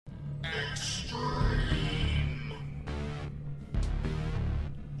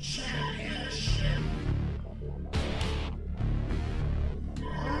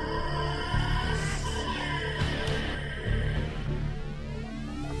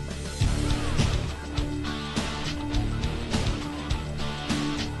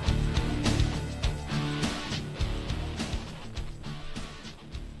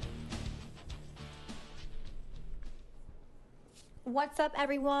What's up,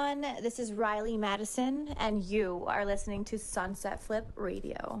 everyone? This is Riley Madison, and you are listening to Sunset Flip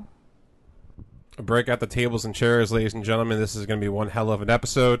Radio. Break out the tables and chairs, ladies and gentlemen. This is going to be one hell of an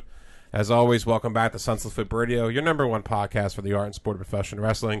episode. As always, welcome back to Sunset Flip Radio, your number one podcast for the art and sport of professional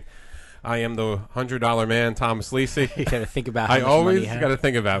wrestling. I am the $100 man, Thomas Lisi. You got to think about how I much always money you have. got to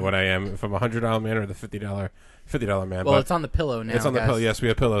think about what I am, if I'm a $100 man or the $50 man. Well, but it's on the pillow now, it's on the guys. pillow. Yes, we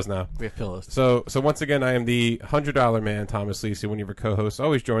have pillows now. We have pillows. So once again, I am the $100 man, Thomas Lisi, one of your co-hosts.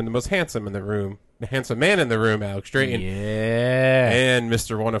 Always joined the most handsome in the room, the handsome man in the room, Alex Drayton. Yeah. And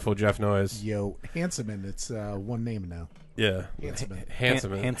Mr. Wonderful Jeff Noyes. Yo, Handsomen. It's one name now. Yeah. Handsomen.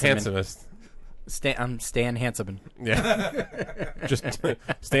 Handsomest. I'm Stan Hanselman. Yeah. Just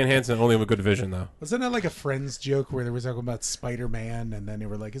Stan Hansen, only with good vision, though. Wasn't that like a Friends joke where they were talking about Spider-Man and then they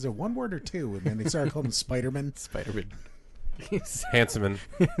were like, is it one word or two? And then they started calling him Spider-Man. Spider-Man. Handsome.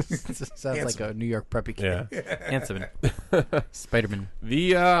 Sounds like a New York preppy kid. Yeah. Hanselman. Spider-Man.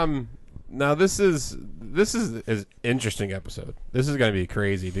 The now this is an interesting episode. This is going to be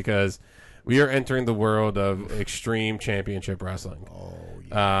crazy because we are entering the world of Extreme Championship Wrestling. Oh,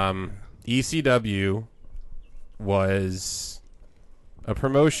 yeah. ECW was a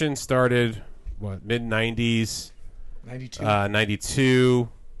promotion started mid 90s, 92,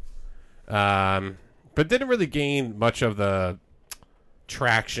 but didn't really gain much of the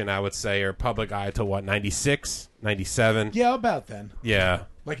traction, I would say, or public eye till 96, 97. Yeah, about then. Yeah.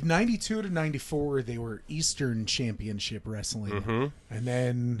 Like 92 to 94, they were Eastern Championship Wrestling. Mm-hmm. And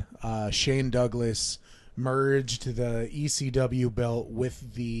then Shane Douglas merged the ECW belt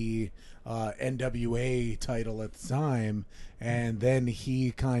with the NWA title at the time, and then he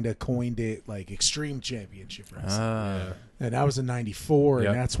kind of coined it like Extreme Championship Wrestling. And that was in 94,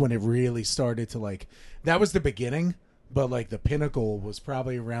 Yep. and that's when it really started to like, that was the beginning, but like the pinnacle was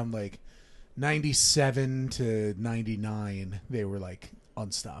probably around like 97 to 99. They were like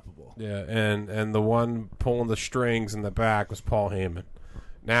unstoppable. Yeah, and the one pulling the strings in the back was Paul Heyman.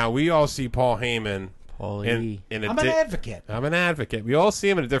 Now, we all see Paul Heyman in a I'm an advocate. I'm an advocate. We all see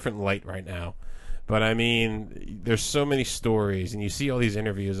him in a different light right now. But, I mean, there's so many stories, and you see all these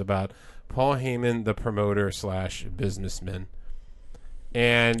interviews about Paul Heyman, the promoter / businessman.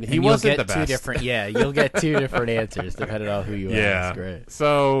 And he wasn't the best. You'll get two different answers depending on who you ask. Right.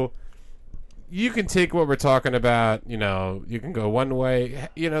 So you can take what we're talking about, you can go one way.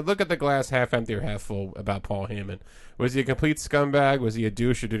 Look at the glass half empty or half full about Paul Heyman. Was he a complete scumbag? Was he a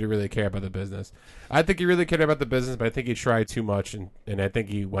douche, or did he really care about the business? I think he really cared about the business, but I think he tried too much, and I think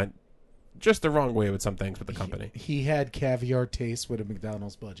he went just the wrong way with some things with the company. He had caviar taste with a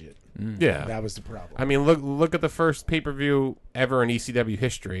McDonald's budget. Yeah. That was the problem. I mean, look at the first pay-per-view ever in ECW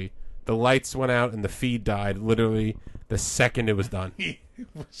history. The lights went out and the feed died literally the second it was done.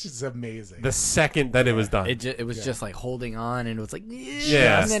 Which is amazing. The second that it was done. It was just like holding on, and it was like,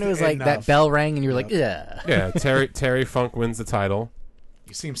 Yeah. And then it was like Enough. that bell rang, and you were like, yeah. Yeah, Terry Funk wins the title.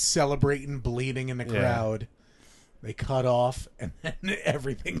 You see him celebrating, bleeding in the Yeah. crowd. They cut off, and then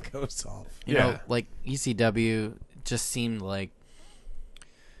everything goes off. You know, like ECW just seemed like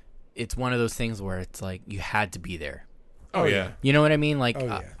it's one of those things where it's like you had to be there. Oh, yeah. You know what I mean? Like, Oh,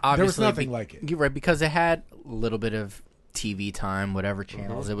 yeah. obviously, There was nothing like it. You're right, because it had a little bit of TV time, whatever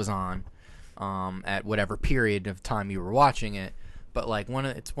channels it was on, at whatever period of time you were watching it. But like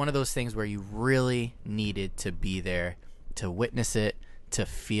it's one of those things where you really needed to be there to witness it, to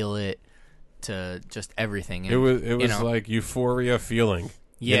feel it, to just everything. And, It was like euphoria feeling.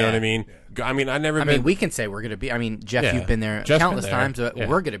 You know what I mean? Yeah. I mean, we can say we're going to be. I mean, Jeff, Yeah. you've been there Jeff's countless been there. times. But Yeah.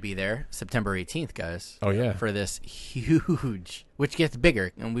 we're going to be there September 18th, guys. Oh, yeah. For this huge, which gets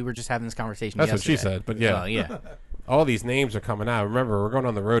bigger. And we were just having this conversation That's yesterday. what she said, but yeah. Well, yeah. all these names are coming out. Remember, we're going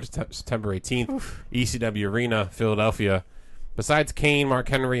on the road to September 18th, ECW Arena, Philadelphia. Besides Kane, Mark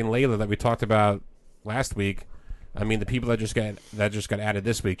Henry, and Layla that we talked about last week, I mean, the people that just got added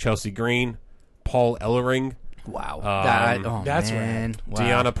this week: Chelsea Green, Paul Ellering. Wow. that's man. right.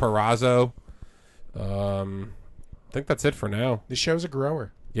 Wow. Deanna Perrazzo. I think that's it for now. The show's a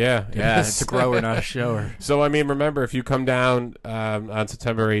grower. Yeah. Yeah, it's a grower, not a shower. So, I mean, remember, if you come down on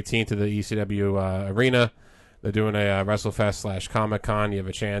September 18th to the ECW Arena, They're doing a WrestleFest / Comic Con. You have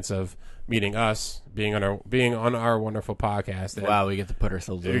a chance of meeting us, being on our wonderful podcast. And Wow, we get to put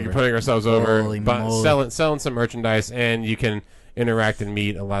ourselves over. you're putting ourselves over, Holy but moly. selling some merchandise, and you can interact and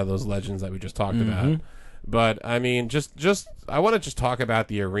meet a lot of those legends that we just talked about. But I mean, just I want to just talk about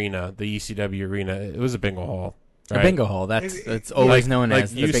the arena, the ECW arena. It was a bingo hall. A Right? bingo hall. It's always known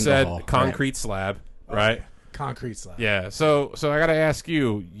as the you bingo said, hall. concrete slab, right? Concrete slab. Yeah. So I got to ask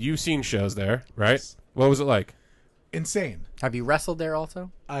you. You've seen shows there, right? What was it like? Insane. Have you wrestled there also?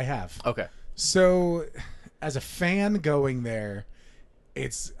 I have. Okay. So, as a fan going there,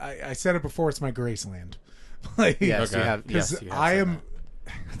 I said it before. It's my Graceland. Like, Yes, Okay. you have. because Yes, you have I said am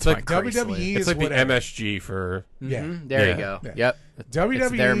that. It's like my Graceland. WWE it's is like the whatever. MSG for Yeah. There Yeah. you go. Yeah. Yep. It's their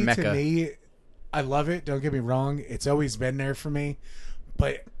WWE mecca. to me, I love it. Don't get me wrong; it's always been there for me.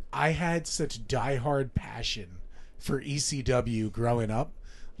 But I had such diehard passion for ECW growing up.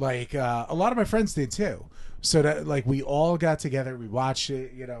 Like a lot of my friends did too. So that like we all got together, we watched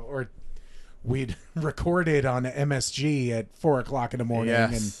it, or we'd record it on MSG at 4:00 in the morning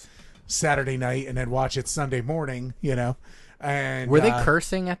and Yes. Saturday night, and then watch it Sunday morning. And Were they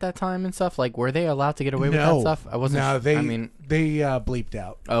cursing at that time and stuff? Like, were they allowed to get away with that stuff? I wasn't. No, they. I mean, they bleeped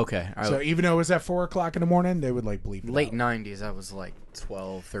out. okay. So even though it was at 4:00 in the morning, they would like bleep it late out. 90s, I was like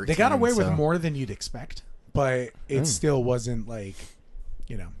 12, 13. They got away with so- more than you'd expect, but it still wasn't like,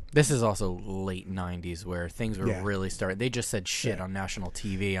 This is also late 90s where things were Yeah. really starting. They just said shit Yeah. on national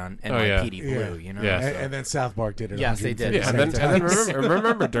TV on Oh, yeah. NYPD Blue, you know? Yeah. And then South Park did it. Yes, they did. Yeah, and then 150 times.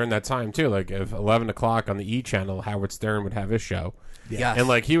 remember during that time too, like if 11:00 on the E channel, Howard Stern would have his show, Yes. and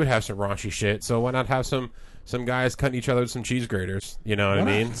like he would have some raunchy shit. So why not have some guys cutting each other with some cheese graters? You know what I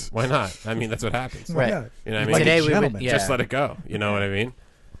Why mean? not? Why not? I mean that's what happens. Why Right. not? You know what I mean? Like a Today we would, gentleman. yeah. Just let it go. You know what I mean?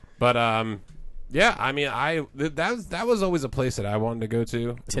 But yeah, I mean that was always a place that I wanted to go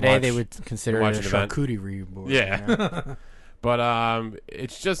to. Today watch- they would consider it watch a an event. charcuterie board. Yeah. you know? But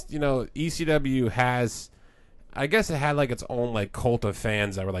it's just ECW has, I guess it had like its own like cult of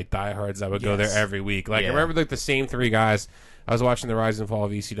fans that were like diehards that would go there Yes. every week. Like Yeah. I remember like the same three guys. I was watching the rise and fall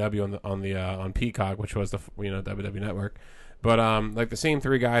of ECW on Peacock, which was the WWE Network. But like the same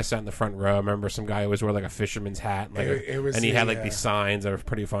three guys sat in the front row. I remember some guy always wore like a fisherman's hat, and, like It was and he had the, like these signs that were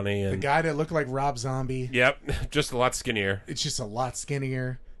pretty funny. The And guy that looked like Rob Zombie. yep, just a lot skinnier. It's just a lot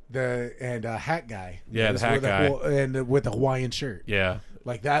skinnier. The hat guy. Yeah, the Was hat with guy. and with a Hawaiian shirt. Yeah,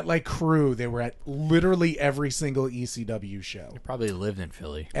 Like that, like crew. They were at literally every single ECW show, Probably lived in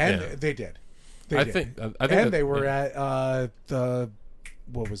Philly. and Yeah. they did. They I did. think and that- they were yeah. at the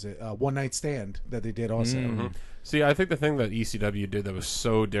what was it? One Night Stand that they did also. Mm-hmm. See, I think the thing that ECW did that was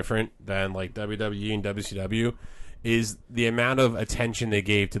so different than like WWE and WCW is the amount of attention they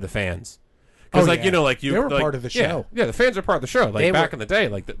gave to the fans. Because Oh, yeah. they were part of the show. Yeah, the fans are part of the show. Like They back were- in the day,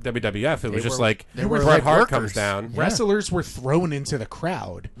 like the WWF, it was just were- like they were Bret like Hart workers. comes down, Wrestlers were thrown into the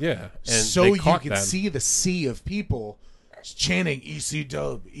crowd, yeah, and so they you caught could them. see the sea of people chanting EC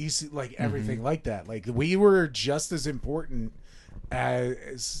like everything Mm-hmm. like that. Like we were just as important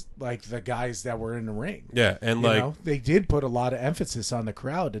as like the guys that were in the ring. Yeah, and You like know, they did put a lot of emphasis on the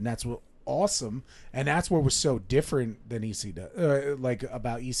crowd, and that's what awesome, and that's what was so different than ECW, like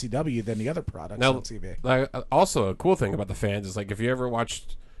about ECW than the other products now, on TV. like also a cool thing about the fans is like if you ever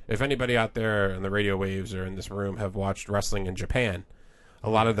watched, if anybody out there in the radio waves or in this room have watched wrestling in Japan, a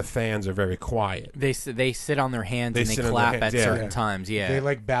lot of the fans are very quiet. They sit on their hands They and they sit on their clap hands, at yeah. certain times. Yeah. They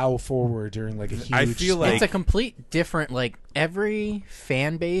like bow forward during like a huge. I feel spot. like- It's a complete different, like, every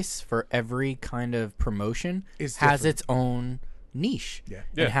fan base for every kind of promotion Is has different. its own niche. Yeah.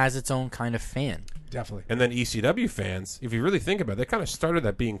 Yeah. It has its own kind of fan. definitely. And then ECW fans, if you really think about it, they kind of started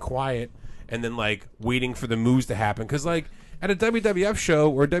at being quiet and then like waiting for the moves to happen. Because like at a WWF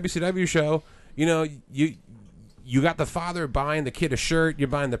show or a WCW show, you got the father buying the kid a shirt, you're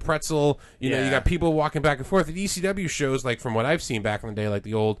buying the pretzel, you know, you Yeah. got people walking back and forth. At ECW shows, like from what I've seen back in the day, like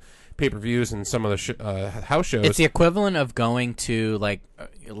the old pay-per-views and some of the house shows. It's the equivalent of going to, like,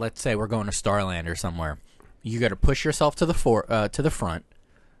 let's say we're going to Starland or somewhere. You got to push yourself to the front,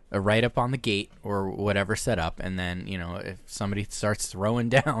 right up on the gate or whatever set up, and then if somebody starts throwing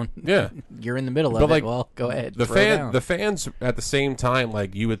down, Yeah. you're in the middle But, of like, it. Well, go ahead. the throw down. the fans at the same time,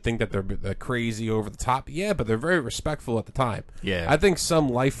 like you would think that they're crazy over the top, yeah, but they're very respectful at the time. Yeah. I think some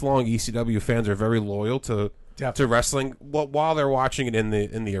lifelong ECW fans are very loyal to Definitely. wrestling while they're watching it in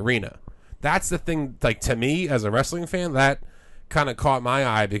the arena. That's the thing. Like to me, as a wrestling fan, that kind of caught my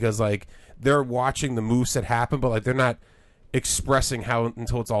eye because like they're watching the moves that happen, but like they're not expressing how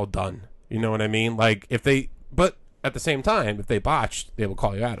until it's all done. You know what I mean? Like but at the same time, if they botched, they will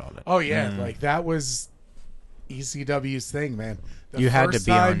call you out on it. Oh yeah, like that was ECW's thing, man. The You had to first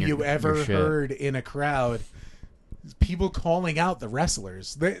be on time your- you ever your shit. heard in a crowd people calling out the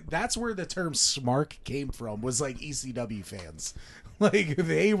wrestlers. That's where the term "smark" came from. Was like ECW fans, like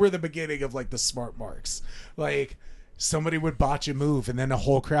they were the beginning of like the smart marks. Like somebody would botch a move, and then the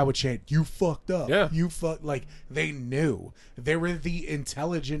whole crowd would chant, "You fucked up." Yeah. You fuck. Like they knew they were the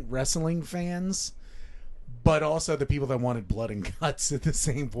intelligent wrestling fans, but also the people that wanted blood and guts at the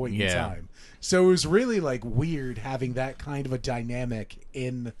same point in time. So it was really like weird having that kind of a dynamic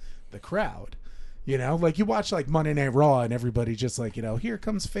in the crowd. You know, like you watch like Monday Night Raw and everybody just like, you know, here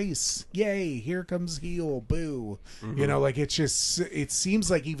comes face, yay, here comes heel, boo. You know, like it's just, it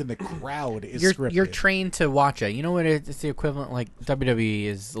seems like even the crowd is scripted. You're trained to watch it. You know what? It's the equivalent. Like WWE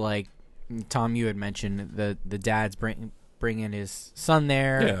is like, Tom, you had mentioned the dad's bringing his son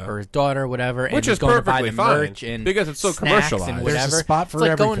there or his daughter, whatever, Which and he's is going to buy perfectly the fine, merch and because it's so snacks commercialized. and There's a whatever. spot for it's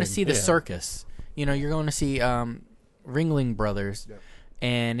like going to everything. see the Yeah. circus. You know, you're going to see Ringling Brothers,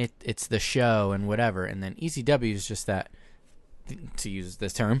 and it's the show and whatever. And then ECW is just that, to use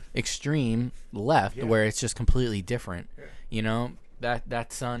this term, extreme left, where it's just completely different. You know,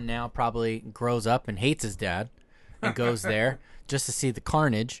 that son now probably grows up and hates his dad and goes there just to see the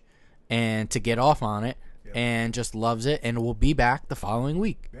carnage and to get off on it. And just loves it, and will be back the following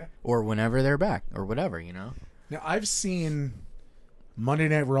week or whenever they're back or whatever, you know. Now, I've seen Monday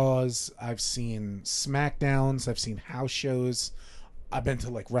Night Raws, I've seen SmackDowns, I've seen house shows, I've been to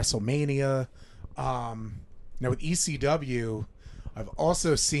like WrestleMania. Now with ECW, I've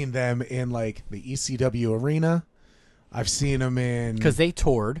also seen them in like the ECW arena. I've seen them in Because they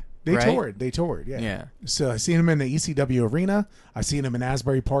toured. They right? toured, yeah. Yeah. So I've seen them in the ECW arena. I've seen them in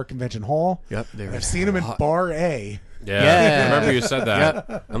Asbury Park Convention Hall. Yep, they were I've seen them in hot. Bar A. Yeah. Yeah. I remember you said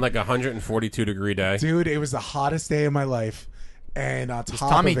that on like a 142-degree day. Dude, it was the hottest day of my life. And on top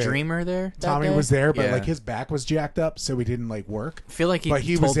Tommy of it, Dreamer there? that Tommy day? was there, but Yeah. like his back was jacked up, so he didn't like work. I feel like but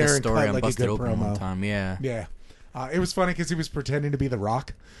he told was there this and story cut, on like, a Busted good Open one promo. time. Yeah. Yeah. It was funny because he was pretending to be The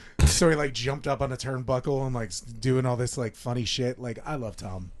Rock. So he like jumped up on a turnbuckle and like doing all this like funny shit. Like, I love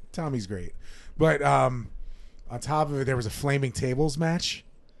Tom. Tommy's great. But on top of it, there was a Flaming Tables match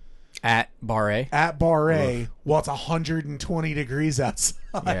At Bar A. at Bar A while it's 120 degrees outside.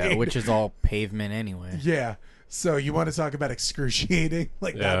 Yeah, which is all pavement anyway. Yeah. So you want to talk about excruciating?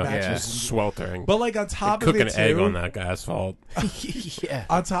 Like Yeah, that match Yeah. was sweltering. But like on top of Cook it an too, egg on that asphalt. Yeah.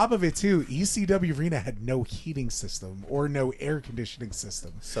 on top of it too, ECW Arena had no heating system or no air conditioning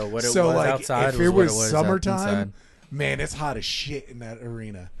system. So what it So was like outside if was it what was it was summertime, inside. man, it's hot as shit in that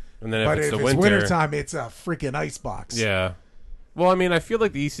arena. And then if But it's if the it's winter, wintertime, it's a freaking ice box. yeah. Well, I mean, I feel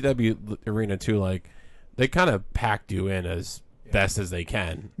like the ECW arena too. Like they kind of packed you in as best as they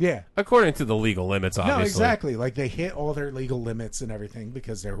can, Yeah. according to the legal limits. Obviously, No, exactly. Like they hit all their legal limits and everything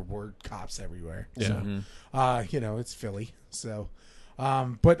because there were cops everywhere. Yeah. So, you know, it's Philly. So,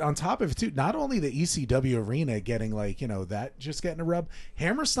 but on top of it too, not only the ECW arena getting like, you know, that just getting a rub,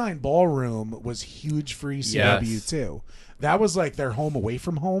 Hammerstein Ballroom was huge for ECW Yes. too. That was like their home away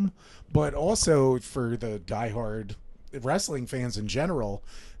from home, but also for the diehard wrestling fans in general,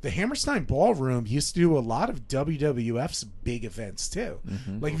 the Hammerstein Ballroom used to do a lot of WWF's big events too.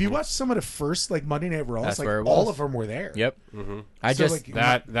 Like if you watch some of the first like Monday Night Raws, That's like where it all was. of them were there. Yep. I So, just like,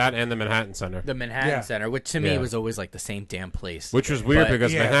 that and the Manhattan Center, the Manhattan Yeah. Center, which to me Yeah. was always like the same damn place. which was weird But-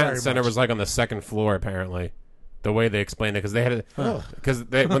 because Yeah, Manhattan very Center much. was like on the second floor apparently. The way they explained it, because they had Ugh. because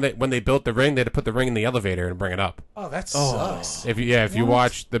when they built the ring, they had to put the ring in the elevator and bring it up. Oh, that sucks. If you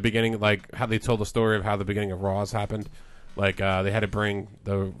watch the beginning, like how they told the story of how the beginning of Raws happened, like they had to bring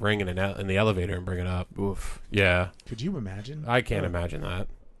the ring in the elevator and bring it up. Oof. Yeah, Could you imagine? I can't imagine that.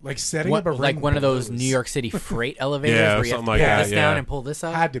 Like setting What, up a ring like one of those blows. New York City freight elevators Yeah, where you have something to like pull that, this down yeah. and pull this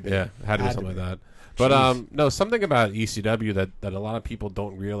up? Had to be. Yeah, had to be Had something to like that. But no, something about ECW that a lot of people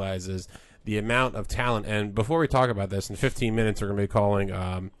don't realize is the amount of talent. And before we talk about this, in 15 minutes, we're going to be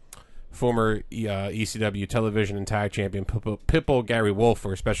calling former ECW television and tag champion Pitbull Gary Wolf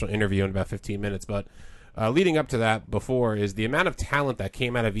for a special interview in about 15 minutes. But leading up to that, before is the amount of talent that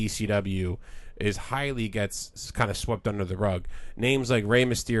came out of ECW is highly gets kind of swept under the rug. Names like Rey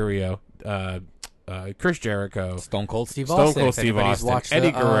Mysterio, Chris Jericho, Stone Cold Steve Stone Austin. Cold if Steve anybody's Austin, watched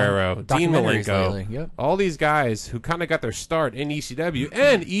Eddie the, Guerrero, Dean documentaries Malenko, lately. Yep. all these guys who kind of got their start in ECW,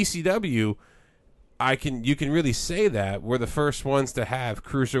 and ECW, you can really say that we're the first ones to have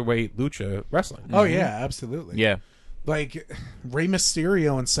cruiserweight lucha wrestling. Oh yeah, absolutely. Yeah. Like Rey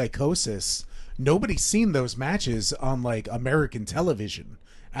Mysterio and Psychosis, nobody's seen those matches on like American television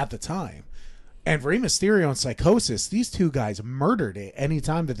at the time. And Rey Mysterio and Psychosis, these two guys murdered it any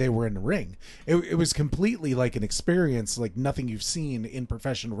time that they were in the ring. It was completely like an experience like nothing you've seen in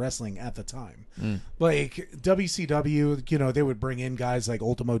professional wrestling at the time. Like WCW, you know, they would bring in guys like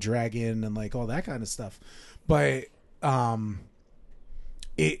Ultimo Dragon and like all that kind of stuff. But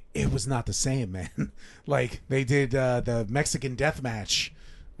it was not the same, man. Like they did the Mexican Death Match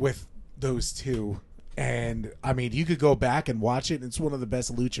with those two. And I mean, you could go back and watch it. It's one of the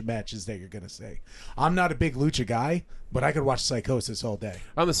best lucha matches that you're gonna see. I'm not a big lucha guy, but I could watch Psychosis all day.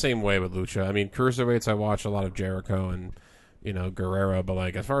 I'm the same way with lucha. I mean, cruiserweights, I watch a lot of Jericho and Guerrero, but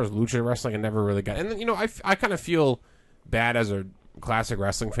like as far as lucha wrestling, I never really got. And I kind of feel bad as a classic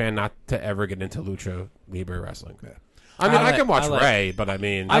wrestling fan not to ever get into lucha libre wrestling. Yeah. I mean, I like- can watch I like- Ray, but I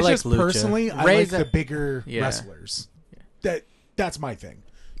mean, I like just lucha. personally, I Ray's like a- the bigger Yeah. wrestlers. That's my thing.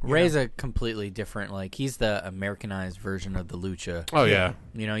 Ray's a completely different, like, he's the Americanized version of the lucha. oh yeah.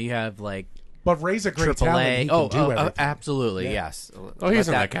 You know, you have, like, But Ray's a great Triple talent. A. He can do everything. Absolutely, Yeah. yes. Oh, he's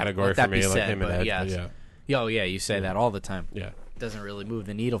in that category let for that me, be like said, him and but Ed. yes. But Yeah, you say that all the time. yeah. Doesn't really move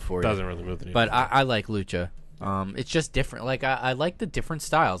the needle for you. Doesn't really move the needle. But I like lucha. It's just different. Like, I like the different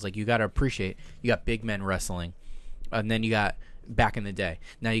styles. Like, you got to appreciate. You got big men wrestling, and then you got back in the day.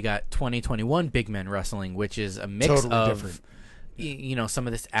 Now you got 2021 big men wrestling, which is a mix Totally of different. Some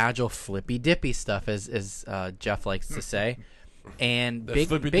of this agile flippy dippy stuff, as Jeff likes to say, and big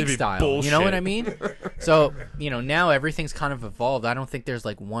flippy-dippy style. You know what bullshit. I mean? So now everything's kind of evolved. I don't think there's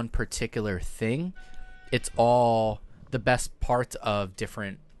like one particular thing. It's all the best parts of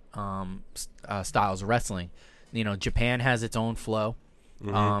different styles of wrestling. Japan has its own flow.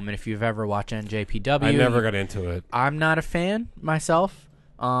 And if you've ever watched NJPW, I never got into it. I'm not a fan myself.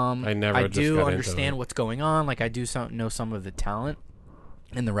 I never I just do got into understand it. what's going on. Like I do know some of the talent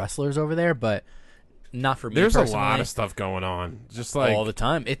and the wrestlers over there, but not for me. There's a personally. lot of stuff going on. Just like all the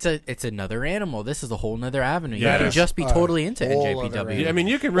time. It's another animal. This is a whole nother avenue. Yeah. You can just be totally into whole other NJPW. yeah, I mean,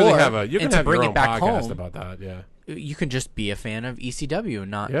 you can really Or- have you can and to have bring your it own back podcast home, about that. Yeah. You can just be a fan of ECW,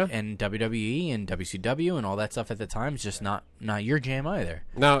 and WWE and WCW and all that stuff at the time is just not your jam either.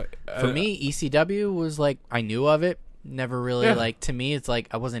 Now, For me, ECW was like I knew of it, never really Yeah. like to me. It's like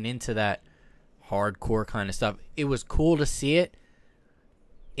I wasn't into that hardcore kind of stuff. It was cool to see it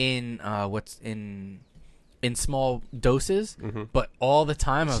in in small doses, but all the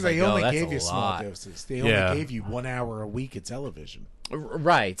time I was So they like, only that's gave a you small lot. doses. They only Yeah. gave you 1 hour a week of television.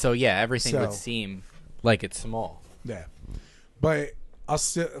 Right. So yeah, everything would So- seem like it's small. Yeah, but I'll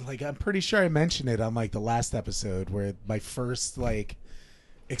still I'm pretty sure I mentioned it on like the last episode where my first like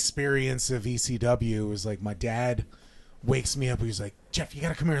experience of ECW was like my dad wakes me up. He was like, "Jeff, you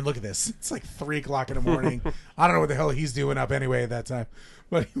gotta come here and look at this." It's like 3:00 in the morning. I don't know what the hell he's doing up anyway at that time,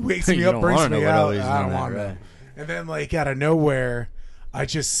 but he wakes me You up, don't brings wanna know me what out. hell he's I don't doing, want to right. know. And then like out of nowhere, I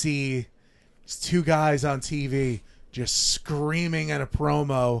just see these two guys on TV just screaming at a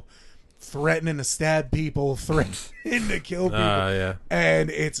promo, threatening to stab people, threatening to kill people. yeah. And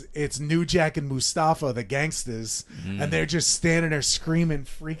it's New Jack and Mustafa, the gangsters, and they're just standing there screaming,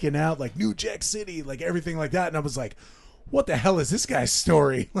 freaking out, like New Jack City, like everything like that. And I was like, what the hell is this guy's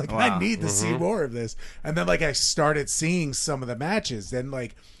story? Like, I need to see more of this. And then like I started seeing some of the matches. Then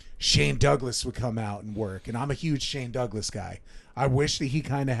like Shane Douglas would come out and work, and I'm a huge Shane Douglas guy. I wish that he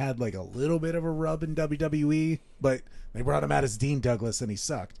kind of had like a little bit of a rub in WWE, but they brought him out as Dean Douglas and he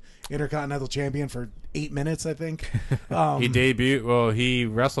sucked. Intercontinental champion for 8 minutes, I think. He debuted. Well, he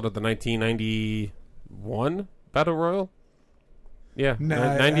wrestled at the 1991 Battle Royal. Yeah,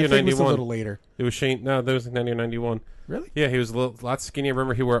 Nah, 90 I or think it was a 91. little later. It was Shane. No, that was 90 or 91. Really? Yeah, he was a lot skinnier.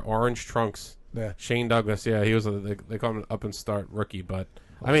 Remember, he wore orange trunks. Yeah. Shane Douglas. Yeah, he was they call him an up and start rookie, but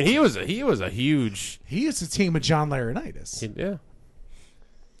I mean, he was a huge. He used to team with John Laurinaitis. Yeah,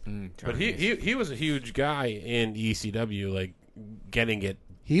 but he was a huge guy in ECW, like getting it.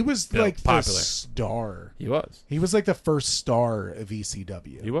 He was Yeah, like the popular. star. He was. He was like the first star of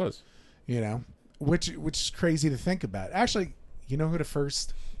ECW. He was. You know, which is crazy to think about. Actually, you know who the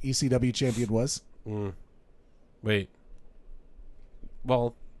first ECW champion was? Wait.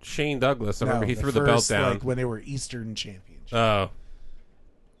 Well, Shane Douglas. I remember he threw the belt first, down. like when they were Eastern champions. Oh,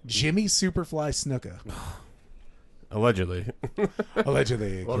 Jimmy Superfly Snuka, allegedly.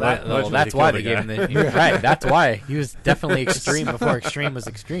 allegedly. Allegedly that's why killed they the gave him the right. That's why he was definitely extreme before extreme was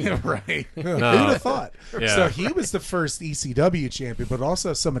extreme. Right. Who'd have thought? Yeah. So he was the first ECW champion, but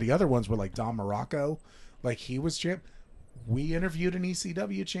also some of the other ones were like Don Morocco. Like he was champ. We interviewed an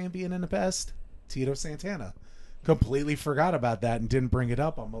ECW champion in the past, Tito Santana. Completely forgot about that and didn't bring it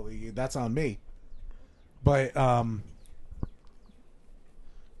up. That's on me. But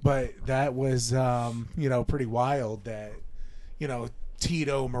that was pretty wild that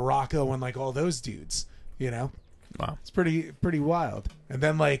Tito, Morocco, and like all those dudes. You know, Wow. it's pretty wild. And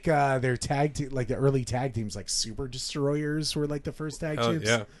then like their tag team, like the early tag teams, like Super Destroyers were like the first tag Oh, teams.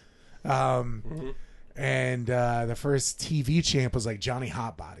 yeah. And the first TV champ was like Johnny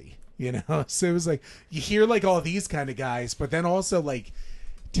Hotbody. You know, so it was like you hear like all these kind of guys, but then also like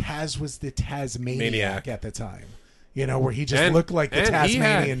Taz was the Tasmaniac Maniac. at the time. You know, where he just looked like the and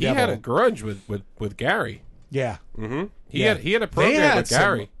Tasmanian he devil. had a grudge with Gary. Yeah. Mm-hmm. He Yeah. had a They program had with some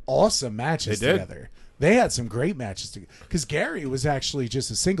Gary. awesome matches They did. together. They had some great matches together. Because Gary was actually just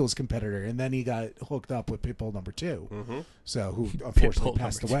a singles competitor, and then he got hooked up with Pitbull number 2. Mm-hmm. So, who unfortunately Pitbull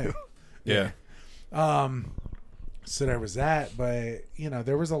passed number away. 2. Yeah. So there was that, but you know,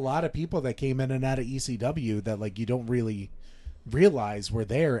 there was a lot of people that came in and out of ECW that like you don't really realize were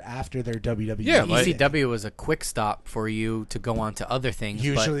there after their WWE. Yeah, like- ECW was a quick stop for you to go on to other things.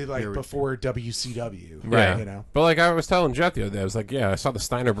 usually but like you're- before WCW, Right. You know, But like I was telling Jeff the other day, I was like, yeah, I saw the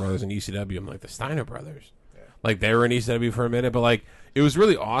Steiner brothers in ECW. I'm like, the Steiner brothers, like they were in ECW for a minute, but like it was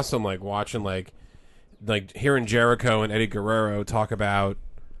really awesome, like watching like hearing Jericho and Eddie Guerrero talk about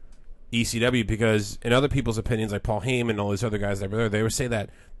ECW, because in other people's opinions, like Paul Heyman and all these other guys that were there, they would say that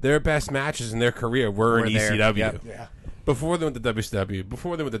their best matches in their career were in there. ECW. Yep. yeah. Before them with the WCW,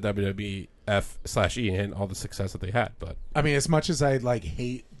 before them with the WWF/E and all the success that they had. But I mean, as much as I like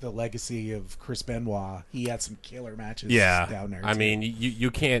hate the legacy of Chris Benoit, he had some killer matches. down there. I too. mean,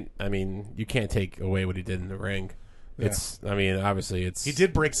 you can't. I mean, you can't take away what he did in the ring. Yeah. It's. I mean, obviously, it's. he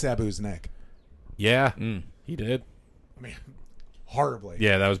did break Sabu's neck. Yeah, he did. I mean, horribly.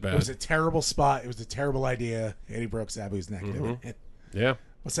 Yeah, that was It was bad. a terrible spot. It was a terrible idea, and he broke Sabu's neck. Yeah,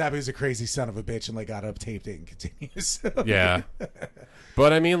 Well, Sabu's a crazy son of a bitch, and like got up, taped it, and continues. yeah.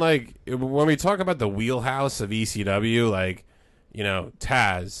 But I mean, like when we talk about the wheelhouse of ECW, like you know,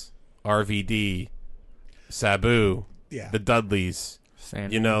 Taz, RVD, Sabu, Yeah. the Dudleys,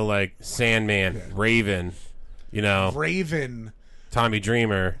 Sandman. you know, like Sandman, Raven, you know, Raven. Tommy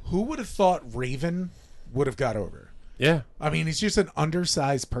Dreamer. Who would have thought Raven would have got over? Yeah, I mean, he's just an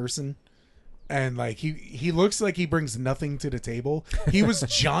undersized person, and like he looks like he brings nothing to the table. He was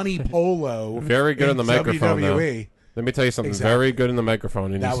Johnny Polo, very good in on the microphone. Though. WWE. Let me tell you something. Exactly. Very good in the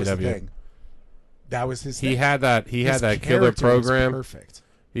microphone in That ECW. was the thing. That was his. He thing. had that. He His had that killer character was program. Perfect.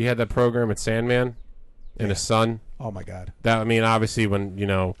 He had that program with Sandman and his son. Oh my god, That I mean, obviously, when you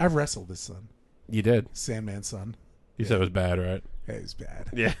know I wrestled his son, you did, Sandman's son. you said it was bad, right? It was bad.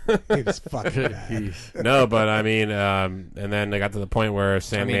 Yeah. It was fucking bad. No, but I mean, and then they got to the point where I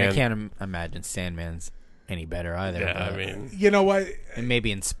Sandman. mean, I can't imagine Sandman's any better either. Yeah, I but- mean, You know what? and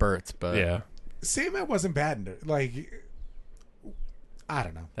maybe in spurts, but yeah. Sandman wasn't bad. Like, I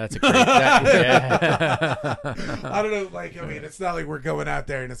don't know. that's a great. yeah. I don't know. Like, I mean, it's not like we're going out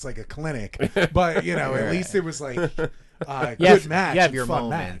there and it's like a clinic, but you know, at least it was like good match. you have and your fun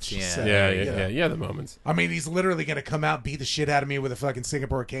moments, match. yeah. So, Yeah, you know. yeah, the moments. I mean, he's literally gonna come out, beat the shit out of me with a fucking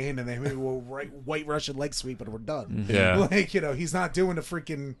Singapore cane, and then we'll white Russian leg sweep, and we're done. Yeah. Like, you know, he's not doing a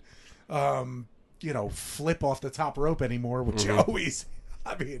freaking, you know, flip off the top rope anymore, which always.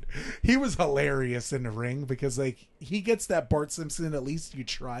 I mean, he was hilarious in the ring because, like, he gets that Bart Simpson, at least you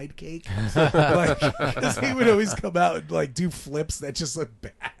tried cake. Like, 'cause he would always come out and, like, do flips that just look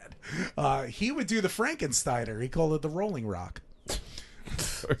bad. He would do the Frankensteiner. He called it the Rolling Rock.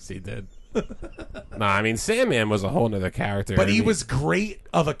 Of course he did. Nah, I mean, Sandman was a whole nother character. But I he was was great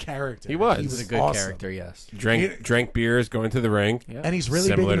of a character. He was. He was a good awesome. character. Yes. drank beers, going to the ring. Yeah. And he's really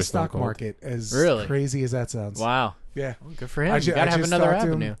big Similar in to the Stone stock Cold. market, as Really? crazy as that sounds. Wow. Yeah. Good for him. I You gotta have just another talked to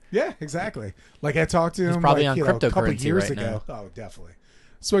him- avenue. Yeah, exactly. Like I talked to him probably like, on you know, a couple cryptocurrency years right ago. Oh, definitely.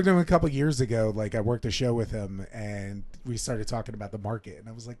 Spoke to him a couple years ago. Like I worked a show with him, and we started talking about the market, and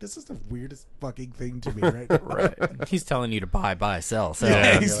I was like, "This is the weirdest fucking thing to me right now." Right. He's telling you to buy, sell. So Yeah, Yeah.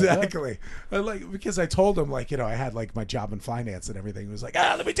 you're like, exactly. And, like because I told him like I had like my job in finance and everything. He was like,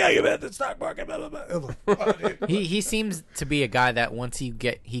 "Let me tell you about the stock market." Blah, blah, blah. I'm like, "Oh, dude." He seems to be a guy that once he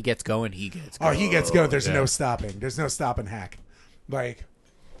gets going, he gets Oh, going. he gets going. There's Yeah. no stopping. There's no stopping hack. Like,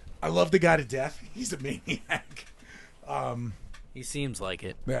 I love the guy to death. He's a maniac. He seems like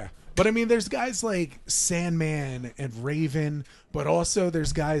it. Yeah. But I mean, there's guys like Sandman and Raven, but also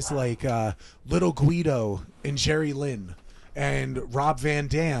there's guys like Little Guido and Jerry Lynn and Rob Van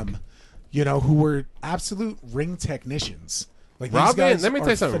Dam, you know, who were absolute ring technicians. Like Rob these Van- guys let me are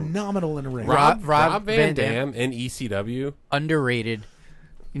tell you something. phenomenal in the ring. Rob Rob Van Van Dam. Dam in ECW. Underrated.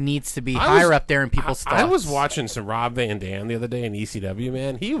 He needs to be I higher was- up there in people's thoughts. I was watching some Rob Van Dam the other day in ECW.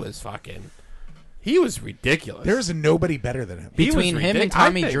 Man, he was fucking. He was ridiculous. There's nobody better than him. He was Between him and ridiculous.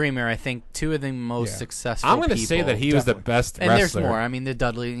 Tommy I think- Dreamer, I think two of the most Yeah. successful. I'm going to people. say that he was the Definitely. best And wrestler. there's more. I mean, the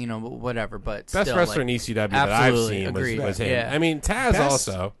Dudley, whatever. But Best still, wrestler like, in ECW that I've absolutely, seen agreed. was him. Yeah. I mean, Taz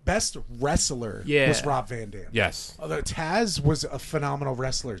also. Best wrestler Yeah. was Rob Van Dam. Yes. Although Taz was a phenomenal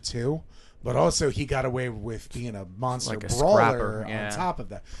wrestler too, but also he got away with being a monster Like a brawler scrapper, yeah. on top of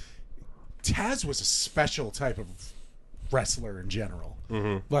that. Taz was a special type of wrestler in general.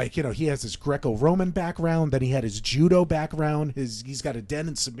 Mm-hmm. Like, he has his Greco-Roman background, then he had his judo background, he's got a den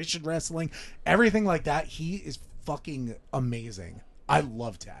in submission wrestling, everything like that. He is fucking amazing. I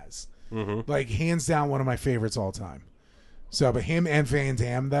love Taz. Mm-hmm. Like, hands down, one of my favorites all time. So, but him and Van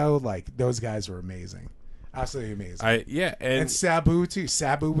Dam, though, like, those guys were amazing. Absolutely amazing. And Sabu, too.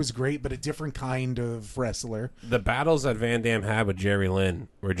 Sabu was great, but a different kind of wrestler. the battles that Van Dam had with Jerry Lynn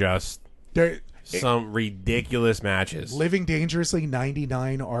were just some ridiculous matches. Living Dangerously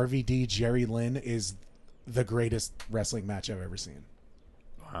 99 RVD Jerry Lynn is the greatest wrestling match I've ever seen.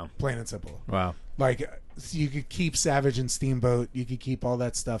 Wow. Plain and simple. Wow. Like, you could keep Savage and Steamboat. You could keep all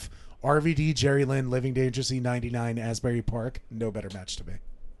that stuff. RVD, Jerry Lynn, Living Dangerously 99, Asbury Park. No better match to me.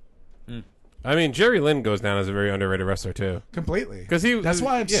 I mean, Jerry Lynn goes down as a very underrated wrestler too. Completely. 'Cause he- That's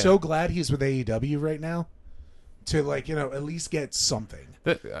why I'm yeah. so glad he's with AEW right now. To, like, at least get something.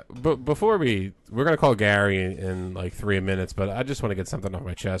 But before we're gonna call Gary in like 3 minutes, but I just want to get something off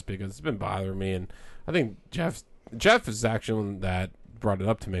my chest because it's been bothering me, and I think Jeff is actually one that brought it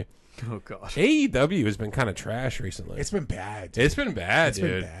up to me. Oh gosh. AEW has been kind of trash recently. It's been bad. Dude. It's been bad, It's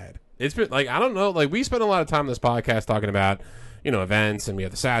dude. been bad. It's been like I don't know. Like we spent a lot of time on this podcast talking about events, and we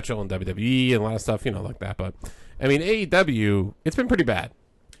have the Satchel and WWE and a lot of stuff like that. But I mean AEW, it's been pretty bad.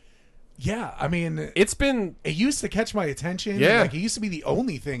 Yeah, I mean, It's been it used to catch my attention. Yeah. Like, it used to be the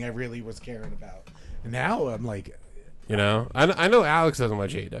only thing I really was caring about. And now I'm like, I know Alex doesn't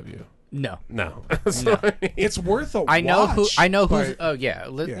watch AEW. No. No, So, I mean, it's worth a I know watch. who's. but- Oh yeah.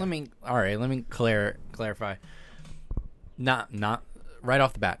 Let Yeah. me. All right. Let me clarify. Not right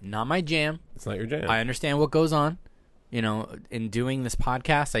off the bat. Not my jam. it's not your jam. I understand what goes on. In doing this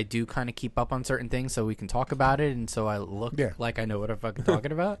podcast, I do kind of keep up on certain things so we can talk about it, and so I look Yeah. like I know what I'm fucking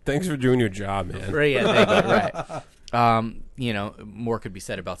talking about. Thanks for doing your job, man. Right, yeah, thank you, right. More could be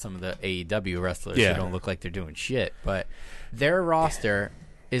said about some of the AEW wrestlers Yeah. who don't look like they're doing shit, but their roster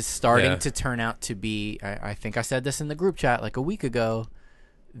is starting Yeah. to turn out to be. I think I said this in the group chat like a week ago.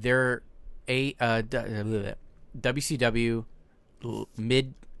 They're WCW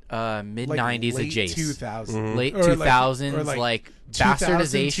mid like, 90s late adjacent. 2000. Late Or 2000s, 2000s, like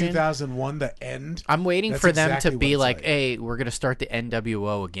bastardization. 2001, the end. I'm waiting That's for them exactly to what be it's like, hey, we're going to start the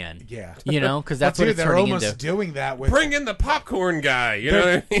NWO again. Yeah. Because that's But, what dude, it's they're turning almost into. doing that with. Bring in the popcorn guy. You know what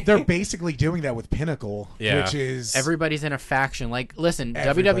I mean? They're basically doing that with Pinnacle, Yeah. which is Everybody's in a faction. Like, listen,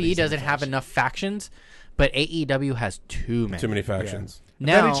 Everybody's WWE in a doesn't have faction. enough factions, but AEW has too many. Too many factions. And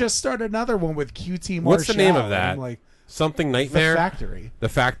Now, then it just started another one with QT Marshall. What's the name of and that? I'm like, Something the Nightmare. Factory. The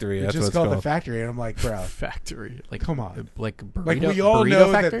Factory. It's That's what just it's called called. the Factory, and I'm like, bro, factory. Like, come on. Like burrito, Like we all burrito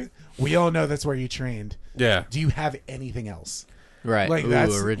know factory? that. We all know that's where you trained. Yeah. Do you have anything else? Right. Like Ooh,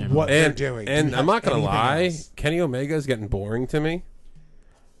 that's original. what And they're doing. Do and you I'm have not gonna anything lie, else? Kenny Omega is getting boring to me.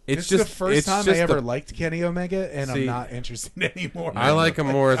 It's just the first time I just ever the- liked Kenny Omega, and See, I'm not interested anymore. I like him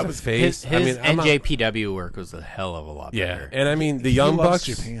more as a face. His I mean, I'm not- NJPW work was a hell of a lot yeah, better. and I mean the He Young loves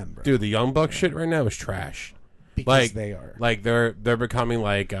Bucks, Japan, bro. dude. The Young Bucks shit right now is trash. because Like they are. like they're becoming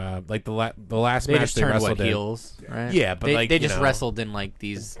like the last they match just they turned wrestled in. heels, right? Yeah, but they, like, they you just know, wrestled in like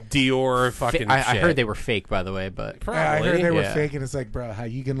these. Dior fucking. I shit. heard they were fake, by the way, but Probably. I heard they were yeah. fake, and it's like, bro, how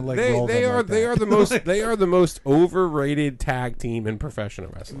you gonna like They roll they them are like they that? are the most they are the most overrated tag team in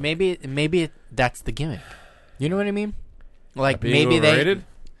professional wrestling. maybe that's the gimmick. You know what I mean? Like Being maybe overrated?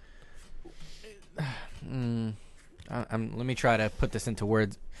 let me try to put this into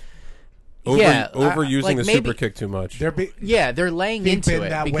words. Overusing like the maybe- super kick too much. They're they're laying they've into been it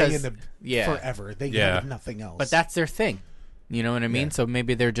that because way in the yeah, forever. They Yeah. have nothing else. but that's their thing. You know what I mean? Yeah. So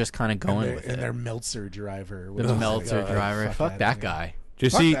maybe they're just kind of going and with their, and it. their Meltzer driver. The which is Meltzer like, driver. Fuck outta that here. guy. Did you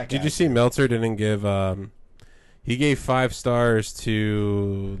Fuck see? that Did guy. you see? Meltzer didn't give. He gave 5 stars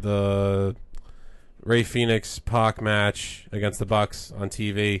to the Ray Phoenix Pac match against the Bucks on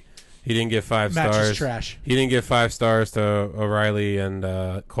TV. He didn't give 5 Match stars. is trash. He didn't give 5 stars to O'Reilly and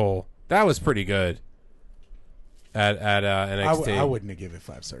Cole. That was pretty good. At NXT. I wouldn't have given it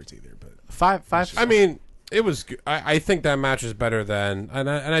 5 stars either, but Five. I mean, it was. I think that match is better than, and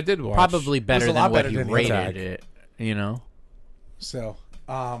I did watch. Probably better a than lot what better he than the rated Attack. it. You know. so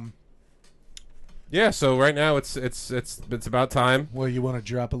Yeah. So right now it's about time. well, you want to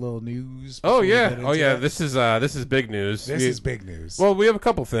drop a little news? Oh before we yeah. get Oh into yeah. that? This is big news. This is big news. Well, we have a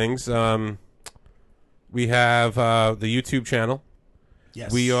couple things. We have the YouTube channel.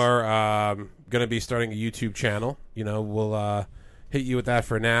 Yes. We are going to be starting a YouTube channel. We'll hit you with that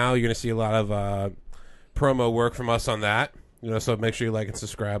for now. You're going to see a lot of promo work from us on that. So make sure you like and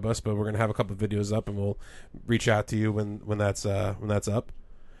subscribe us. But we're going to have a couple of videos up, and we'll reach out to you when that's up.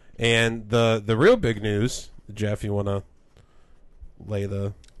 And the real big news, Jeff, you want to lay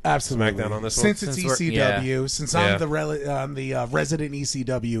the Absolutely. smackdown on this one? Since it's ECW, since I'm the resident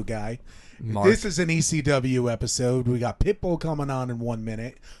ECW guy, this is an ECW episode. We got Pitbull coming on in 1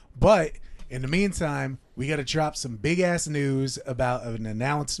 minute, but in the meantime, we got to drop some big ass news about an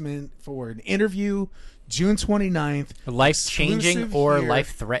announcement for an interview, June 29th. Life-changing or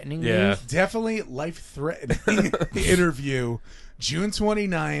life-threatening news? Definitely life-threatening interview, June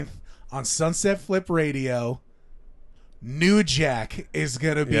 29th on Sunset Flip Radio. New Jack is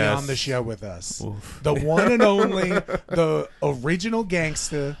going to be on the show with us. Oof. The one and only, the original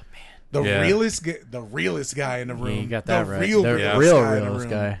gangster, the realest guy in the room. You got that the right. Real the realest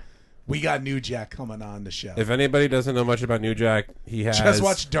guy. We got New Jack coming on the show. If anybody doesn't know much about New Jack, he has just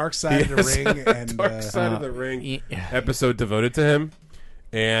watched Dark Side of the Ring and Dark Side of the Ring episode devoted to him,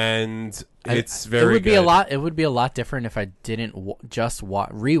 and it's very. It would good. be a lot. It would be a lot different if I didn't just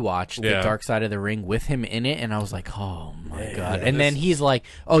rewatch the Dark Side of the Ring with him in it, and I was like, oh my god! And then he's like,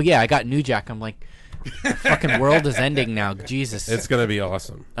 oh yeah, I got New Jack. I'm like, the fucking world is ending now. Jesus, it's gonna be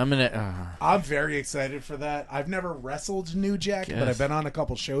awesome. I'm very excited for that. I've never wrestled New Jack, but I've been on a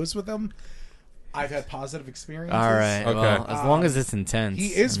couple shows with him. I've had positive experiences. All right. Okay. Well, as long as it's intense. He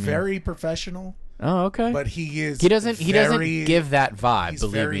is very professional. Oh, okay. But he doesn't give that vibe. He's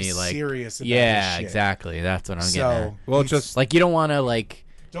believe very me, like serious. About his shit. Exactly. That's what I'm getting at. Well, just like you don't want to like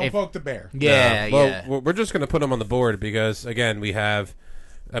don't poke the bear. Yeah. Well, we're just gonna put him on the board because again we have.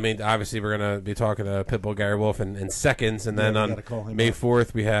 I mean, obviously, we're going to be talking to Pitbull Gary Wolf in seconds. And then on May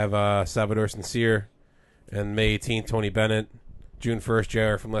 4th, we have Salvador Sincere. And May 18th, Tony Bennett. June 1st,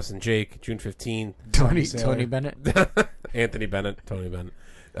 JR from Less Than Jake. June 15th, Tony Bennett. Anthony Bennett. Tony Bennett.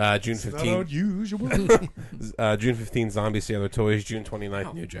 June 15th. Unusual. June 15th, Zombie Sailor Toys. June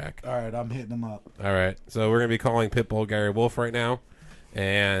 29th, New Jack. All right, I'm hitting them up. All right. So we're going to be calling Pitbull Gary Wolf right now.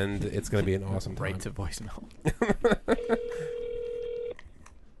 And it's going to be an awesome time. Right to voicemail.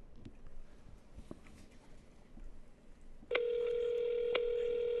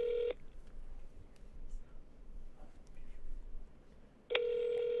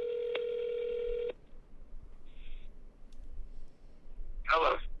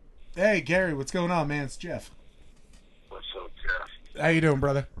 Hello. Hey, Gary, what's going on, man? It's Jeff. What's up, Jeff? How you doing,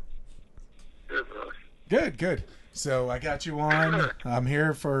 brother? Good, brother. Good. So I got you on. I'm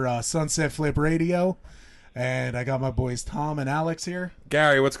here for Sunset Flip Radio, and I got my boys Tom and Alex here.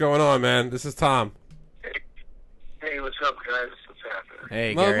 Gary, what's going on, man? This is Tom. Hey, what's up, guys? What's happening?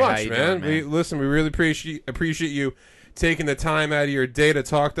 Hey, Not Gary, much, how you man. doing, man? We really appreciate you taking the time out of your day to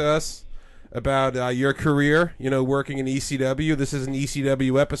talk to us about your career, working in ECW. This is an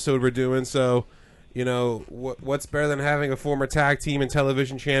ECW episode we're doing, so, what's better than having a former tag team and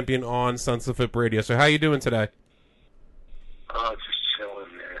television champion on Sunset Flip Radio? So how you doing today? Oh, just chilling,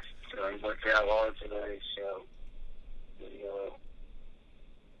 man. I worked out hard today, so,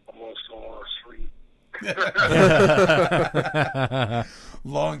 almost all asleep.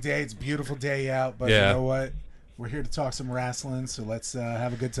 Long day. It's a beautiful day out, but you know what? We're here to talk some wrestling, so let's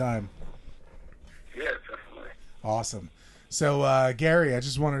have a good time. Yeah, definitely. Awesome. So, Gary, I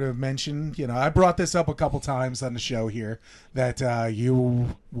just wanted to mention, I brought this up a couple times on the show here, that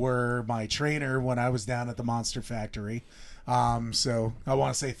you were my trainer when I was down at the Monster Factory. So I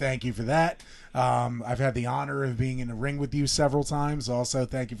want to say thank you for that. I've had the honor of being in the ring with you several times. Also,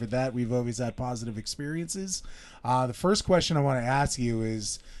 thank you for that. We've always had positive experiences. The first question I want to ask you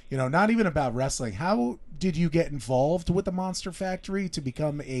is, not even about wrestling. How did you get involved with the Monster Factory to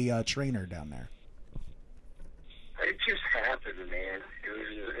become a trainer down there? It just happened, man.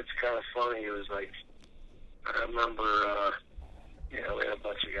 It's kind of funny. It was like, I remember, we had a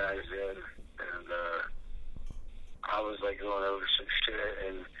bunch of guys in, and I was like going over some shit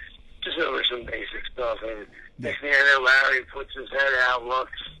and just over some basic stuff. And next thing I know, Larry puts his head out,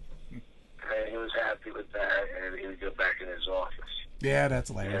 looks, and he was happy with that, and he would go back in his office. Yeah,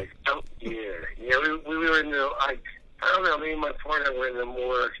 that's Larry. We were in the, I don't know, me and my partner were in the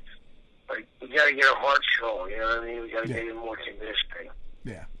more, like, we got to get our heart strong, you know what I mean? We got to get in more conditioning.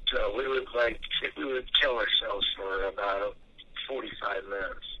 Yeah. So we would kill ourselves for about 45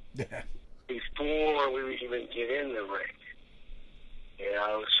 minutes. Yeah. Before we would even get in the ring.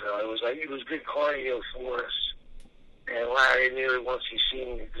 So it was good cardio for us. And Larry knew once he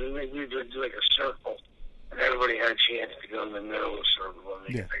seen me, we would do like a circle, and everybody had a chance to go in the middle of the circle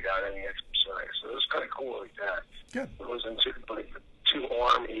and they got any extra side. So it was kind of cool like that. Good. It wasn't too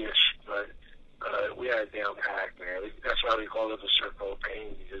army-ish, but we had it down packed, man. That's why we called it the Circle of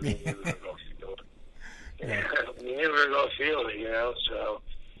Pain, because we knew we were going to feel it. Yeah, we knew we were going to feel it, so,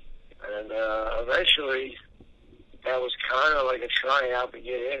 and eventually, that was kind of like a tryout to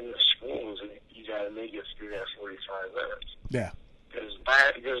get into schools, and you got to make it through that 45 minutes. Yeah.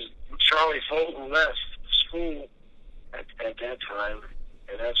 Because Charlie Fulton left school at that time,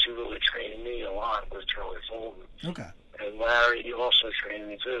 and that's who really trained me a lot, was Charlie Fulton. Okay. And Larry, he also trained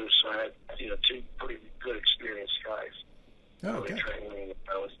me too, so I had, two pretty good experienced guys. Oh, okay. Really trained me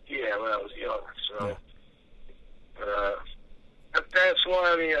when I was young, so. That's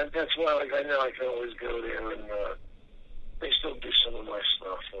why, like, I know I can always go there, and they still do some of my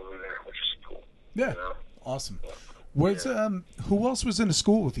stuff over there, which is cool. Yeah. Awesome. Was who else was in the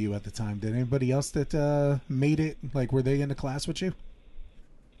school with you at the time? Did anybody else that made it? Like, were they in the class with you?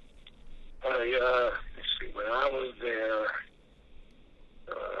 Let's see. When I was there,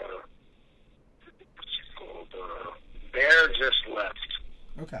 what's it called? Bear just left.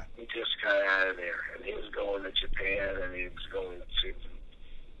 Okay. He just got out of there, and he was going to Japan, and he was going to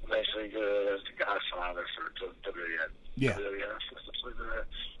eventually go as the Godfather for WWF. Yeah.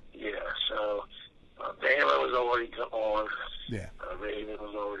 Yeah. So. Baylor was already gone. Yeah. Raven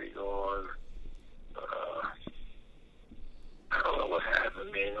was already gone. I don't know what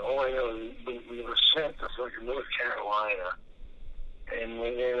happened, man. All I know is we were sent to fucking North Carolina, and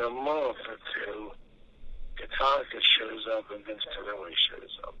within a month or two, Tatanka shows up and Vince Torelli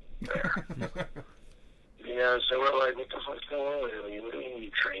shows up there. So we're like, what the fuck's going on with you? What do you mean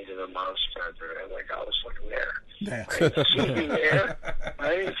you trained in a monster? And like, I was fucking there. Yeah. I didn't see you there. I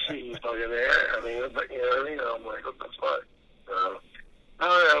didn't see you fucking there. I mean, but, I'm like, what the fuck? I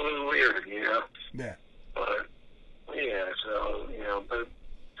don't know, it was weird, Yeah. But, yeah, so, but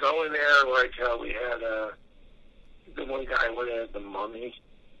going there, like, we had, the one guy went at the Mummy.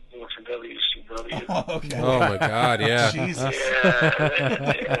 He went for WCW. Oh, okay. Oh my God, yeah. Jesus. Yeah, and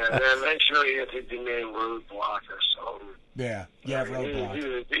then eventually I think they made Roadblock or something. Yeah. Yeah, Roadblock.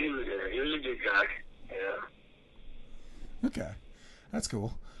 He was a good guy. Yeah. Okay. That's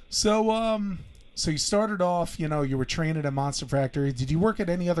cool. So, so you started off, you were training at Monster Factory. Did you work at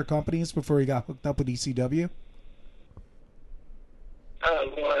any other companies before you got hooked up with ECW?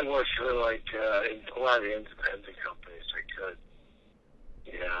 Well, I worked for, like, a lot of independent companies I could.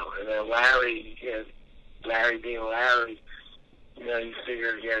 And then Larry being Larry, you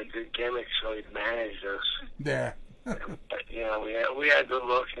figured he had a good gimmick, so he managed us. Yeah. But, we had the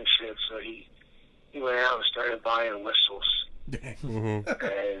look and shit, so he went out and started buying whistles. Mm-hmm.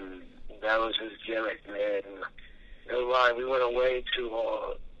 And that was his gimmick, man. No lie, we went away to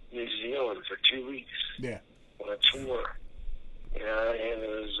New Zealand for 2 weeks. Yeah. On a tour. And it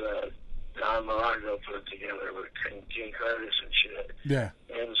was Don Morago put it together with King Curtis and shit. Yeah.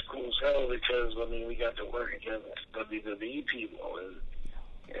 And it was cool as hell because, we got to work against WWE people. And,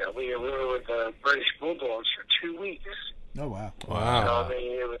 we were with the British Bulldogs for 2 weeks. Oh, wow. Wow.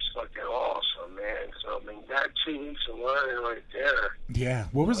 It was fucking awesome, man. So, that 2 weeks of learning right there. Yeah.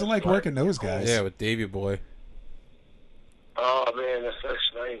 What was it like working those guys? Yeah, with Davey Boy. Oh, man, the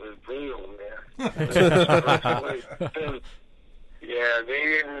first night was brutal, man. Yeah, they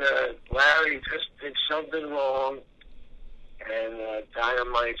didn't, Larry just did something wrong, and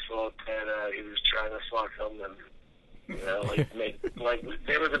Dynamite thought that he was trying to fuck them, and, like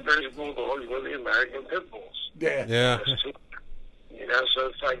they were the British Bulldogs, were the American Pitbulls. Yeah. Yeah. So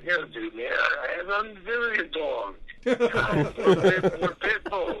it's like, dude, man, I have nothing to do with your dog. We're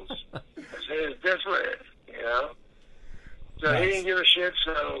Pitbulls. I said, it's different, So Nice. he didn't give a shit,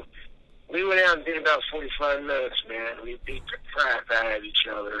 so we went out and did about 45 minutes, man. We beat the crap out of each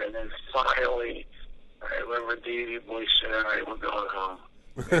other, and then finally, I remember Davey Boy said, all right, we're going home.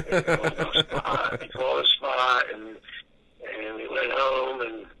 He called a spot, and we went home,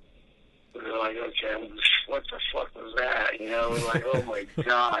 and we were like, okay, what the fuck was that? We're like, oh my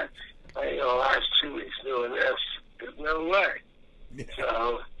God. Last 2 weeks doing this, there's no way. Yeah.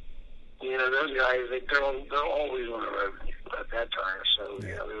 So, those guys, they're always on the road at that time. So, we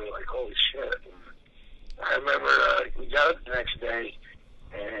were like, holy shit. And I remember we got up the next day,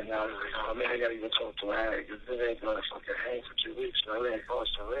 and I was like, oh man, I gotta go talk to Larry, because they ain't gonna fucking hang for 2 weeks. So I ran across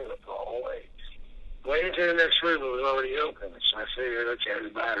the ring the whole way. Went into the next room, it was already open. So I figured, okay, the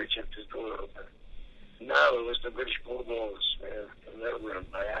battery kept his door open. No, it was the British Bulldogs, man. In that room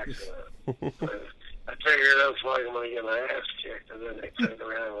by accident. But I figured, oh fuck, I'm gonna get my ass kicked. And then they turned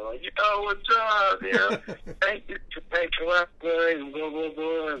around and were like, yo, what's up? Thank you for that, guys, and blah, blah,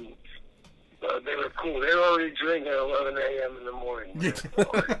 blah. And They were cool. They were already drinking at 11 a.m. in the morning.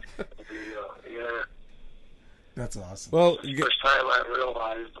 Yeah. That's awesome. Well, First time I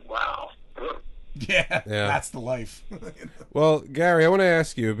realized, wow. Yeah, that's the life. well, Gary, I want to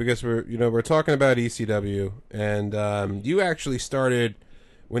ask you because we're talking about ECW, and you actually started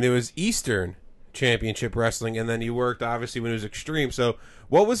when it was Eastern Championship Wrestling, and then you worked obviously when it was Extreme. So,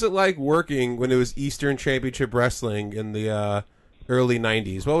 what was it like working when it was Eastern Championship Wrestling in the early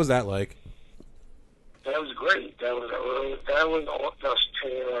 '90s? What was that like? That was great. That was all us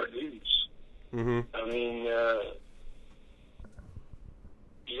paying our dues. Mm-hmm. I mean,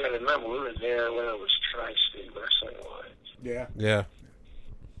 you got to remember we were there when it was Tri-State Wrestling Alliance. Yeah. Yeah.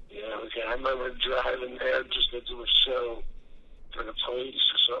 You know, I remember driving there just to do a show for the police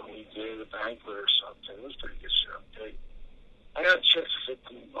or something we did, a banquet or something. It was a pretty good show. I got a check for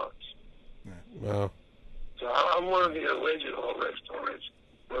 $15. Wow. So I'm one of the original restaurants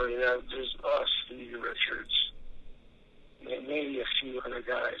where, you know, there's us, Stevie Richards, maybe a few other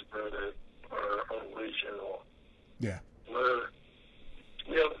guys, but are original. Yeah.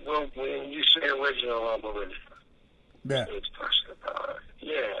 When you say original, I'm original. Yeah. It's personal power.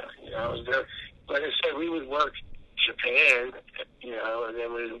 Yeah, you know, I was there. Like I said, we would work Japan, you know, and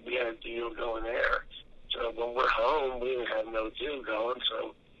then we had a deal going there. So when we're home, we didn't have no deal going,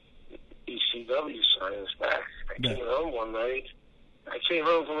 so ECW signed us back. I came home one night. I came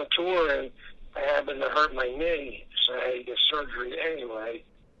home from a tour, and I happened to hurt my knee, so I had to get surgery anyway.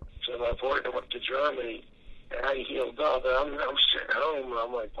 So my boyfriend went to Germany, and I healed up, and I'm sitting home, and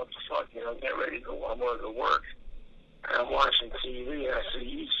I'm like, what the fuck, you know, get ready to go, I'm going to go work. And I'm watching TV, and I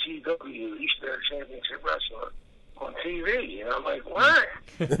see ECW, Eastern Championship Wrestling, on TV, and I'm like, what?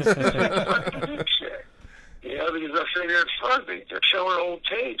 Fucking shit. You know, because I figured, fuck, they're showing old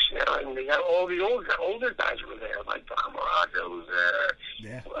tapes now, and they got all the older guys were there, like Don Morocco was there.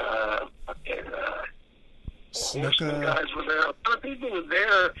 Yeah. And Snuka guys were there. A lot of people were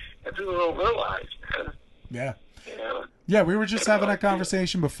there that people don't realize, man. Yeah. You know? Yeah, we were just having that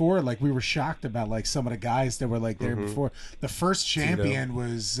conversation before. Like, we were shocked about, like, some of the guys that were, like, there before. The first champion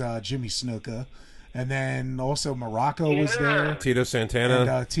was Jimmy Snuka. And then also Morocco was there. Tito Santana.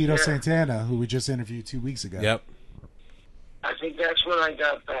 And Tito Santana, who we just interviewed 2 weeks ago. Yep. I think that's when I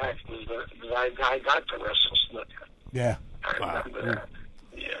got back. I got to wrestle Snuka. Yeah. I remember that.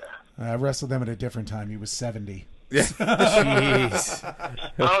 Yeah. I wrestled him at a different time. He was 70. Yeah. Jeez.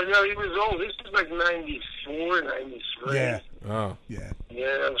 Oh, no, he was old. This was like 94, 93. Yeah. Oh. Yeah. You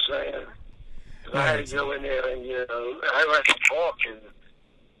know what I'm saying? I had to go in there and, you know, I like to talk, and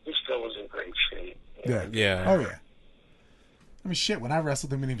he still was in great shape. Yeah. Yeah. Oh, yeah. I mean, shit, when I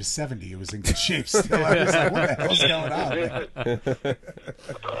wrestled him when he was 70, he was in good shape still. I was like, what the hell's going on, man?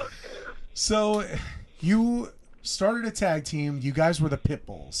 So, you started a tag team. You guys were the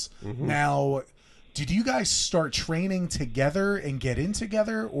Pitbulls. Mm-hmm. Now, did you guys start training together and get in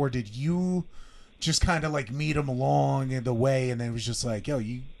together, or did you just kind of, like, meet them along in the way, and then it was just like, yo,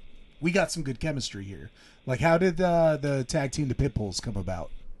 we got some good chemistry here? Like, how did the tag team, the Pitbulls, come about?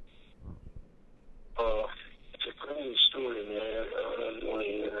 It's a crazy story, man. I don't want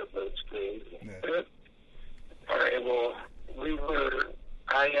to hear it, but it's crazy. Yeah. All right, well,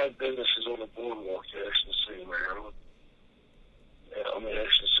 I had businesses on the boardwalk in Ashton City, Maryland. I'm in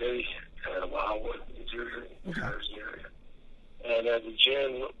Ashton City, Wildwood, New Jersey area. And at the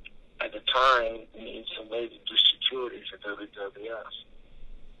gym, at the time, needed somebody to do security for WWF.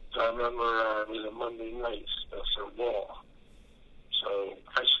 So I remember it was a Monday night for Raw. So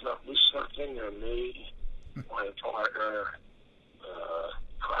we snuck in there, me, my partner,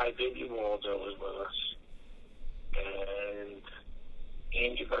 Crybaby Waldo was with us, and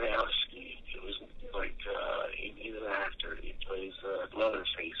Andy Barnowski. He was like, he's an actor. He plays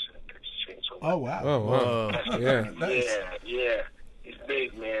Leatherface in Texas Chainsaw. Oh, wow. Oh, wow. Yeah. Nice. Yeah. He's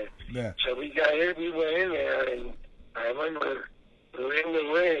big, man. Yeah. So we went in there, and I remember we were in the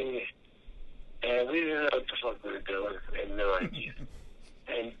ring, and we didn't know what the fuck we were doing. I had no idea.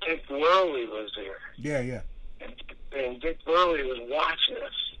 And Dick Worley was there. Yeah. And Dick Worley was watching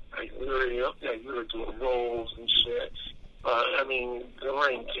us. Like, we were up there, we were doing rolls and shit. I mean, the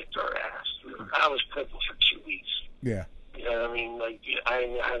ring kicked our ass. I was crippled for 2 weeks. Yeah. You know what I mean? Like, I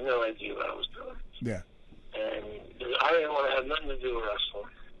had no idea what I was doing. Yeah. And I didn't want to have nothing to do with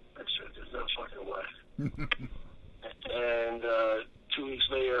wrestling. I said, there's no fucking way. And 2 weeks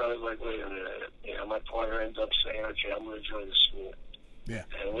later, I was like, wait a minute. You know, my partner ended up saying, okay, I'm going to join the school. Yeah.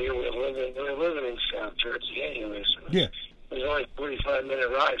 And we were living in South Jersey anyway, so Yeah. it was only a 45-minute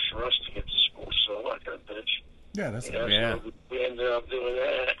ride for us to get to school, so like a bitch. Yeah, that's You know, Yeah. so we ended up doing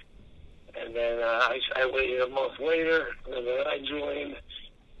that. And then I waited a month later, and then I joined,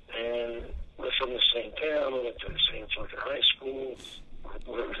 and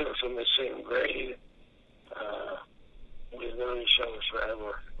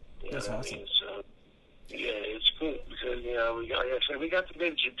That's what I awesome. mean? So, yeah, it's cool because, you know, like I said, we got to go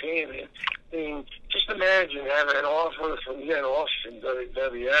to Japan. And, I mean, just imagine having an offer from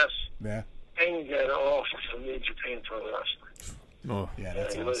WWF Yeah. and you get an offer from New Japan Pro Wrestling. Oh, Yeah,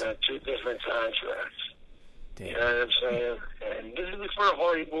 that's You look awesome. at 2 different contracts. damn. You know what I'm saying? And this is for the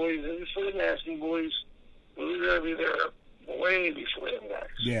Hardy Boys. This is for the Nasty Boys. We were going to be there way before them guys.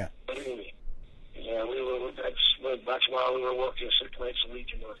 Yeah. Believe me. Yeah, that's why we were working 6 nights a week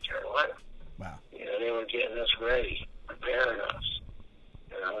in North Carolina. Wow. You know, they were getting us ready, preparing us.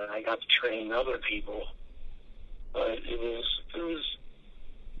 You know, and I got to train other people. But it was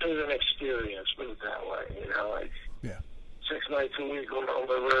an experience, put it that way. You know, like Yeah. 6 nights a week on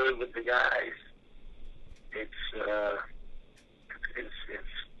the road with the guys. It's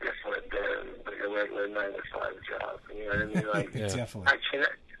different than like a regular 9-to-5 job. You know what I mean? Like, Yeah. Definitely.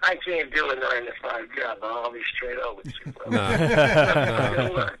 I can't do a 9-to-5 job. I'll be straight up with you, bro.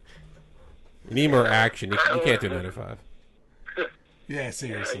 No. You need more action. You can't do 9 to 5. Yeah,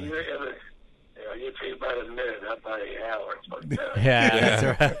 seriously. You're paid by the minute, not by the hour. Fuck that. Yeah,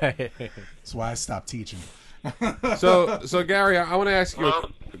 that's right. That's why I stopped teaching. So Gary, I want to ask you.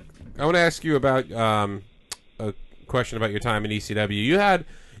 I want to ask you about a question about your time in ECW.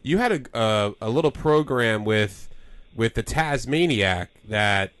 You had a little program with the Tasmaniac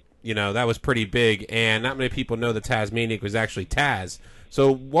that that was pretty big, and not many people know the Tasmaniac was actually Taz.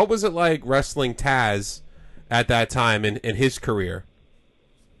 So what was it like wrestling Taz at that time in his career?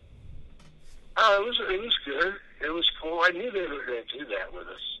 Oh, it was good. It was cool. I knew they were going to do that with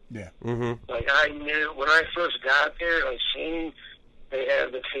us. Yeah. Mm-hmm. Like, I knew when I first got there, I seen they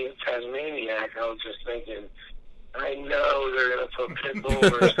had the Tasmaniac. I was just thinking, I know they're going to put Pitbull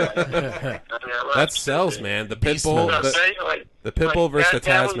versus that. That sells, man. The Pitbull, mode. the Pitbull versus the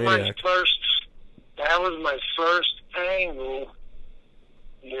Tasmaniac. That was my first angle.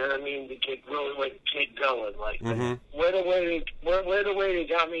 You know what I mean? To get going. Like, Mm-hmm. right away they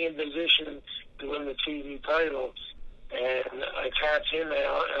got me in position to win the TV title, and I tapped him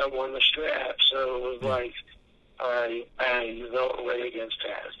out and I won the strap. So it was like, I felt ready against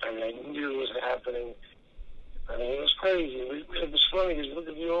Taz. I mean, I knew it was happening. I mean, it was crazy. It was funny because look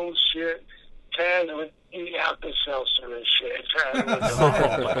at the old shit. Taz would eat out the seltzer and shit. Taz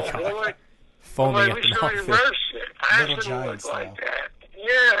would Foaming at we the should mouth. reverse it. I Little shouldn't Giant look like style. that.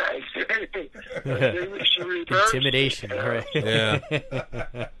 Yeah, exactly. We should reverse Intimidation, it, you know? right?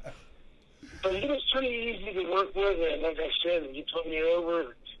 Yeah. But he was pretty easy to work with, and like I said, he put me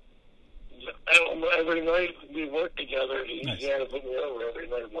over every night. We worked together. He had to put me over every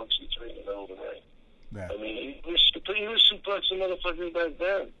night, 1, 2, 3 in the middle of the night. Yeah. I mean, he was suplexing motherfuckers back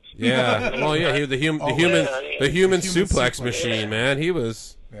then. Yeah. Well, yeah. He was the human The human human suplex suplex. machine, man. He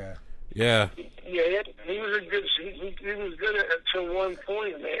was. Yeah. Yeah. Yeah, he was a good. He was good to one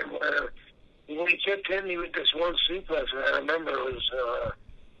point, man. Where when he kept hitting me with this one suplex, and I remember it was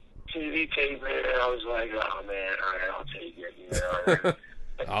TV tape, man. And I was like, oh man, all right, I'll take it. You know,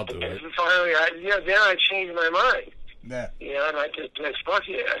 I'll do it. And finally, then I changed my mind. Yeah. You know, and I just fuck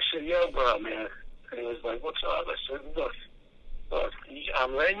it. I said, yo, bro, man. And he was like, what's up? I said, look,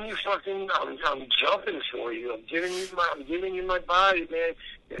 I'm letting you fucking. I'm jumping for you. I'm giving you my body, man.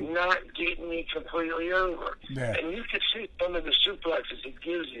 You're not getting me completely over. Yeah. And you can see some of the suplexes he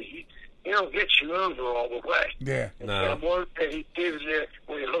gives you. He don't get you over all the way. Yeah. No. And one that he gives you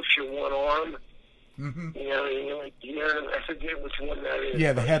when he hooks your one arm. Mm-hmm. You know, I forget which one that is.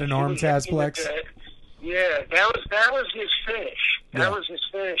 Yeah, the head and arm Tazplex. Yeah, that was his finish. Yeah. That was his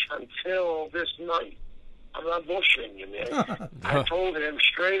finish until this night. I'm not bullshitting you, man. I told him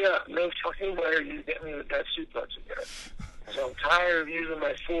straight up, no fucking way are you getting me with that suplex again. So I'm tired of using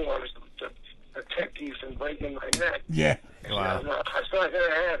my forearms to protect you from breaking my neck. Yeah. Wow. That's not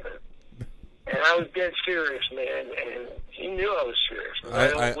going to happen. And I was dead serious, man, and he knew I was serious. I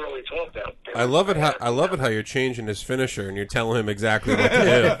don't really talk about that. I love it how you're changing his finisher and you're telling him exactly what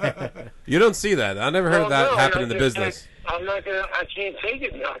to do. You don't see that. I never heard that happen in the business. I'm not gonna. I can't take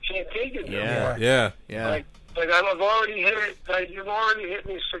it now. I can't take it now. Yeah. Yeah. Yeah. Like I've already hit it. Like, you've already hit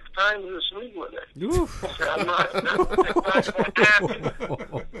me 6 times this week with it. Oof. I'm not going to happen.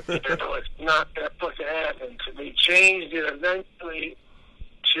 It's not going to fucking happen. So they changed it eventually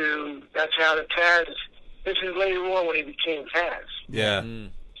to, that's how the Taz, this is later on when he became Taz. Yeah.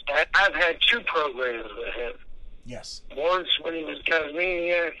 I've had 2 programs with him. Yes. Once when he was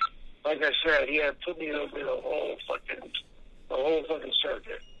Tasmaniac, like I said, he had put me over the whole fucking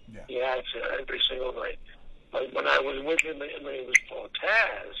circuit. Yeah. He had to every single night. Like when I was with him when he was called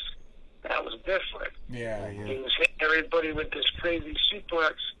Taz, that was different. Yeah. He was hitting everybody with this crazy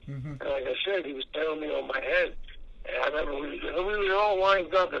suplex. Mm-hmm. And like I said, he was telling me on my head, And I remember we were all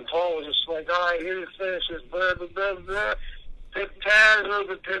lined up, and Paul was just like, all right, here's the finishes, blah, blah, blah, blah. Pit Taz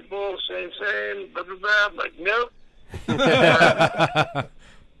over Pitbull, same, blah, blah, blah. I'm like, nope.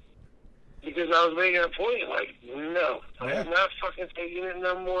 Because I was making a point, like, no, I'm not fucking taking it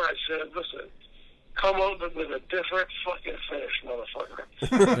no more. I said, listen, come up with a different fucking finish, motherfucker.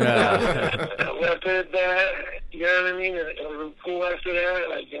 I left it at that, you know what I mean? And it was cool after that.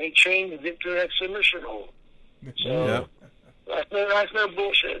 Like, they changed and get to that submission hold. So, that's no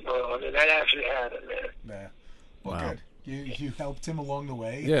bullshit, bro. I mean, that actually happened, man. Yeah. Well, Wow. good. You helped him along the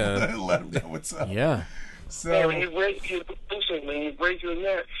way. Yeah. Let him know what's up. Yeah. So, Yeah, when you break your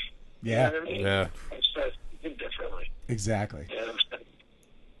neck, yeah, you know what I mean? Yeah. It's differently. exactly. You know what I'm saying?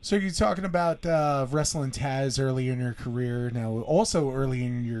 So you're talking about wrestling Taz early in your career. Now, also early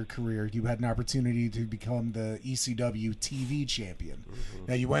in your career, you had an opportunity to become the ECW TV champion. Mm-hmm.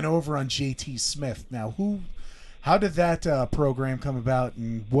 Now, you went over on JT Smith. Now, how did that program come about,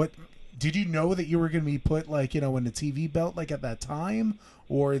 and what did you know that you were going to be put, like, you know, in the TV belt, like, at that time,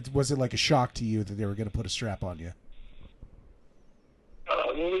 or was it like a shock to you that they were going to put a strap on you?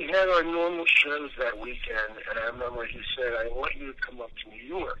 When we had our normal shows that weekend, and I remember he said, I want you to come up to New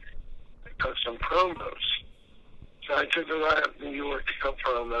York and cut some promos. So I took a ride up to New York to cut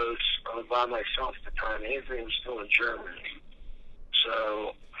promos. I was by myself at the time. Anthony was still in Germany.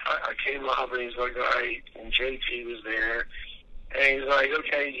 So I came up, and he's like, all right, and JT was there. And he's like,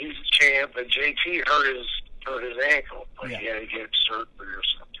 okay, he's the champ, but JT hurt his ankle. Like, he had to get surgery or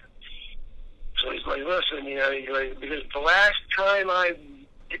something. So he's like, listen, you know, because the last time I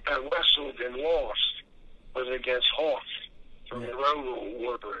wrestled and lost was against Hawk from the Road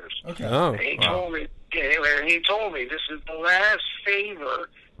Warriors. Okay. Oh, And he wow. told me, this is the last favor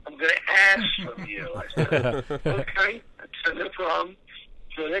I'm going to ask from you. I said, okay. I said, no problem.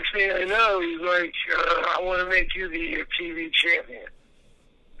 So the next thing I know, he's like, I want to make you the TV champion.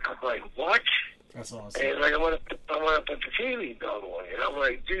 I'm like, what? That's And awesome. he's like, I want to put the TV belt on you. And I'm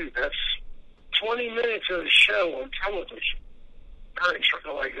like, dude, that's 20 minutes of the show on television.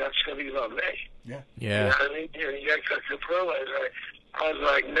 Like, that's going to be about me. Yeah. You Yeah. know what I mean? You got to cut the promo. I was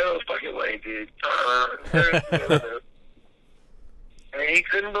like, no fucking way, dude. No. And he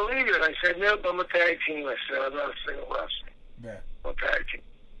couldn't believe it. I said, nope, I'm a tag team. I said, I'm not a single wrestler. Yeah. I'm a tag team.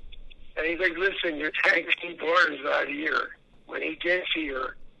 And he's like, listen, your tag team partner's not here. When he gets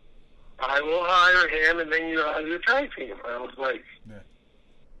here, I will hire him, and then you'll have your tag team. I was like, Yeah.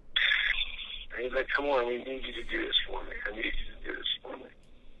 and he's like, come on, we need you to do this for me. I need you to do this for me.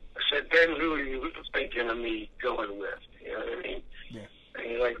 I said, then who are you thinking of me going with? You know what I mean? Yeah. And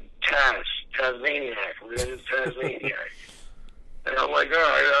he's like, Tasmaniac. We're going to do Tasmaniac. And I'm like, all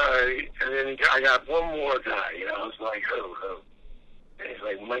right. And then I got one more guy. You know, I was like, who? And he's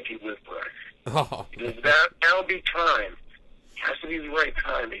like, Mikey Whipwreck. Oh. He goes, that'll be time. It has to be the right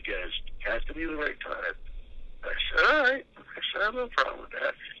time, he goes. It has to be the right time. I said, all right. I said, I have no problem with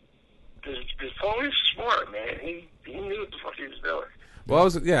that. Because Paul is smart, man. He knew what the fuck he was doing. Well,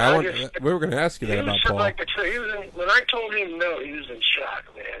 we were going to ask you that He about was Paul. like, when I told him no, he was in shock,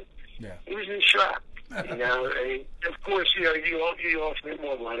 man. Yeah. He was in shock. You know, and of course, you know, you offered me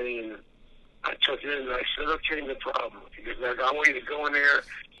more money, and I took it, and I said, okay, no problem. Because I want you to go in there,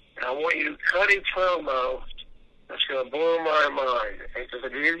 and I want you to cut a promo that's going to blow my mind. Because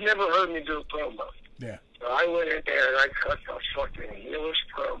you've never heard me do a promo. Yeah. So I went in there, and I cut the fucking realest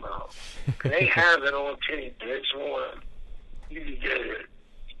promo. And they have it on tape, and it's one. You can get it.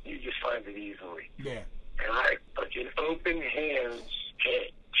 You can find it easily. Yeah. And I fucking open hands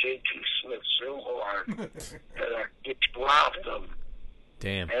hit J.T. Smith so hard that I dropped him.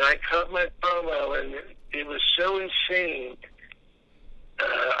 Damn. And I cut my promo, and it was so insane.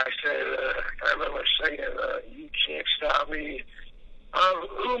 I said, I remember saying, you can't stop me. I'm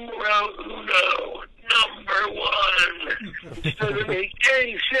numero uno, number one. It doesn't make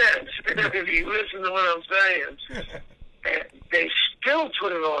any sense if you listen to what I'm saying. And they still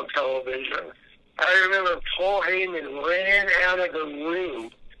put it on television. I remember Paul Heyman ran out of the room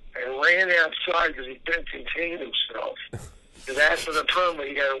and ran outside because he couldn't contain himself. Because after the promo,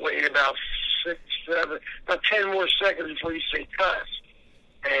 you got to wait about 10 more seconds before you say cuss.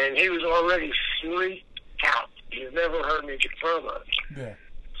 And he was already freaked out. He's never heard me do promos. Yeah.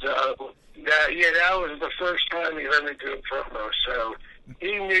 So, that was the first time he heard me do a promo. So,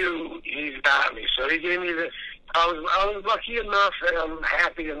 he knew he's got me. So, he gave me I was lucky enough, and I'm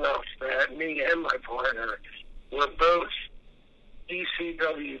happy enough that me and my partner were both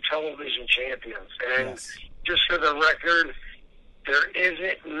ECW television champions. And Yes. just for the record, there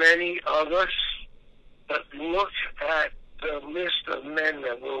isn't many of us, but look at the list of men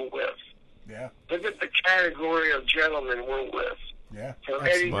that we're with. Yeah. Look at the category of gentlemen we're with. Yeah. From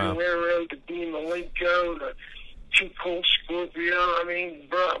Eddie Wow. Guerrero to Dean Malenko to Too Cold Scorpio. I mean,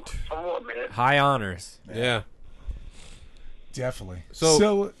 bro, come on, man. High honors. Yeah. Definitely.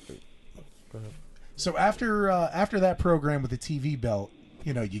 So- So after that program with the TV belt,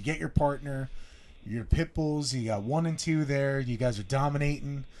 you know, you get your partner, your pit bulls. You got 1 and 2 there. You guys are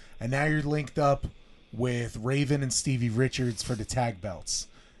dominating, and now you're linked up with Raven and Stevie Richards for the tag belts.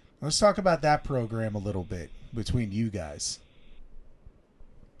 Let's talk about that program a little bit between you guys.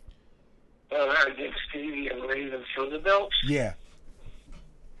 I did Stevie and Raven for the belts. Yeah.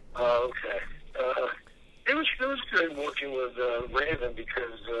 Oh, okay. It was good working with Raven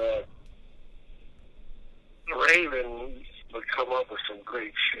because Raven would come up with some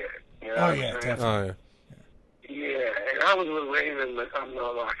great shit. You know Oh, what I'm yeah, saying? definitely. Oh yeah. Yeah, and I was with Raven, but I'm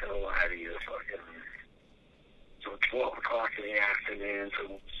not gonna lie to you, fucking till 12 o'clock in the afternoon,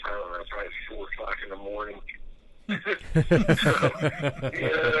 till I don't know, probably 4 o'clock in the morning. So, you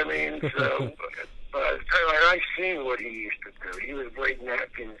know what I mean? So, but I seen what he used to do. He would break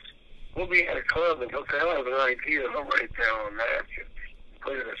napkins. We'll be at a club and he'll say, "I have an idea." He'll write down a napkin,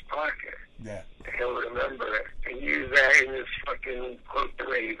 put it in his pocket. Yeah. And he'll remember it and use that in his fucking quote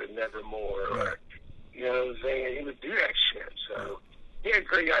Raven nevermore. Right. Or, you know what I'm saying? He would do that shit. So he had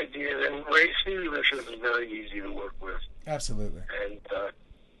great ideas. And Ray Stevie Richards was very easy to work with. Absolutely. And I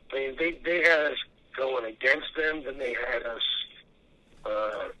mean, they had us going against them, then they had us,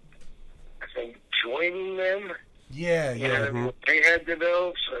 I think, joining them. Yeah. You Yeah. know, they had the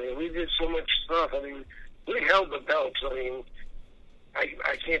belts. I mean, we did so much stuff. I mean, we held the belts. I mean,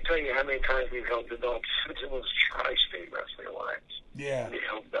 I can't tell you how many times we've held the belts since it was Tri-State Wrestling Alliance. Yeah. We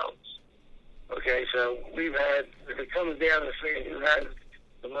held belts. Okay, so we've had, if it comes down to saying who has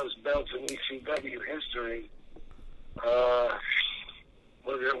the most belts in ECW history,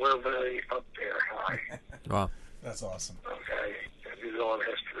 we're very up there high. Wow. That's awesome. Okay, if you're going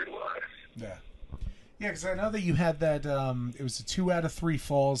history-wise. Yeah. Yeah, because I know that you had that. It was a 2 out of 3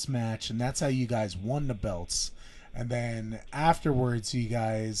 falls match, and that's how you guys won the belts. And then afterwards, you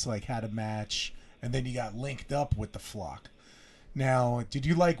guys like had a match, and then you got linked up with the Flock. Now, did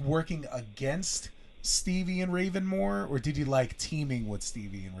you like working against Stevie and Raven more, or did you like teaming with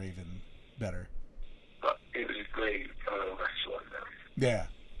Stevie and Raven better? But it was great wrestling them. Yeah.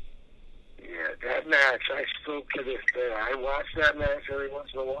 Yeah, that match, I still to this day, I watch that match every once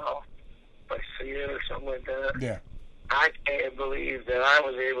in a while. If I see it or something like that. Yeah. I can't believe that I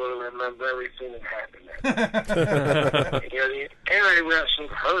was able to remember everything that happened there. You know, and I wrestled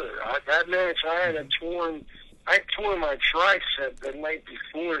her. That match, I tore my tricep the night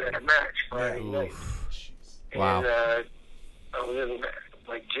before that match, Friday night. Wow. And I was in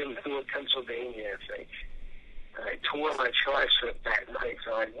like Jim Thorpe, Pennsylvania, I think. And I tore my tricep that night,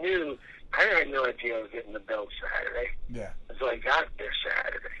 so I had no idea I was getting the belt Saturday. Yeah. So I got there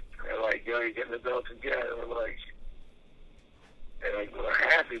Saturday. They're like, "Yo, you're getting the belt again." And I'm like, we're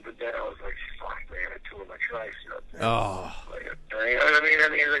happy, but then I was like, "Fuck, man, I tore my tricep." Oh. Like, you know what I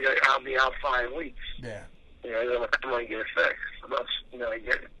mean? Like, I'll be out 5 weeks. Yeah. You know, I might get it fixed.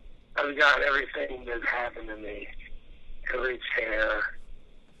 I've got everything that happened to me, every tear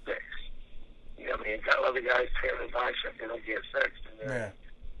fixed. You know what I mean? Got other guys tear their bicep, they don't get fixed, and then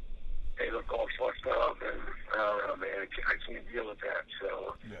they look all fucked up, and I don't know, man, I can't deal with that.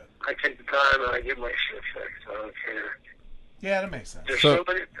 So I take the time and I get my shit fixed. I don't care. Yeah, that makes sense. There's So-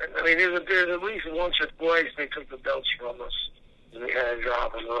 somebody, I mean, there's at least once or twice they took the belts from us, and they had to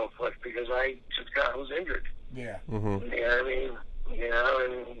drop them real quick because I was injured. Yeah. Mm-hmm. You know what I mean? You know,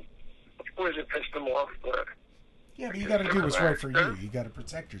 and of course it pissed them off, but Yeah, but you got to do what's right for you. You got to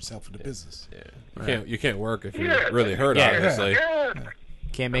protect yourself in the business. Yeah. You can't work if you're Yeah. really hurt, Yeah. obviously. yeah.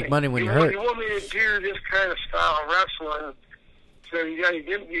 Can't make money when you you're hurt. You want me to do this kind of style of wrestling, so you got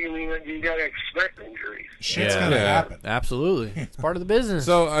to expect injuries. Shit's Yeah. gonna Yeah. happen. Absolutely. It's part of the business.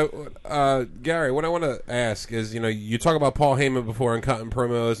 So, Gary, what I want to ask is, you talk about Paul Heyman before in cutting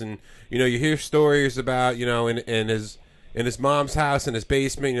promos, and you hear stories about, in his mom's house in his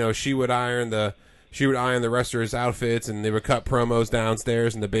basement, she would iron the wrestlers' outfits, and they would cut promos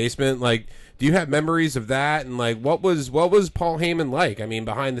downstairs in the basement. Like, do you have memories of that? And like, what was Paul Heyman like? I mean,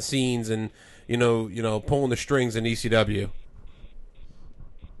 behind the scenes, and pulling the strings in ECW.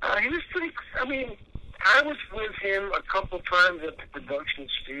 He was pretty. I mean, I was with him a couple times at the production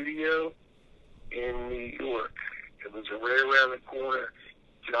studio in New York. It was right around the corner.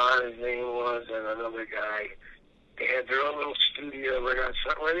 John, his name was, and another guy. They had their own little studio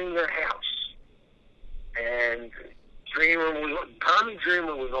right in their house. And Tommy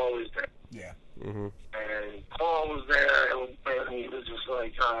Dreamer was always there. Yeah. Mm-hmm. And Paul was there, and he was just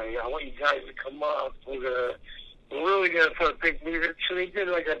like, all right, I want you guys to come up. We're really gonna put a big meter. So they did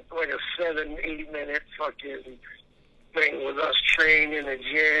like a 7-8 minute fucking thing with us training in the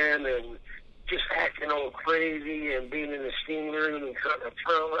gym and just acting all crazy and being in the steam room and cutting a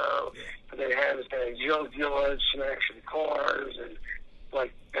promo. And then having this kind of junkyard, smashing cars, and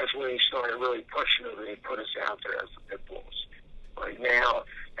like that's when he started really pushing it and he put us out there as the Pitbulls. Like now,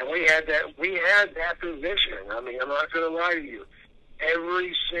 and we had that position. I mean, I'm not gonna lie to you.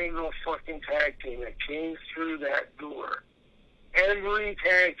 Every single fucking tag team that came through that door, every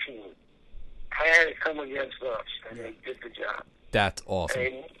tag team had to come against us, and they did the job. That's awesome.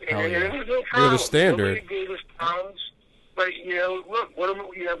 And Hell yeah. there was no You're problem. the standard. Nobody gave us problems. But, look,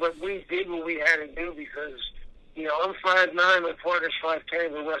 but we did what we had to do because, I'm 5'9", my partner's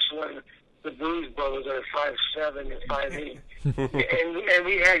 5'10", we're wrestling the Blues Brothers that are 5'7" and 5'8". and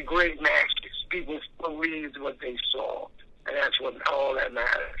we had great matches. People believed what they saw. And that's all that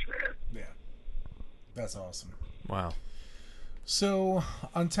matters, man. Yeah. That's awesome. Wow. So,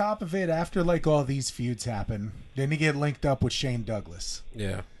 on top of it, after like all these feuds happen, then you get linked up with Shane Douglas.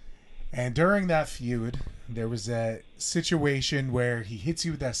 Yeah. And during that feud, there was a situation where he hits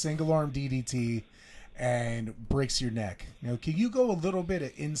you with that single arm DDT and breaks your neck. Now, can you go a little bit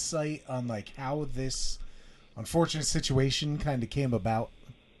of insight on like how this unfortunate situation kind of came about?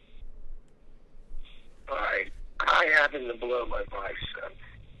 All right. I happened to blow my bicep.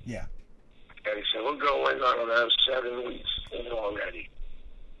 Yeah. Okay, so we're going, 7 weeks in already.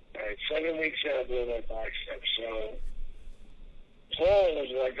 And 7 weeks in, I blew my bicep. So Paul was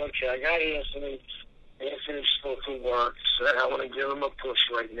like, okay, I got Anthony. Anthony's supposed to work, so I want to give him a push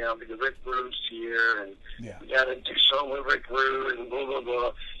right now because Rick Rude's here, and we got to do something with Rick Rude, and blah, blah,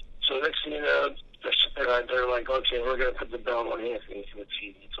 blah. So next thing you know, they're like, okay, we're going to put the belt on Anthony for the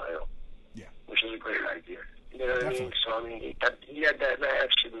TV title. Yeah. Which is a great idea. You know what Definitely. I mean? So, I mean, he had that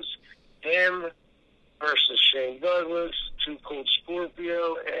match. It was him versus Shane Douglas, Too Cold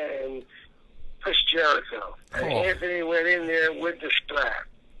Scorpio, and Chris Jericho. And Anthony went in there with the strap.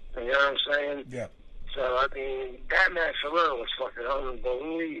 You know what I'm saying? Yeah. So, I mean, that match alone was fucking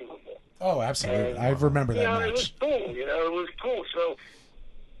unbelievable. Oh, absolutely. And, I remember that It was match. cool. It was cool. So,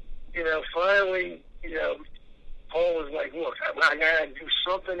 finally, Paul was like, look, I got to do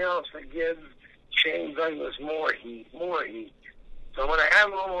something else to give Shane Douglas more heat. So I'm gonna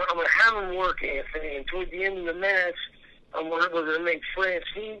have him work Anthony, and toward the end of the match, we're gonna make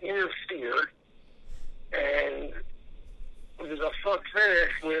Francine interfere, and it was a fuck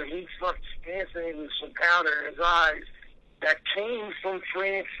finish where he fucked Anthony with some powder in his eyes that came from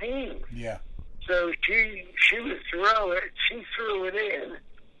Francine. Yeah. So she would throw it. She threw it in.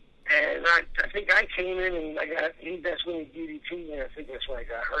 And I think I came in and that's when he DDT'd me, and I think that's when I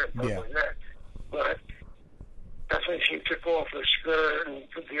got hurt. Like that. But that's when she took off her skirt and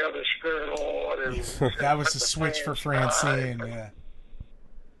put the other skirt on. And That was the switch for Francine, yeah.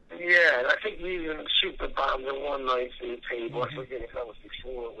 Yeah, and I think we even super bombed her one night through the table. I forget if that was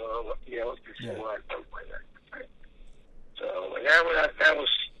before. It was before I broke my neck. So and that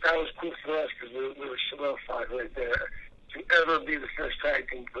was cool for us because we were solidified right there to ever be the first tag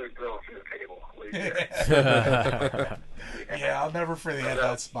team to put a girl through the table. Yeah, I'll never forget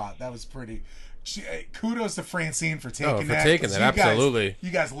that spot. That was pretty. Kudos to Francine for taking that. taking that, absolutely.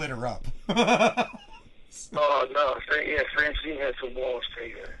 You guys lit her up. Oh, no. Francine had some balls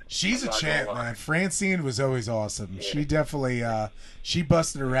taken. She's a champ, man. Francine was always awesome. Yeah. She definitely, she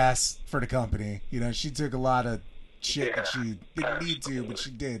busted her ass for the company. She took a lot of shit that she didn't need to, but she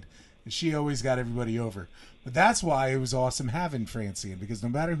did. And she always got everybody over. But that's why it was awesome having Francine, because no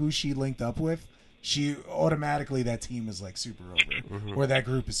matter who she linked up with, she automatically, that team is like super over, or that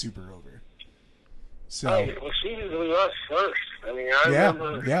group is super over. So, well, she was with us first. I mean, I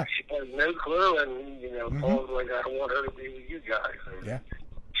remember she had no clue, and Paul was like, "I want her to be with you guys." And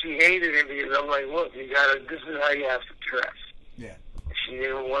she hated it because I'm like, "Look, this is how you have to dress." Yeah. She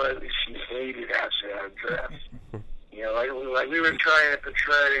didn't want to. She hated actually how to dress. Like we were trying to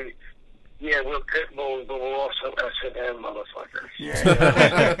portray. Yeah, we're pit bulls, but we're also S&M motherfuckers. Yeah.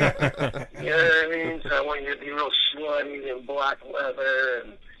 You know what I mean? So I want you to be real slutty and black leather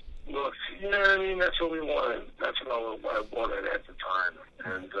and look. You know what I mean? That's what we wanted. That's what I wanted at the time.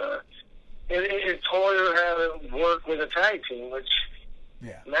 And it taught her how to work with a tag team, which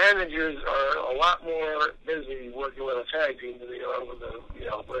managers are a lot more busy working with a tag team than they are with a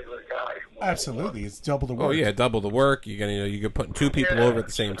regular guy. Absolutely, it's double the work. Oh yeah, double the work. You're putting two people over at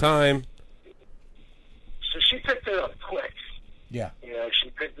the same time. So she picked it up quick. Yeah. She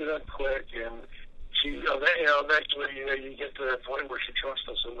picked it up quick, and she, eventually, you get to that point where she trusts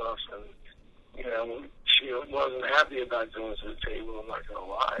us enough, and you know, she wasn't happy about going to the table. I'm not gonna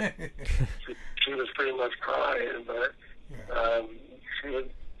lie. she was pretty much crying, but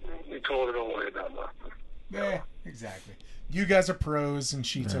we told her don't worry about nothing. Yeah, exactly. You guys are pros, and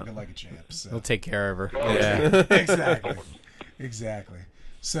she took it like a champ. So. We'll take care of her. Yeah. Exactly.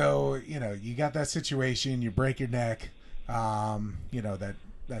 So, you know, you got that situation, you break your neck, you know,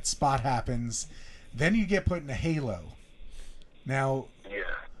 that spot happens. Then you get put in a halo. Now, Yeah.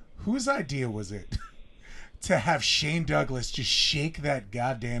 whose idea was it to have Shane Douglas just shake that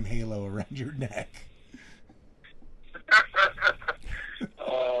goddamn halo around your neck?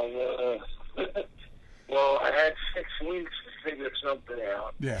 Well, I had 6 weeks to figure something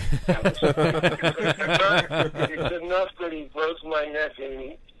out. Yeah. It's enough that he broke my neck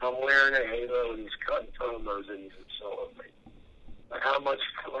and I'm wearing a halo and he's cutting promos and he's insulting me. How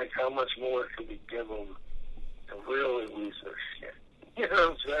much more could we give him to really lose their shit? You know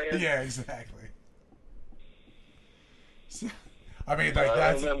what I'm saying? Yeah, exactly. So, I mean, like I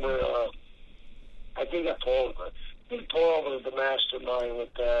that's remember, I think Paul was the mastermind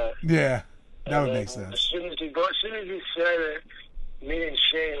with that. yeah, that would And make then sense. As soon as he said it, me and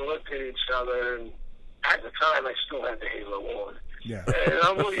Shane looked at each other, and at the time I still had the halo on. Yeah. And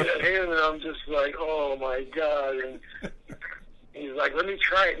I'm looking at him, and I'm just like, oh my god. And he's like, let me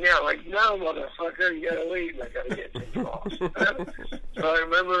try it now. I'm like, no, motherfucker, you gotta wait. And I gotta get it off. So I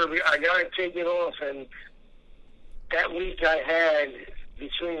remember I got it taken off, and that week I had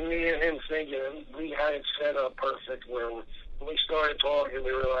between me and him thinking we had it set up perfect where when we started talking,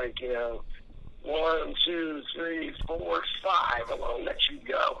 we were like, you know, 1, 2, 3, 4, 5, I won't let you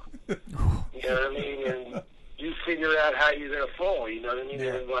go. You know what I mean? And you figure out how you're going to fall, you know what I mean?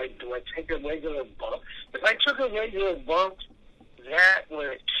 Yeah. And like, do I take a regular bump? If I took a regular bump, that would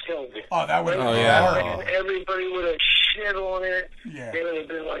have killed it. Oh, that would have Oh, been yeah. horrible. And everybody would have shit on it. Yeah. They would have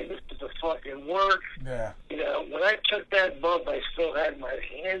been like, this is a fucking work. Yeah. You know, when I took that bump, I still had my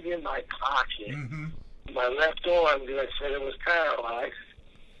hand in my pocket, Mm-hmm. my left arm, because I said it was paralyzed,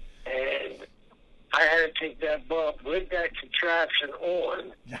 and I had to take that bump with that contraption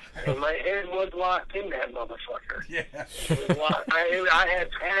on, and my head was locked in that motherfucker. Yeah. It was locked. I had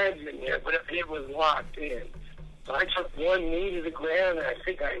pads in there, but it was locked in. So I took one knee to the ground, and I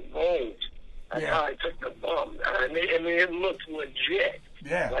think I rolled. That's Yeah. how I took the bump. I mean, it looked legit.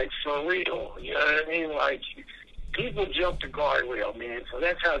 Yeah. Like, for real. You know what I mean? Like, people jump the guardrail, man. So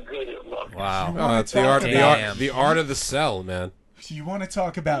that's how good it looked. Wow. Oh, it's the art, Damn. the art of the sell, man. So you want to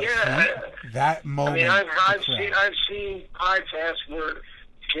talk about Yeah. that I moment? mean, of I've the crowd. seen podcasts where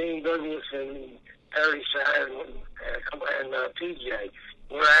Shane Douglas and Harry Saturn and PJ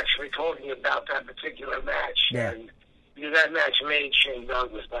were actually talking about that particular match. Yeah. And that match made Shane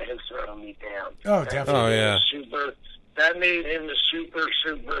Douglas by him throwing me down. Oh, That definitely. Oh, made him yeah. that made him the super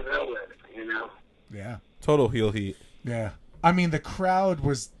villain, you know? Yeah. Total heel heat. Yeah. I mean, the crowd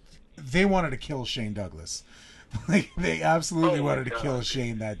they wanted to kill Shane Douglas. Like, they absolutely Oh, my wanted to God. kill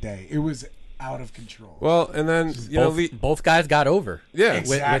Shane that day. It was out of control. Well, and then Both guys got over. yeah,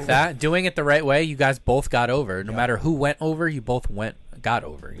 Exactly. With that, doing it the right way, you guys both got over. No matter who went over, you both got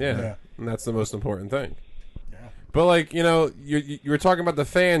over. yeah, Yeah. and that's the most important thing. Yeah. But like you were talking about the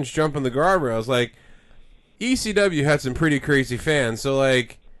fans jumping the guardrails. Like ECW had some pretty crazy fans. So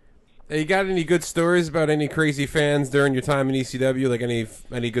like, you got any good stories about any crazy fans during your time in ECW? Like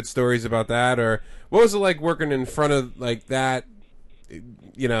any good stories about that, or what was it like working in front of like that?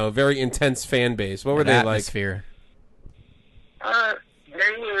 You know, very intense fan base. What were they like? Atmosphere.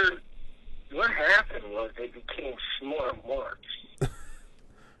 They were. What happened was they became smart marks.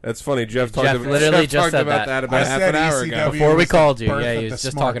 That's funny. Jeff Jeff about, literally Jeff just talked said about that. about I half said an hour ECW ago. Before we was the called you, birth yeah, of he the was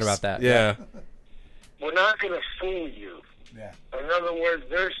just smarts. talking about that. Yeah, We're not going to fool you. Yeah. In other words,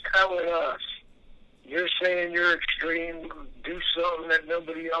 they're telling us, you're saying you're extreme, do something that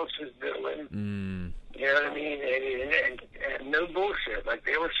nobody else is doing. Mm. You know what I mean? And no bullshit. Like,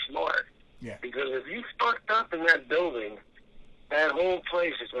 they were smart. Yeah. Because if you fucked up in that building, that whole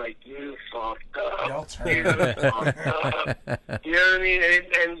place is like, you fucked up. Y'all turn You it. fucked up. You know what I mean?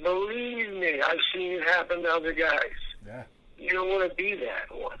 And believe me, I've seen it happen to other guys. Yeah. You don't want to be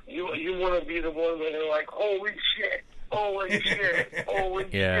that one. You want to be the one where they're like, holy shit, holy shit, holy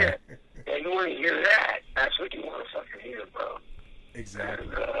Yeah. shit. And you want to hear that. That's what you want to fucking hear, bro. Exactly.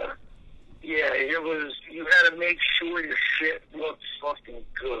 And, yeah, it was, you had to make sure your shit looked fucking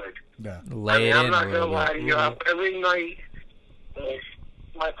good. Yeah. Lay it I'm in not a going to little lie bit. to you. Every night,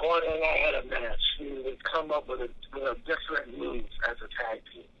 my partner and I had a match. We would come up with a different move as a tag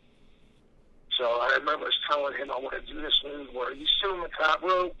team. So I remember telling him, I want to do this move where you sit on the top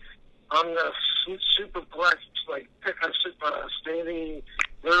rope, I'm going to superplex, like pick a standing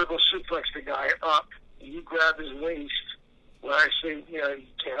vertical suplex the guy up. You grab his waist. When I say, you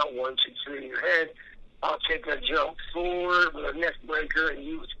count 1, 2, 3 in your head, I'll take a jump forward with a neck breaker, and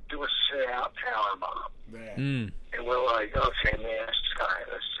you do a sit-out power bomb. Man. And we're like, okay, man, let's try.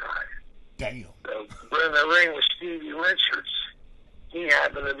 Damn. So we're in the ring with Stevie Richards. He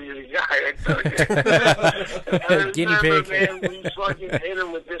happened to be the guy that took it. Guinea pig. Man, we fucking hit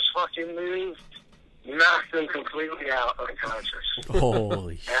him with this fucking move. Knocked him completely out unconscious.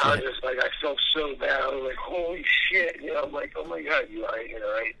 Holy And I was shit. just like, I felt so bad. I was like, holy shit. I'm like, oh my God, you all right?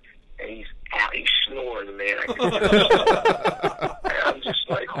 Right? And he's out. He's snoring, man. I could and I'm just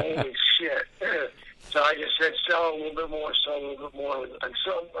like, holy shit. So I just said, sell a little bit more. And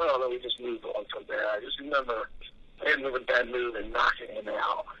so, I don't know, we just moved on from there. I just remember hitting him with that move and knocking him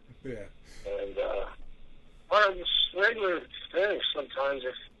out. Yeah. And, well, it's regular thing sometimes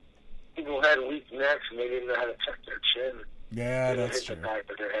if people had weak necks and they didn't know how to tuck their chin. Yeah, They that's hit true. the back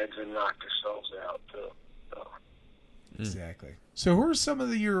of their heads and knock themselves out, too. So, Exactly. So who are some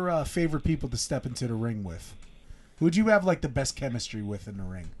of your favorite people to step into the ring with? Who'd you have, like, the best chemistry with in the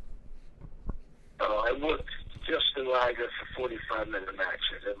ring? I worked Justin Liger for 45-minute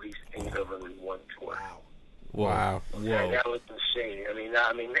matches, at least 8 of them in one tour. Wow. And that was insane. I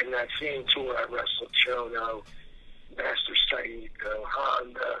mean, in that same tour, I wrestled Chono, Master Saito,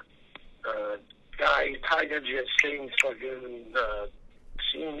 Honda, Guy, Tiger Jet Singh, fucking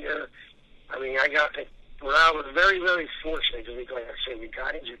Senior. I mean, I was very, very fortunate because, like I said, we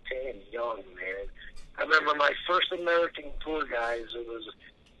got in Japan young, man. I remember my first American tour, guys, it was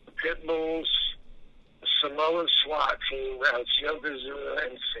the Pitbulls, the Samoan SWAT team, Yokozuna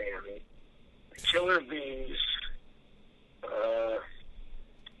and Sammy, Killer Bees,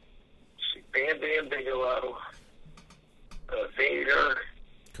 Bam Bam Bigelow, Vader.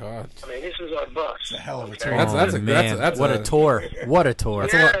 God. I mean, this is our bus. It's a hell of a okay? tour. That's a- man. that's what a tour. What a tour.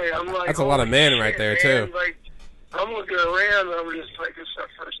 That's a lot- I'm like, that's a lot of holy men shit, right there, man. too. Like, I'm looking around, and I'm just like, this is our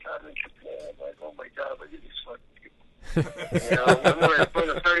first time in Japan. I'm like, oh my God, look at these fucking people. We're in front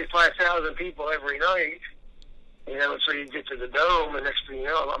of 35,000 people every night. So you get to the dome, and next thing you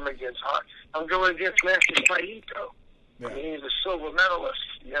know, I'm going against Master Saito. Yeah. I mean, he's a silver medalist.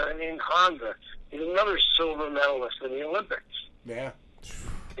 You know what I mean? Honda. He's another silver medalist in the Olympics. Yeah.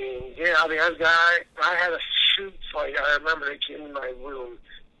 And, I had a shoot fight. I remember they came in my room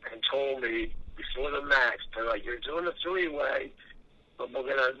and told me before the match, they're like, you're doing a 3-way, but we're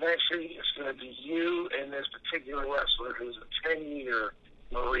going to eventually, it's going to be you and this particular wrestler who's a 10-year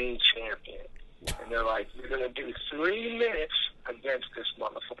Marine champion. And they're like, you're going to do 3 minutes against this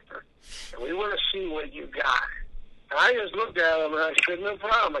motherfucker. And we want to see what you got. And I just looked at him and I said, no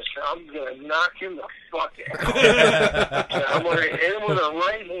problem. I said, I'm going to knock him the fuck out. I'm going to hit him with a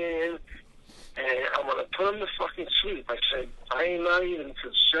right hand and I'm going to put him to fucking sleep. I said, I ain't not even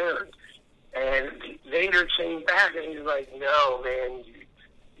concerned. And Vader came back and he's like, no, man,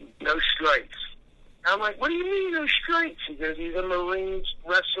 no strikes. I'm like, what do you mean no strikes? He goes, he's a Marine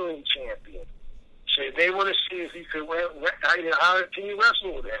wrestling champion. So they want to see if you can, how can you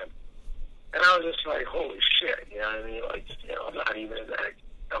wrestle with him? And I was just like, holy shit, you know what I mean? Like, I'm not even in that,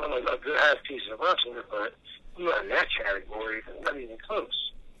 I'm like a good half piece of wrestler, but I'm not in that category, not even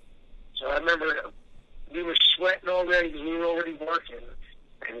close. So I remember we were sweating already because we were already working.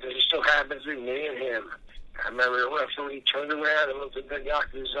 And it just so happens to be me and him. I remember the referee turned around and looked at the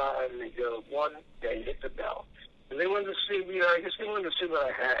Yakuza and they go, one, yeah, you hit the bell. And they wanted to see, I guess they wanted to see what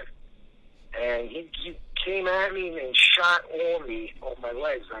I had. And he came at me and shot on me on my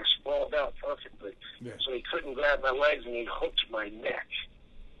legs. I sprawled out perfectly. Yeah. So he couldn't grab my legs and he hooked my neck.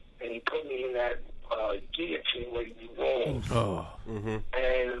 And he put me in that guillotine where you rolled. Oh. Mm-hmm.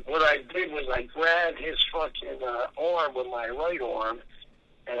 And what I did was I grabbed his fucking arm with my right arm,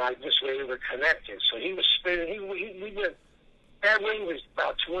 and I just we were connected. So he was spinning. We went. That ring was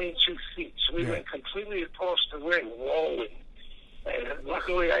about 22 feet, so we went completely across the ring, rolling. And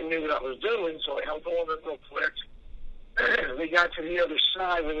luckily, I knew what I was doing, so I held on it real quick. We got to the other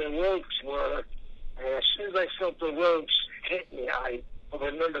side where the ropes were, and as soon as I felt the ropes hit me, I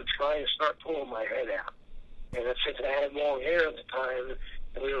remember trying to start pulling my head out. And since I had long hair at the time,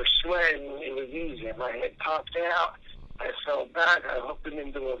 and we were sweating, it was easy. And my head popped out. I fell back. I hooked him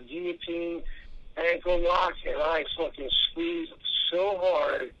into a guillotine, ankle lock, and I fucking squeezed so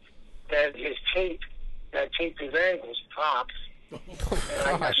hard that his tape, that taped his ankles, popped.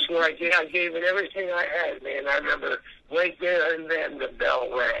 And I swear I gave it everything I had, man. I remember right there and then the bell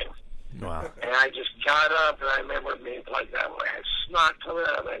rang. Wow. And I just got up, and I remember being like that. I had snot coming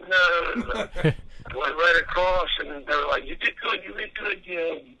out of my nose. I went right across, and they were like, you did good, you did good. You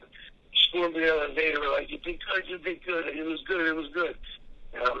know, Scorpio and Vader were like, you did good, you did good. And it was good, it was good.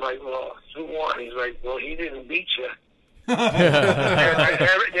 And And I'm like, well, who won? He's like, well, he didn't beat you.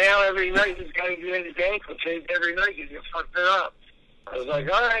 Now every night he's got to get his ankle taped every night because you fucked it up. I was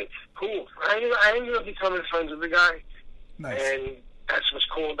like, all right, cool. I ended up becoming friends with the guy. Nice. And that's what's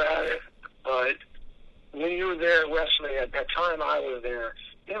cool about it. But when you were there wrestling, at that time I was there,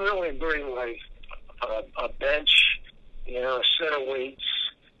 they would only bring like a bench, a set of weights,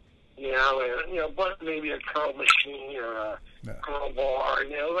 but maybe a curl machine or a curl bar,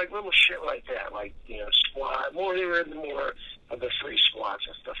 like little shit like that, like, squat. They were into more of the free squats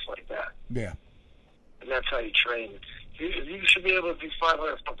and stuff like that. Yeah. And that's how you train. You should be able to do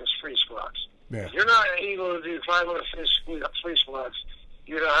 500 fucking free squats. Yeah. If you're not able to do 500 free squats,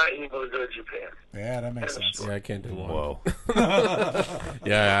 you're not able to go to Japan. Yeah, that makes sense. Yeah, I can't do one. Whoa.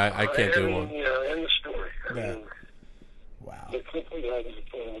 Yeah, I can't do one. End the story. Yeah. Wow. The quickly out of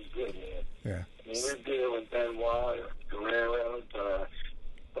Japan was good, man. Yeah. We're dealing with Benoit, Guerrero,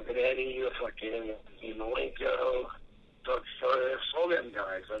 look at Eddie, fucking Malenko, Doug Furnas, all them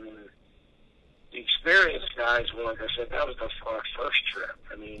guys. I mean, the experienced guys were, like I said, that was our first trip.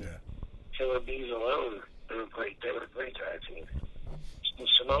 I mean, Killer Bees alone, they were great. They were a great tag team.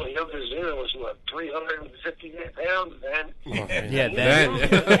 Samoa Yokozuna was, 350 pounds then?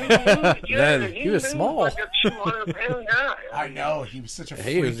 Then. He was small. Like a 200-pound guy. I know. He was such a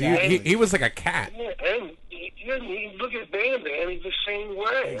He was, freak. he was like a cat. Yeah, and you look at Bam Bam, he's the same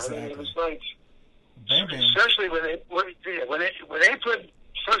way. Exactly. I mean, it was like, Bam Bam. especially when they put,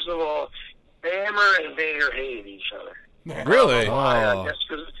 first of all, Bammer and Vader hated each other. Really? Why?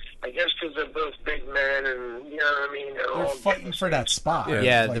 I guess because they're both big men, and you know what I mean. They're fighting for that spot.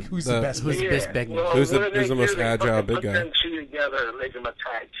 Yeah. Like, who's the best? Who's the best big man? Who's the what do they most do? They agile fucking big put guy? them two together and make them a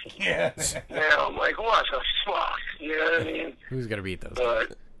tag team. Yeah. Now I'm like, what the fuck? You know what I mean? Who's gonna beat those?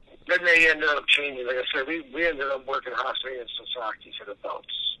 But then they ended up changing. Like I said, we ended up working Hassan and Sasaki for the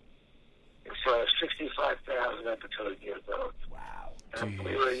belts. For 65,000 at the Tokyo belt. Wow. And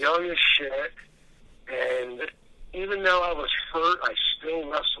we were young as shit, and even though I was hurt, I still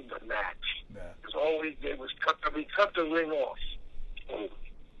wrestled the match. Because all we did was cut the ring off. And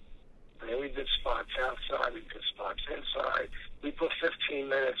then we did spots outside, we did spots inside. We put 15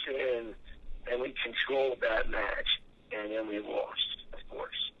 minutes in, and we controlled that match. And then we lost, of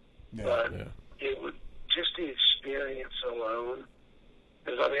course. Yeah. But it was just the experience alone.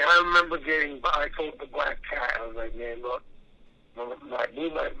 Because, I mean, I remember I told the Black Cat, I was like, man, look, I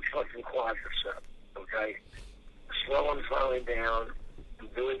blew my fucking quadricep, okay? Slowing finally down. I'm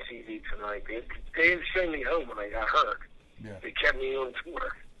doing TV tonight. They didn't send me home when I got hurt. Yeah. They kept me on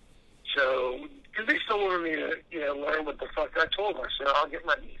tour. So, because they still wanted me to, learn what the fuck I told them. I said, I'll get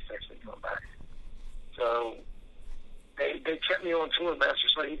my knee fixed and come back. So, they kept me on tour, Master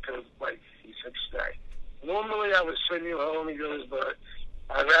Slade, he said, stay. Normally I would send you home, he goes, but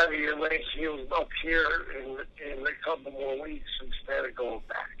I'd rather your legs healed up here in a couple more weeks instead of going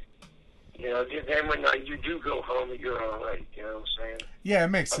back. Then when you do go home, you're all right. You know what I'm saying? Yeah, it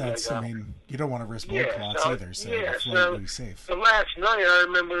makes sense. I mean, you don't want to risk blood clots either, so flight will be safe. The last night, I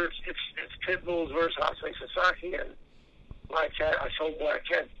remember it's Pitbulls versus Hassan Sasaki, and Black Cat. I told Black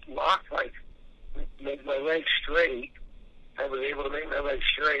Cat lock, make my legs straight. I was able to make my legs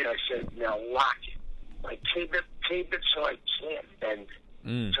straight. I said, now lock it. Tape it so I can't bend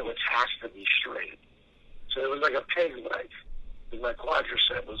it. So it has to be straight. So it was like a peg leg, because my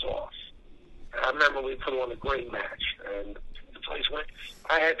quadricep was off. And I remember we put on a great match, and the place went.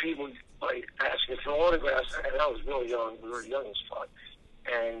 I had people asking for autographs, and I was real young. We were young as fuck,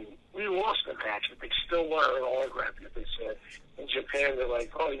 and we lost the match, but they still wanted an autograph. Because they said in Japan, they're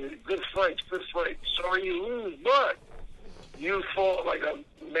like, "Oh, good fight. Sorry you lose, but you fought like a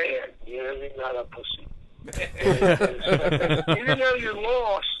man. You know, you're not a pussy." Even though you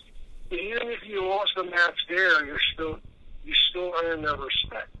lost, even if you lost the match there, you still earn their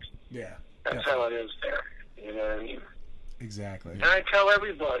respect. Yeah. That's how it is there. You know what I mean? Exactly. And I tell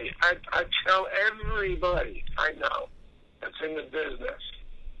everybody, I tell everybody I know that's in the business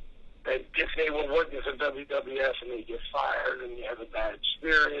that if they were working for WWF and they get fired and you have a bad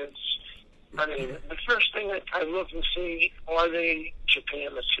experience, I mean, the first thing that I look and see, are they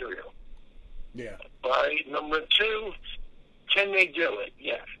Japan material? Yeah. Right? Number two, can they do it?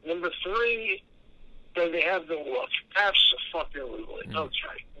 Yeah. Number three, do they have the look? Absolutely.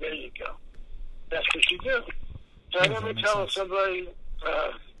 Okay. There you go. That's what you do. So I remember telling somebody,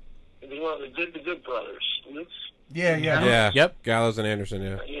 it was one of the Good Brothers. Yeah. Yep. Gallows and Anderson,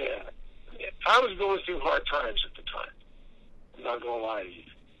 yeah. Yeah. I was going through hard times at the time. I'm not going to lie to you.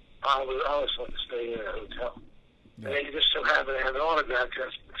 I was like staying in a hotel. Yeah. And they just so happened to have an autograph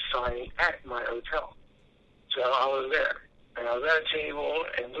just signing at my hotel. So I was there. and I was at a table,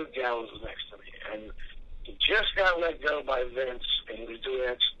 and Luke Gallows was next to me, and he just got let go by Vince, and he was doing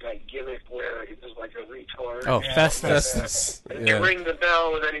that gimmick where he was like a retard. Oh, Yeah, Festus. Festus. And they Yeah. ring the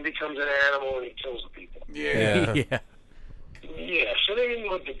bell, and then he becomes an animal, and he kills the people. Yeah. Yeah. Yeah, so they didn't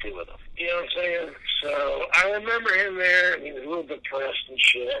know what to do with him. You know what I'm saying? So I remember him there, and he was a little depressed and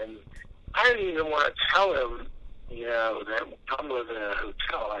shit, and I didn't even want to tell him, you know, that I'm living in a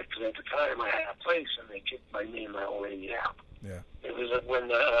hotel, because at the time I had a place, and they kicked me and my old lady out. Yeah. It was when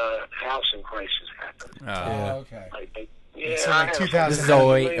the housing crisis happened. Oh, okay. Yeah, So, I like, had a 2000 This is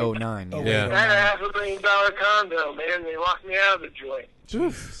 $8 08, 09. Yeah. I had a $500,000 condo, man. They locked me out of the joint.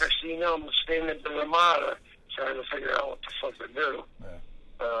 Oof. Next thing you know, I'm staying at the Ramada trying to figure out what the fuck to do.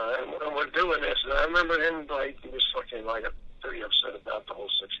 And we're doing this, and I remember him, like, he was fucking, like, pretty upset about the whole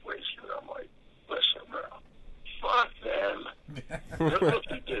situation. And I'm like, listen, bro, fuck them. Look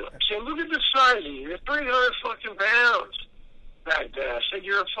what you do. I said, look at the size of you. You're 300 fucking pounds back there. I said,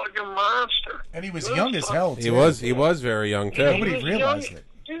 you're a fucking monster. And he was Look, young as fuck. hell, He too. was very young He too. Nobody was realized young. it.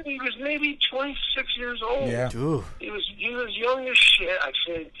 Dude, he was maybe 26 years old. Yeah. Ooh. He was young as shit. I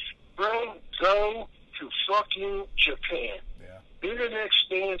said, bro, go to fucking Japan. Yeah. Be the next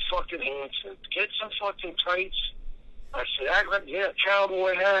Stan fucking Hansen. Get some fucking tights. I said, act like you had a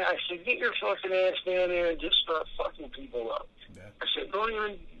cowboy hat. I said, get your fucking ass down there and just start fucking people up. Yeah. I said, don't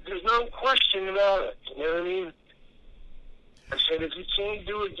even, there's no question about it. You know what I mean? I said, if you can't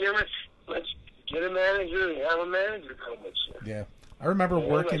do a gimmick, let's get a manager and have a manager come with you. Yeah. I remember Yeah,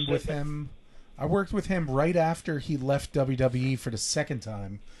 working I with said that. him. I worked with him right after he left WWE for the second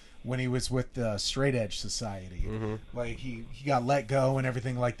time when he was with the Straight Edge Society. Like, he got let go and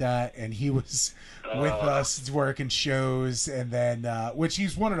everything like that, and he was with us working shows, and then, which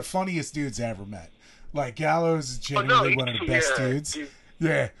he's one of the funniest dudes I ever met. Like, Gallows is genuinely one of the best dudes.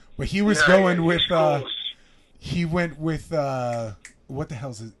 Yeah. But he was going with, he went with, what the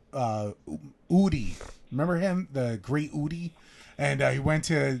hell's it? Udi. Remember him? The Great Udi? And he went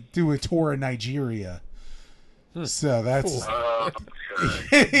to do a tour in Nigeria. So that's... Wow.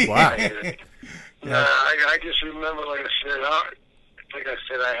 I just remember, like I said,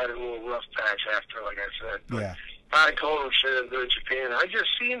 I had a little rough patch after, like I said. But Yeah. I told him, shit, I'd go to Japan. I just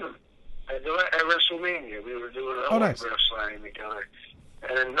seen him at WrestleMania. We were doing an nice. autograph signing together.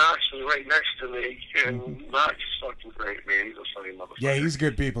 And then Knox was right next to me, and Knox is fucking great, man. He's a funny motherfucker. Yeah, he's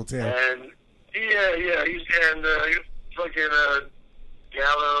good people, too. And he's fucking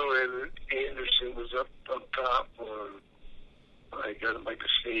Gallo and Anderson was up top on like the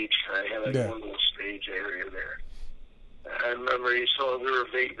stage. I had like one little stage area there. I remember he saw we were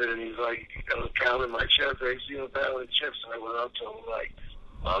vaping, and he's like, I was pounding my chest. I see him pounding chips, and I went up to him like,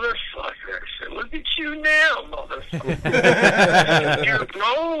 motherfucker. I said, look at you now, motherfucker. You're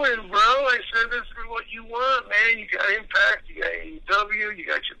growing, bro. I said, this is what you want, man. You got Impact, you got AEW, you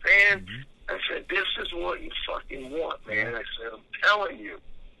got Japan. I said, this is what you fucking want, man. I said, I'm telling you,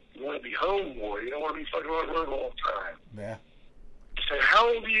 you want to be home more. You don't want to be fucking on the road all the time. Yeah. I said,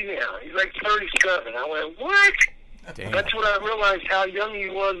 how old are you now? He's like 37. I went, what? Damn. That's when I realized how young he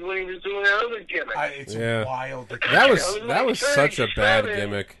was when he was doing that other gimmick. It's Yeah. wild. That was such a bad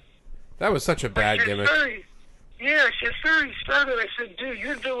gimmick. That was such a bad I said, gimmick. 30. Yeah, I said 37. I said, dude,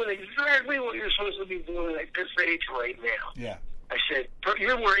 you're doing exactly what you're supposed to be doing at this age right now. Yeah. I said, you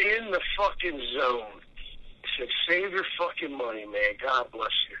were in the fucking zone. I said, save your fucking money, man. God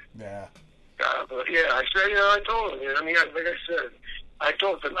bless you. Yeah. God bless. Yeah, I said, I told him. I mean, like I said, I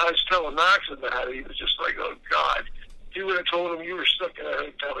was telling Knox about it. He was just like, oh, God. If you would have told him you were stuck in a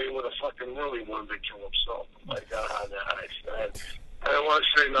hotel, he would have fucking really wanted to kill himself. I'm like, no. I said, I don't want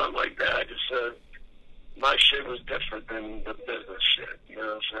to say nothing like that. I just said, my shit was different than the business shit. You know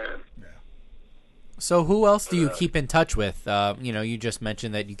what I'm saying? Yeah. So who else do you keep in touch with? You just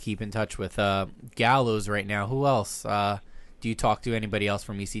mentioned that you keep in touch with Gallows right now. Who else? Do you talk to anybody else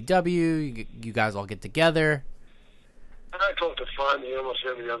from ECW? You guys all get together? I talk to Fonzie almost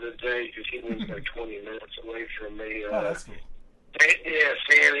every other day because he lives like 20 minutes away from me. Oh, that's cool. Yeah,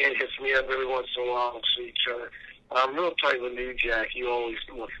 Sandy hits me up every once in a while. We'll see each other. I'm real tight with New Jack. We always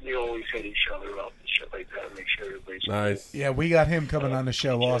hit each other up and shit like that and make sure everybody's Nice. Yeah, we got him coming on the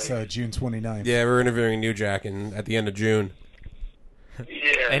show also June 29th. Yeah, we're interviewing New Jack at the end of June.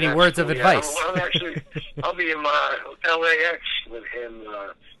 Yeah. Any that's words of cool. advice? I'll be in my LAX with him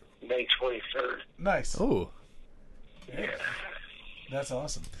May 23rd. Nice. Oh, Yeah. That's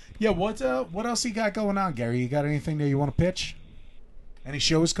awesome. Yeah, what else you got going on, Gary? You got anything that you want to pitch? Any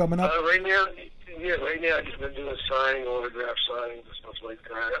shows coming up? Right now I've just been doing autograph signings and stuff like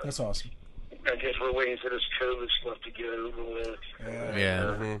that. That's awesome. I guess we're waiting for this COVID stuff to get over with.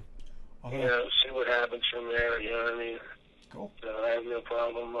 yeah. Mhm. See what happens from there, you know what I mean? Cool. So I have no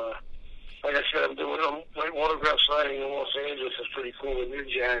problem. Like I said, I'm doing my autograph signing in Los Angeles is pretty cool with New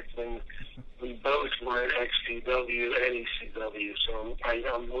Jack, and we both were at XPW and ECW, so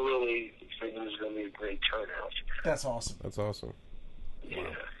I'm really thinking it's going to be a great turnout. That's awesome. That's awesome. Yeah.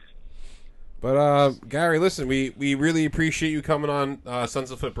 But Gary, listen, we really appreciate you coming on Sons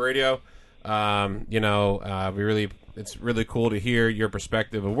of Flip Radio. It's really cool to hear your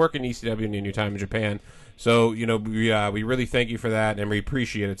perspective of working ECW and in your time in Japan. So we really thank you for that, and we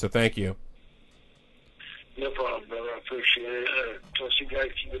appreciate it. So thank you. No problem, brother. I appreciate it. Plus, you guys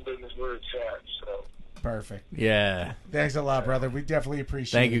keep the business where it's at. So. Perfect. Yeah. Thanks a lot, brother. We definitely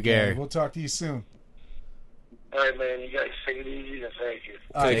appreciate it. Thank you, Gary. We'll talk to you soon. All right, man. You guys take it easy, and thank you.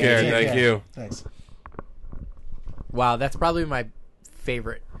 All right, Take care. Thank you. Thanks. Wow, that's probably my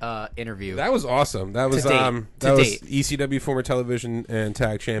favorite interview. That was awesome. That was To date. ECW former television and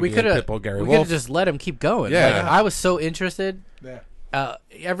tag champion we could have Pitbull Gary we could Wolf. have just let him keep going. Yeah. Like, I was so interested. Yeah.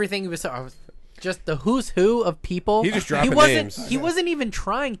 Everything he was just the who's who of people. He just dropping wasn't names. he wasn't even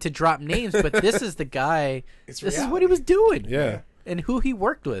trying to drop names, but this is the guy. It's this is reality. what he was doing. Yeah. And who he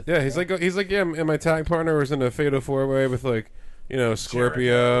worked with. Yeah, he's like, and my tag partner was in a fatal 4-way with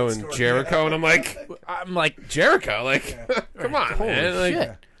Scorpio and Scorpio. Jericho, and I'm like Jericho, come on, Holy man, like,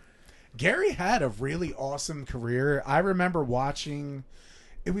 shit. Gary had a really awesome career. I remember watching.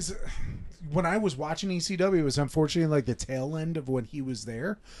 It was when I was watching ECW. It was unfortunately like the tail end of when he was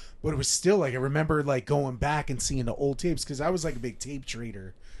there, but it was still like I remember like going back and seeing the old tapes because I was like a big tape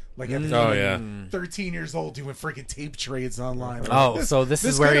trader. Like I was Oh, like, yeah. 13 years old doing freaking tape trades online. Oh, Like, so this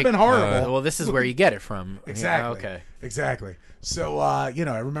is this where could have you- been horrible. Well, this is where you get it from. Exactly. Yeah, okay. Exactly. So I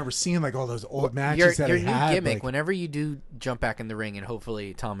remember seeing like all those old matches Your that new I had. gimmick. like- Whenever you do jump back in the ring, and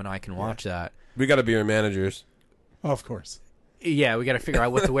hopefully Tom and I can watch that. we got to be your managers. Oh, of course. Yeah, we got to figure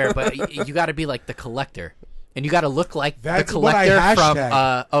out what to wear, but you got to be like the collector, and you got to look like That's the what I collector from.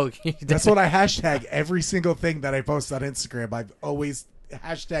 hashtag. That's what I hashtag every single thing that I post on Instagram. I've always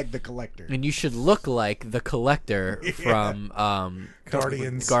hashtag the collector. And you should look like the collector from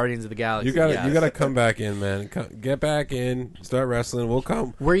Guardians. Guardians of the Galaxy. You got to Yes. you got to come back in, man. Get back in, start wrestling. We'll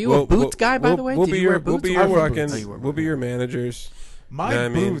come. Were you a boots guy, by the way? We'll Did be you your wear boots? we'll be I your wore fucking boots. Oh, you wore we'll be your managers. My You know what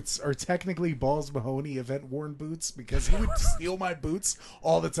I mean? boots are technically Balls Mahoney event worn boots because he would steal my boots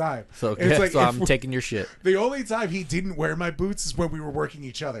all the time. So, And it's like, so if I'm we- taking your shit the only time he didn't wear my boots is when we were working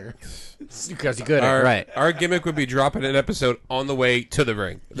each other. because you good at it, right? Our gimmick would be dropping an episode on the way to the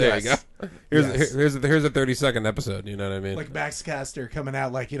ring. There you Yes. go. Yes. Here's a 30-second episode. You know what I mean? Like Max Caster coming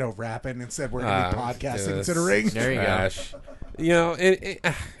out like, rapping and said we're going to be podcasting yes. to the ring. There you go. Gosh.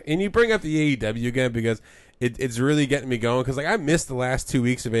 And you bring up the AEW again because it's really getting me going because I missed the last 2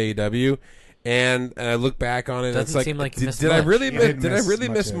 weeks of AEW. And I look back on it, and Doesn't it's seem like you missed did I much. really You miss? didn't Did I miss really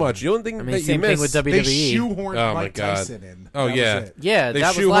much miss of it. much? The only thing I mean, that same you thing missed, with They WWE. shoehorned Oh, my Mike God. Tyson in. Oh, That yeah. was it. Yeah, they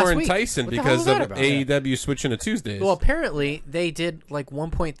that was last shoehorned week. Tyson What the hell because was that of about? AEW switching to Tuesdays. Well, apparently they did like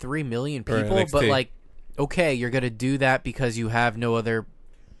 1.3 million Or people, NXT. but like, okay, you're gonna do that because you have no other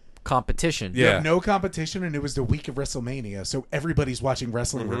competition. You Yeah. have no competition, and it was the week of WrestleMania, so everybody's watching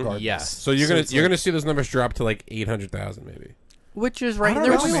wrestling regardless. Yes. so you're gonna it's you're like- gonna see those numbers drop to like 800,000 maybe. Which is I right don't in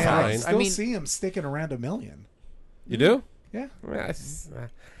their know, Which is man. I fine. still I mean, see him sticking around 1 million. You do? Yeah.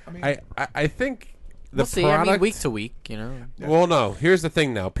 I think the we'll see. product. I mean, week to week, Well, no. Here's the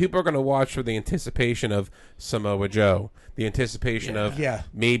thing. Now, people are going to watch for the anticipation of Samoa Joe, the anticipation of Yeah.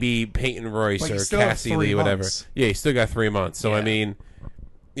 maybe Peyton Royce But you or still have Cassie 3 Lee, whatever. months. Yeah, you still got 3 months. So I Yeah. mean,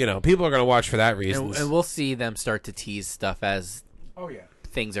 people are going to watch for that reason. and we'll see them start to tease stuff as Oh yeah.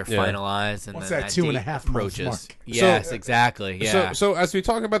 things are Yeah. finalized and What's then that 2.5 date month approaches. mark? Yes, exactly. Yeah. So as we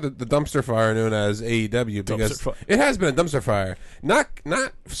talk about the dumpster fire known as AEW, because Dumpster fire. it has been a dumpster fire. Not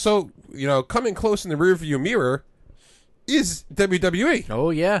so coming close in the rearview mirror is WWE.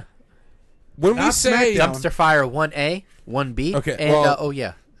 oh yeah. When we Not say SmackDown. Dumpster fire 1A, 1B. Okay, And well- oh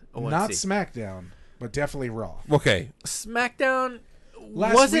yeah. Not 1C. SmackDown, but definitely Raw. okay, SmackDown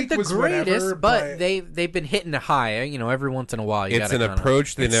Last wasn't week the was greatest, whatever, but they've been hitting a high. Every once in a while, you it's gotta an kinda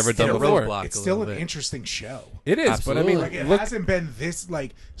approach they never done hit a before. roadblock It's a still little an bit. interesting show. It is, Absolutely. but I mean, Like it look, hasn't been this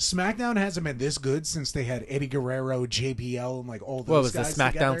SmackDown hasn't been this good since they had Eddie Guerrero, JBL, and all those What was the guys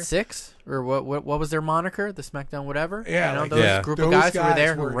SmackDown together. 6 or what was their moniker? The SmackDown whatever. Yeah, like those Yeah. group those of guys who were guys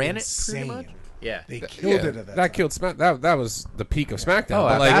there who were ran insane. it pretty much. Yeah. They killed it at that. time. killed Smack. That was the peak of SmackDown. Oh,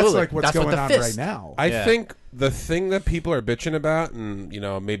 but That's absolutely. like what's That's what going the on fist- right now. I Yeah. think the thing that people are bitching about, and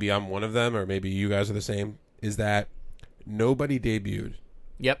maybe I'm one of them, or maybe you guys are the same, is that nobody debuted.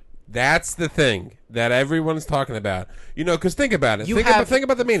 Yep. That's the thing that everyone's talking about. You know, because think about it. You Think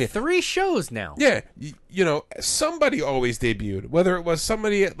about the Mania. 3 shows now. Yeah, you know, somebody always debuted. Whether it was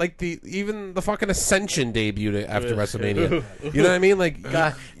somebody like even the fucking Ascension debuted after WrestleMania. You know what I mean? Like,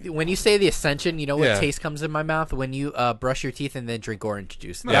 God, when you say the Ascension, you know what Yeah. taste comes in my mouth? When you brush your teeth and then drink orange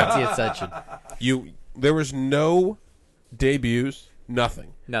juice. That's the Ascension. there was no debuts,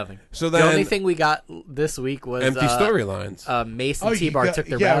 nothing. Nothing. So the then- only thing we got this week was Empty storylines. Mace Oh, and you T-Bar got- took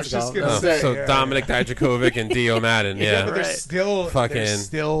their yeah, I masks was just off. gonna Oh, say, so yeah. Dominic Dijakovic and Dio Madden, yeah. But Right. Fucking- there's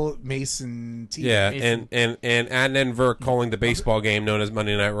still Mason T. Yeah, Mason. and Adnan Virk calling the baseball game known as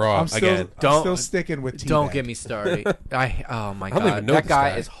Monday Night Raw I'm still, again. I'm Don't- still sticking with T. Don't get me started. Oh my I don't god, even know that this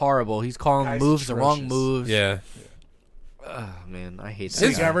guy guy. is horrible. He's calling Guy's moves the wrong atrocious. moves. Yeah, Oh man, I hate So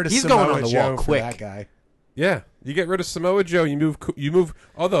that. you guy. got rid of He's Samoa going on the Joe wall for quick. that guy. yeah. You get rid of Samoa Joe, you move.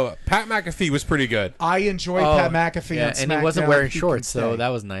 Although Pat McAfee was pretty good. I enjoyed Oh, Pat McAfee yeah, on and he wasn't SmackDown. wearing He shorts, can so stay. that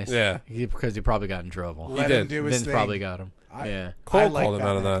was nice. Yeah. Because he probably got in trouble. Let did. him do his Vince thing. probably got him. I- Yeah. Cole I like called him Pat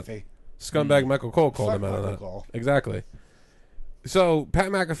out on that. McAfee. Scumbag Michael Cole called Fuck him out on Michael that. Cole. Exactly. So Pat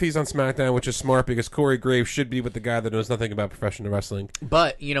McAfee's on SmackDown, which is smart because Corey Graves should be with the guy that knows nothing about professional wrestling.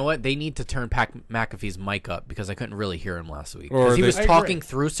 But you know what? They need to turn Pat McAfee's mic up because I couldn't really hear him last week. Or Because he they- was I talking agree.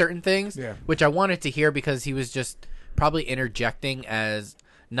 through certain things, Yeah. which I wanted to hear because he was just probably interjecting as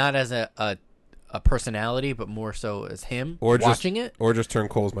not as a personality, but more so as him Or watching it. Or just turn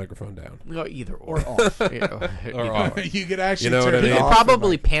Cole's microphone down. Or either Or off. Or off. You could actually You know what turn I it mean? He could off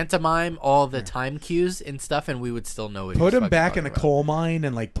probably and, pantomime all the time cues and stuff, and we would still know what he put was him fucking back in talking a about. coal mine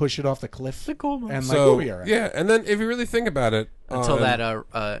and like push it off the cliff. The coal mine. And like So we'll be all right. yeah, and then if you really think about it, Until that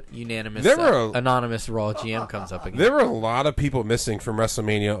unanimous, there were a- anonymous Raw GM comes up again. there were a lot of people missing from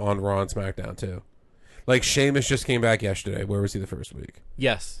WrestleMania on Raw and SmackDown too. Like Sheamus just came back yesterday. Where was he the first week?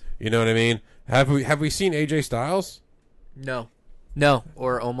 Yes. You know what I mean? Have we seen AJ Styles? No,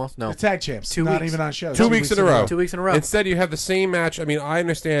 or almost no. The tag champs. 2 not weeks. even on show. 2 weeks in a row. 2 weeks in a row. Instead, you have the same match. I mean, I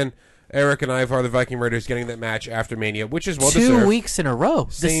understand Eric and Ivar, the Viking Raiders, getting that match after Mania, which is well 2 deserved. weeks in a row.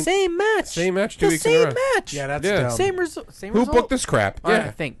 Same- the same match. same match, 2 The weeks in a same row. match. Yeah, that's Yeah. dumb. Same result. Same Who result. booked this crap? Yeah,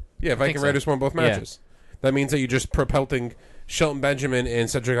 I think. Yeah, Viking so. Raiders won both Yeah. matches. That means that you're just propelling Shelton Benjamin and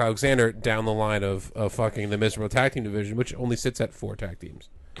Cedric Alexander down the line of fucking the miserable tag team division, which only sits at 4 tag teams.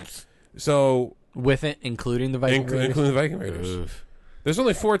 So, With it, including the Viking Raiders. including the Viking Raiders. Oof. There's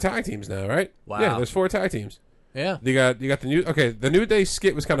only 4 tag teams now, right? Wow. Yeah, there's 4 tag teams. Yeah. You got the New Day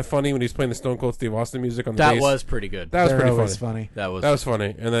skit was kind of funny when he's playing the Stone Cold Steve Austin music on the That bass. was pretty good. That was They're pretty always funny. funny. That was. That was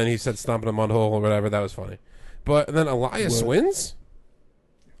funny. And then he said stomping a mud hole or whatever. That was funny. But and then Elias What? wins.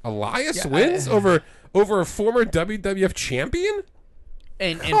 Elias Yeah, wins over a former WWF champion.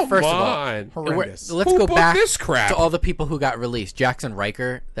 And Come first of all, on. Horrendous. let's Who go booked back this crap? to all the people who got released. Jackson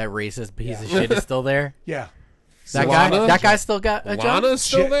Riker, that racist piece of shit, is still there. Yeah. That Lana? guy still got a job. Lana's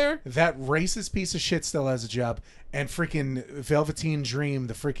still Shit, there. That racist piece of shit still has a job. And freaking Velveteen Dream,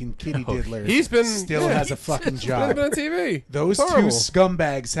 the freaking kitty diddler, He's been still yeah, has a fucking he's job. been on TV. Those Horrible. two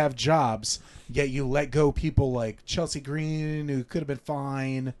scumbags have jobs, yet you let go people like Chelsea Green, who could have been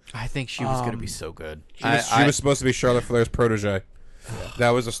fine. I think she was going to be so good. She was supposed to be Charlotte Flair's protege. That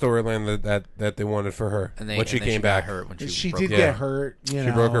was a storyline that they wanted for her and they, when she and then came got back. hurt when She broke did her- Yeah. get hurt. You She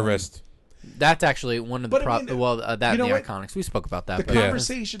know. broke her wrist. That's actually one of the But I mean, that you know and the what? Iconics. We spoke about that. The but Yeah.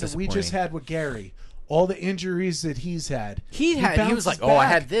 conversation that we just disappointing. had with Gary, all the injuries that he's had, He was bounces like, "Oh, I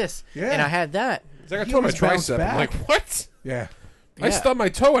back. had this, Yeah. and I had that." It's like I He tore my was bounced tricep. I'm back. like, what? Yeah. I Yeah. stubbed my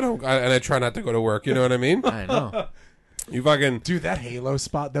toe and I try not to go to work. You know what I mean? I know. You fucking Dude, that Halo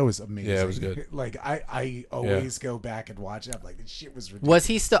spot, that was amazing. Yeah, it was good. Like, I always go back and watch it. I'm like, this shit was ridiculous. Was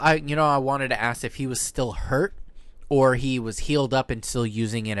he still? I wanted to ask if he was still hurt, or he was healed up and still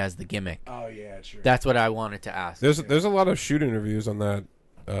using it as the gimmick. Oh, yeah, true. That's what I wanted to ask. there's a lot of shoot interviews on that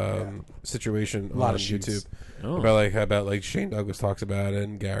situation lot on of shoots. YouTube Oh. about like Shane Douglas talks about it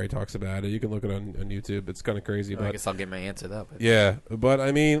and Gary talks about it. You can look it on YouTube. It's kind of crazy, I but guess I'll get my answer that way. yeah. But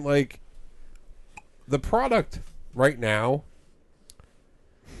I mean, like the product right now,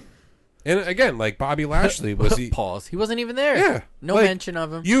 and again, like Bobby Lashley was he? Pause. He wasn't even there. Yeah, No like, mention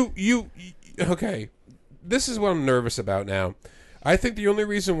of him. You okay? This is what I'm nervous about now. I think the only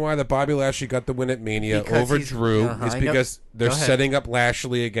reason why that Bobby Lashley got the win at Mania Because over he's- Drew uh-huh, is I know. because they're Go ahead. setting up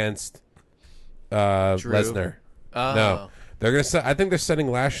Lashley against Lesnar. Oh. No, they're gonna. I think they're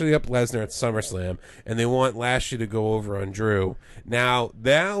setting Lashley up Lesnar at SummerSlam, and they want Lashley to go over on Drew. Now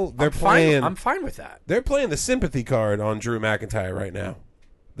they're playing. I'm fine with that. They're playing the sympathy card on Drew McIntyre right now.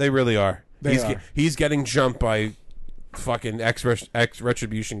 They really are. They he's are. He's getting jumped by fucking ex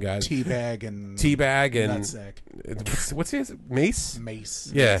Retribution guys. Teabag and Teabag and Nutsack. what's his Mace?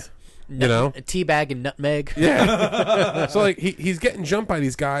 Mace. Yeah. You know, teabag and nutmeg. yeah. So like he's getting jumped by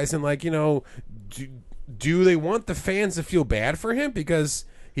these guys, and like do they want the fans to feel bad for him because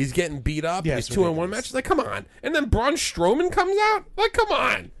he's getting beat up? Yeah, He's it's 2-on-1 matches. Like, come on. And then Braun Strowman comes out. Like, come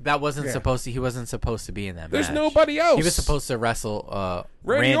on. That wasn't supposed to. He wasn't supposed to be in that There's match. nobody else. He was supposed to wrestle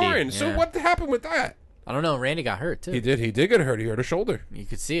Randy Orton. Yeah. So what happened with that? I don't know. Randy got hurt too. He did get hurt. He hurt a shoulder. You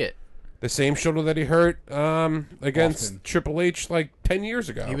could see it. The same shoulder that he hurt against Austin. Triple H like 10 years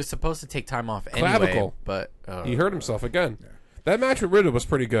ago. He was supposed to take time off anyway, Clavicle. but He hurt himself again. That match with Riddle was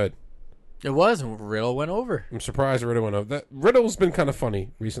pretty good. it was. Riddle went over. I'm surprised Riddle went over. Riddle's been kind of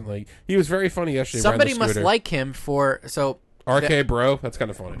funny recently. He was very funny yesterday. Somebody riding the must scooter. like him for RK Bro. That's kind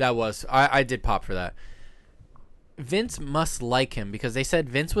of funny. that was. I did pop for that. Vince must like him because they said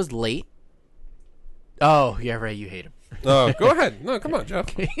Vince was late. Oh yeah, right. You hate him. Oh, go ahead. No, come on, Jeff.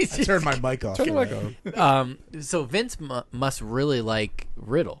 I turned my mic off. Turn the mic on. So Vince must really like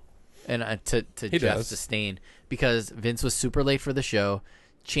Riddle, and to He Jeff's does. disdain because Vince was super late for the show,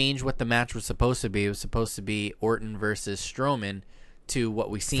 changed what the match was supposed to be. It was supposed to be Orton versus Strowman to what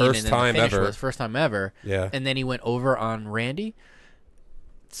we seen, First and then time the finish ever. was first time ever. Yeah. and then he went over on Randy.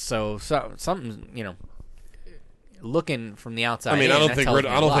 So something looking from the outside. I mean, in, I don't that think tells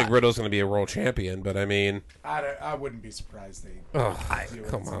Riddle, me I a don't lot. think Riddle's going to be a world champion, but I mean, I wouldn't be surprised.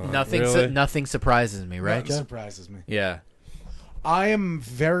 come on, Nothing. really? Nothing surprises me, right, Nothing Jeff? surprises me. Yeah. I am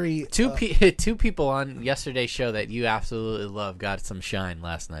very Two people on yesterday's show that you absolutely love got some shine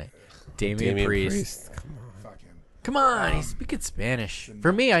last night. Damian Priest. Come on. fucking. Come on, he's speaking Spanish.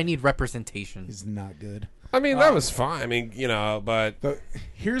 For me, I need representation. He's not good. I mean, that was fine. I mean, but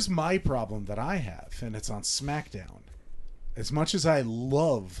Here's my problem that I have, and it's on SmackDown. As much as I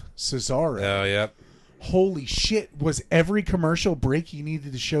love Cesaro, oh, yep. holy shit, was every commercial break you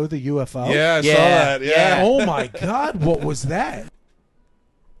needed to show the UFO? Yeah, I Yeah, saw that. Yeah. Oh my god, what was that?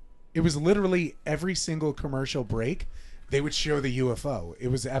 It was literally every single commercial break, they would show the UFO. It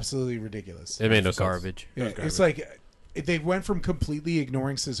was absolutely ridiculous. It made no sense. Garbage. Yeah, it's like they went from completely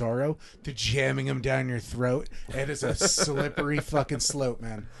ignoring Cesaro to jamming him down your throat, and it's a slippery fucking slope,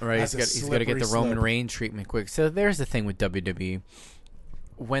 man. Right, That's he's a got to get the slippery Roman slope. Reigns treatment quick. So there's the thing with WWE.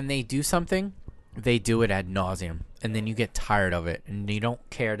 When they do something, they do it ad nauseum, and then you get tired of it, and you don't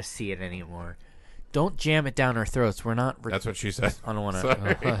care to see it anymore. Don't jam it down our throats. We're not. That's what she said. I don't want Sorry.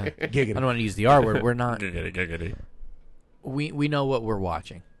 to. I Giggity. don't want to use the R word. We're not. Giggity, giggity. We know what we're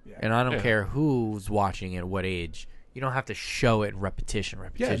watching, and I don't care who's watching at what age. You don't have to show it in repetition.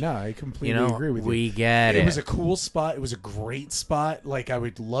 Yeah, no, I completely You know, agree with you. we get it. It was a cool spot. It was a great spot. Like, I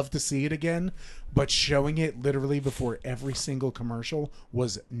would love to see it again, but showing it literally before every single commercial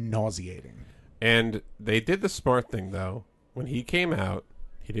was nauseating. And they did the smart thing, though. When he came out,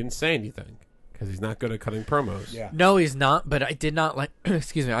 he didn't say anything because he's not good at cutting promos. Yeah. No, he's not. But I did not like.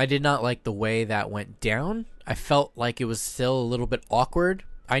 Excuse me. I did not like the way that went down. I felt like it was still a little bit awkward.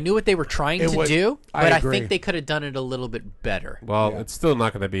 I knew what they were trying It to was- do, I but I agree. think they could have done it a little bit better. Well, Yeah. it's still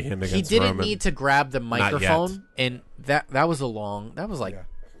not going to be him He against didn't Roman. need to grab the yet. microphone, and that was like Yeah.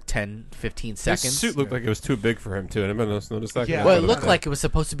 10, 15 His seconds. suit looked like it was too big for him, too. Anybody else notice that? Yeah. Well, it looked like it was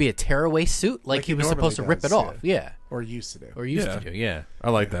supposed to be a tearaway suit, like he was normally supposed to rip it does, off. Yeah, Or used to do. or used Yeah. to do. Yeah.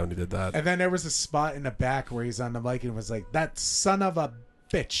 I like that when he did that. And then there was a spot in the back where he's on the mic and was like, "That son of a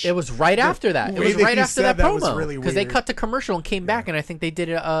bitch." It was right after that. It way was that right you after said that that was promo really because they weird. cut the commercial and came back, and I think they did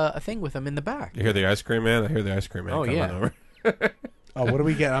a thing with him in the back. You hear the ice cream man? I hear the ice cream man Oh, coming yeah. over. Oh, what do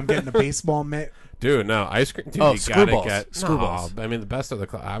we get? I'm getting a baseball mitt. Dude, no, ice cream. Dude, Oh, you gotta screwballs. get Screwballs. No, I mean, the best of the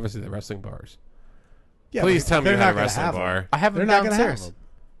obviously the wrestling bars. Yeah, Please but tell me they're you not had a gonna wrestling have 'em. bar. I have They're him not gonna have downstairs. them.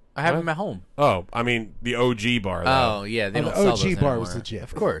 I have What? him at home. Oh, I mean the OG bar. Though. Oh yeah, they Oh, don't the sell OG those bar anymore. was legit.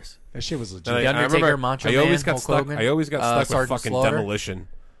 Of course. That shit was legit. And The Undertaker, remember, Macho I always Man, got Hulk stuck. Hogan, I always got stuck with Sergeant fucking Slaughter. Demolition.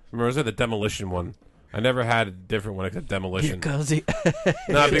 Remember, was it the Demolition one? I never had a different one except Demolition. Because he.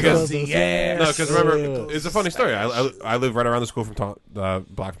 No, because Yeah. no, because remember, it's a funny story. I live right around the school from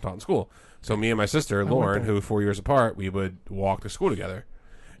block from Taunton School. So me and my sister Lauren, who were 4 years apart, we would walk to school together,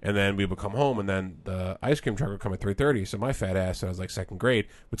 and then we would come home, and then the ice cream truck would come at 3:30. So my fat ass, when I was like second grade,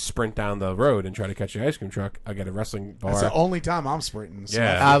 would sprint down the road and try to catch the ice cream truck. I get a wrestling bar. That's the only time I'm sprinting. So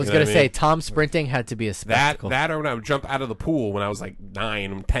Yeah. I was You know gonna what I say mean? Tom sprinting had to be a spectacle. That or when I would jump out of the pool when I was like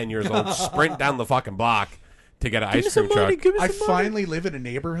 9, 10 years old, sprint down the fucking block to get an ice cream truck. I finally live in a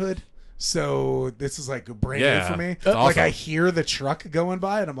neighborhood, so this is like brand Yeah. new for me. It's Like awesome. I hear the truck going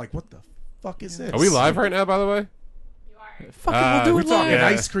by, and I'm like, "What the fuck is this?" Are we live right now, by the way? Fucking, we'll do it Talking live.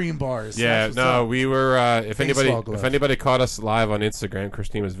 ice cream bars. Yeah, That's what's up. we were. If Baseball glove. anybody caught us live on Instagram,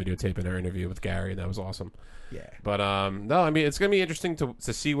 Christine was videotaping our interview with Gary. That was awesome. Yeah. But no, I mean it's gonna be interesting to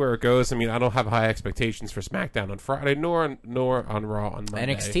see where it goes. I mean I don't have high expectations for SmackDown on Friday, nor on Raw on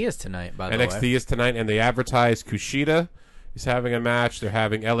Monday. NXT is tonight, by the way. NXT is tonight, and they advertise Kushida is having a match. They're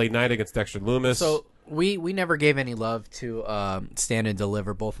having LA Knight against Dexter Lumis. So we never gave any love to Stand and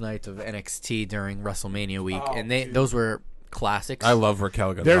Deliver both nights of NXT during WrestleMania week, and those were classics. I love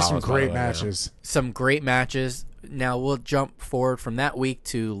Raquel Gonzalez. There's some by great the way, yeah. matches. Some great matches. Now we'll jump forward from that week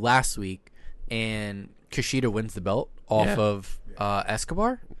to last week, and Kushida wins the belt off Yeah. of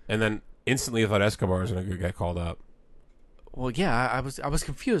Escobar. And then instantly I thought Escobar was going to get called up. Well, yeah, I was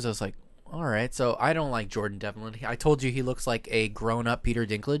confused. I was like, all right, so I don't like Jordan Devlin. I told you he looks like a grown-up Peter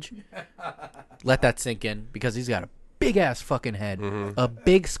Dinklage. Let that sink in, because he's got a big-ass fucking head. A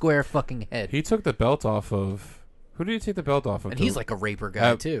big, square fucking head. He took the belt off of... Who did he take the belt off of? And he's like a raper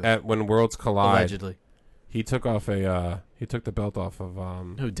guy, too. At When Worlds Collide. Allegedly. He took off a... he took the belt off of...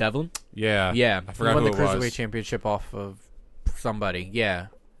 Who, Devlin? Yeah. Yeah. I forgot he won who the it Cruiserweight was. Championship off of somebody. Yeah.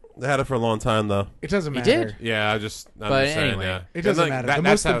 They had it for a long time, though. It doesn't He matter. did? Yeah, I'm But just saying, anyway, yeah. it doesn't And, matter. That, The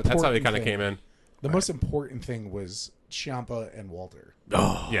that's most how he important kind of thing- came in. The most important thing was Ciampa and Walter.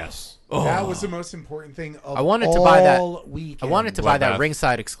 Yes. That was the most important thing of I wanted to buy that- all weekend. I wanted to buy that Bloodbath.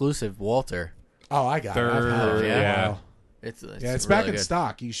 ringside exclusive Walter. Oh, I got it. I've had it for a Yeah. while. It's Yeah, it's really back in good.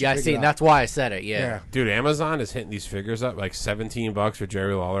 stock. You should Yeah, I pick see. it up. That's why I said it. Yeah. Yeah. Dude, Amazon is hitting these figures up like $17 for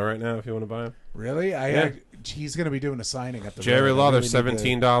Jerry Lawler right now if you want to buy him. Really? Yeah. He's going to be doing a signing at the Jerry Road. I Lawler, really need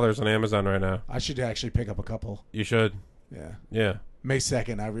to- $17 on Amazon right now. I should actually pick up a couple. You should. Yeah. Yeah. May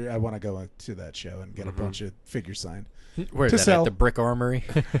 2nd, I want to go to that show and Mm-hmm. get a bunch of figures signed. Where is To that? sell. At the Brick Armory?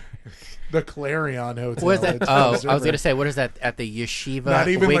 The Clarion Hotel. What is that? It's Oh, I was River. going to say, what is that? At the Yeshiva Not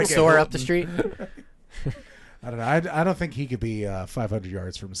even wing like a store up the Hilton. street? I don't know. I don't think he could be 500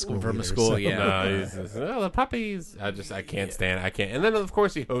 yards from school. From a either, school, so- yeah. No, he's just, oh, the puppies. I can't stand it. I can't. And then, of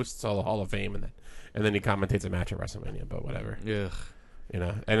course, he hosts all the Hall of Fame and then he commentates a match at WrestleMania, but whatever. Ugh. You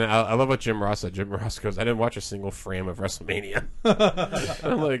know, and I love what Jim Ross said. Jim Ross goes, I didn't watch a single frame of WrestleMania.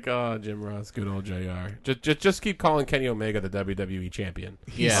 I'm like, oh, Jim Ross, good old JR. Just keep calling Kenny Omega the WWE champion.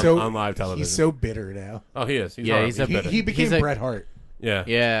 Yeah. so, on live television. He's so bitter now. Oh, he is. Yeah, he's a- bitter. He became He's a- Bret Hart. Yeah.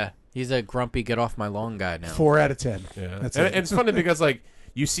 Yeah. He's a grumpy, get off my lawn guy now. 4 out of 10. Yeah. That's and it. it's funny because, like,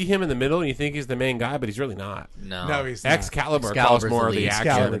 you see him in the middle and you think he's the main guy, but he's really not. No. No, he's not. Excalibur calls Excalibur's more the of the lead. action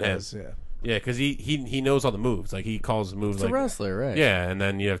Excalibur than him. does, yeah. Yeah, because he knows all the moves. Like, he calls moves He's like... a wrestler, right? Yeah, and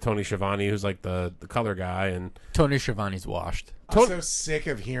then you have Tony Schiavone, who's like the color guy, and Tony Schiavone's washed. I'm so sick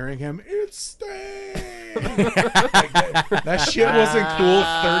of hearing him. It's Sting. Like, that shit wasn't cool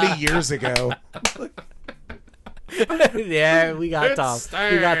 30 years ago. Yeah, we got Tom.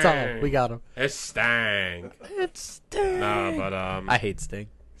 Sting. We got Tom. We got him. it's Stang. It's Sting. No, but I hate Sting.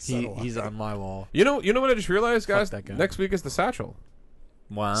 So do I. He's on my wall. you know what I just realized, guys? that guy. Next week is the Satchel.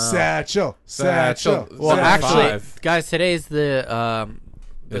 Wow. Satchel. Satchel. Well, Satchel. actually, 5. guys, today's the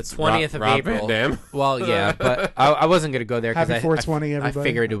It's 20th of Rob April. Van Dam. Well, yeah, but I wasn't gonna go there because Happy 420, I everybody.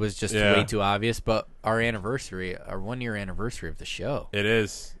 figured it was just Yeah. way too obvious. But our anniversary, our 1-year anniversary of the show. It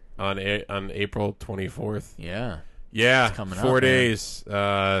is on April 24th. Yeah. Yeah, coming 4 up, man. days.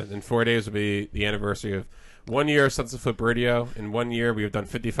 In 4 days will be the anniversary of 1 year of Sunset Flip Radio. In 1 year, we have done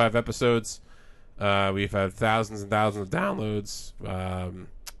 55 episodes. We've had thousands and thousands of downloads.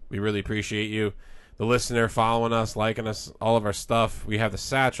 We really appreciate you, the listener, following us, liking us, all of our stuff. We have the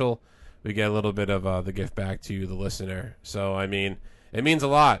satchel. We get a little bit of the gift back to the listener. So, I mean, it means a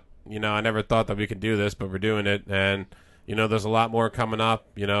lot. You know, I never thought that we could do this, but we're doing it. And, you know, there's a lot more coming up,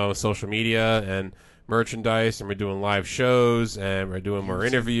 you know, social media and merchandise, and we're doing live shows, and we're doing more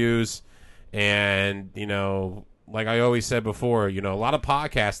interviews. And, you know, like I always said before, you know, a lot of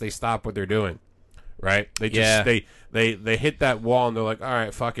podcasts, they stop what they're doing. Right? They just they hit that wall and they're like, all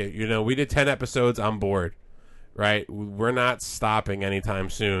right, fuck it. You know, we did 10 episodes, I'm bored. Right? We're not stopping anytime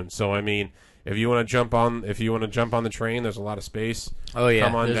soon. So I mean, if you want to jump on the train, there's a lot of space. Oh yeah.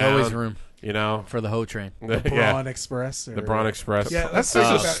 Come on There's down. always room You know, for the Ho train. the Braun Express. Or, the Braun Express. Yeah, that's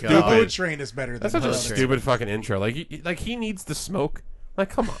Oh, such a God. The Boat Train is better than That's such the a Braun stupid fucking intro. Like he needs the smoke.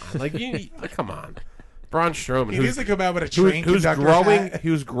 Like come on. Like come on. Braun Strowman, He needs to come out with a train who's conductor growing hat.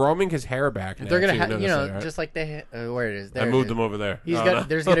 who's growing his hair back. Now, They're gonna too, have, notice you know, that, right? just like they where it is. There I it moved is. him over there. He's Oh, got. no.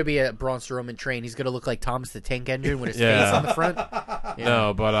 There's gonna be a Braun Strowman train. He's gonna look like Thomas the Tank Engine with his Yeah. face on the front. Yeah.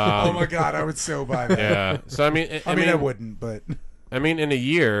 No, but Oh my god, I would so buy that. yeah. So I mean, I wouldn't, but I mean, in a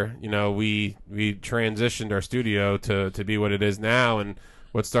year, you know, we transitioned our studio to be what it is now, and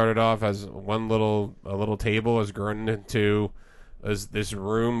what started off as a little table has grown into as this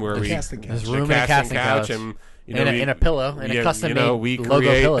room where The we casting couch. This room the and a casting couch. in a pillow, in a custom we made logo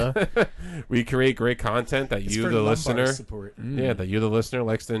create, pillow. we create great content that It's you, for the lumbar listener, support. that you, the listener,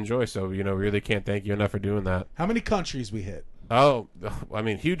 likes to enjoy. So we really can't thank you enough for doing that. How many countries we hit? Oh, I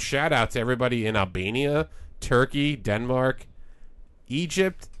mean, huge shout out to everybody in Albania, Turkey, Denmark,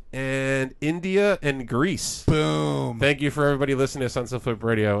 Egypt, and India and Greece. Boom. Thank you for everybody listening to Sunset Flip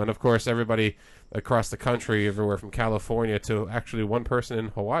Radio, and of course everybody across the country, everywhere from California to actually one person in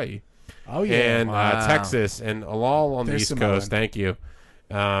Hawaii Oh yeah. and Wow. Texas and all on the There's East Samoan. Coast. Thank you.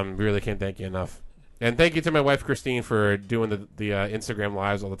 We really can't thank you enough. And thank you to my wife Christine for doing the Instagram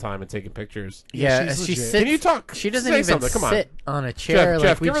lives all the time and taking pictures. Yeah, she's she legit. sits. Can you talk? She doesn't Say even something. Come on. sit on a chair.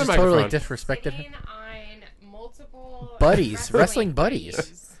 Jeff, We give her the just totally microphone. disrespected her. Sitting on multiple Buddies, wrestling buddies.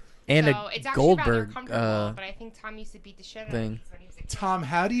 buddies. And So a it's actually Goldberg rather comfortable, but I think Tom used to beat the shit out of thing. me when he was a kid. Tom,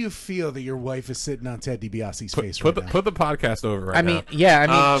 how do you feel that your wife is sitting on Ted DiBiase's face Put right now? the podcast over right I now. mean, yeah, I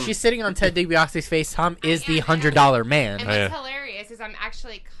mean, Um, she's sitting on Ted DiBiase's face. Tom is the And $100 man. And Oh, what's yeah. hilarious is I'm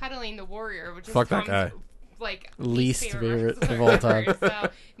actually cuddling the Warrior, which is Fuck that Tom's, guy. like Least favorite wrestler of all time. ever. So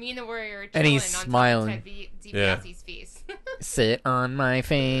me and the Warrior are chilling And he's on top of smiling. Ted Yeah. DiBiase's face. Sit on my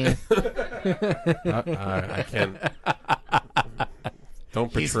face. I can.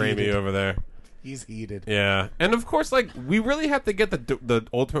 Don't He's betray me heated. over there. He's heated. Yeah, and of course, like we really have to get the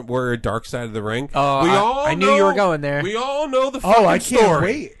Ultimate Warrior dark side of the ring. Oh, we I knew you were going there. We all know the fucking Oh, I can't story.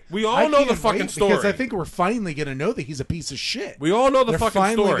 wait. We all I know the can't fucking wait story. because I think we're finally gonna know that he's a piece of shit. we all know the They're fucking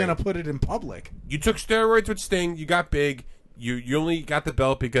finally story. gonna put it in public. You took steroids with Sting. You got big. You only got the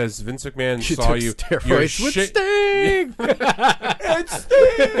belt because Vince McMahon She saw took you. steroids with shit- Sting.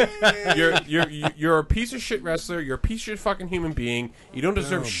 You're a piece of shit wrestler. You're a piece of shit fucking human being. You don't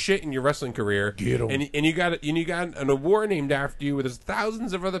deserve shit in your wrestling career. Get 'em. And you got an award named after you. Where there's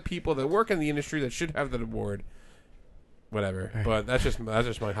thousands of other people that work in the industry that should have that award. Whatever. But that's just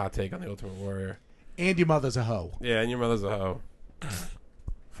my hot take on the Ultimate Warrior. And your mother's a hoe. Yeah, and your mother's a hoe.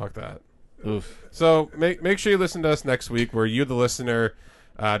 Fuck that. Oof. So make sure you listen to us next week, where you, the listener,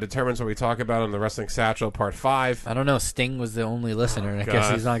 determines what we talk about on the Wrestling Satchel Part 5. I don't know. Sting was the only listener, and I guess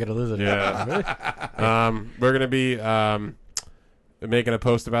God. he's not going to listen. Yeah. We're gonna be making a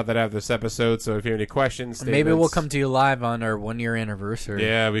post about that after this episode. So if you have any questions, Maybe we'll statements- come to you live on our 1-year anniversary.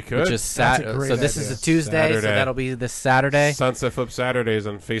 Yeah, we could. Which is That's a great So this is idea. a Tuesday, so Saturday. that'll be this Saturday. Sunset Flip Saturdays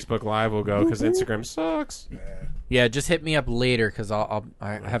on Facebook Live will go because Instagram sucks. Yeah, just hit me up later because I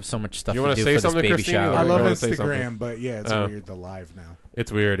have so much stuff You to wanna do say for this something, baby Christine? shower. Or I you love wanna say something? Instagram, but yeah, it's Oh. weird the live now.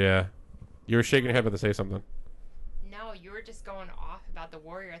 It's weird, yeah. You were shaking your head about to say something. No, you were just going off about the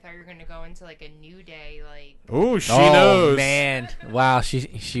Warrior. I thought you were going to go into like a New Day, like. Ooh, she Oh knows. man! Wow, she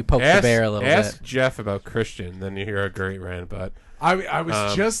poked Ask, the bear a little ask bit. Jeff about Christian, then you hear a great rant. But I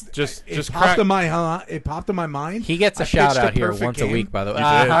was just it crack- popped in my it popped in my mind. He gets a I shout pitched out here perfect once a game. week, by the way. You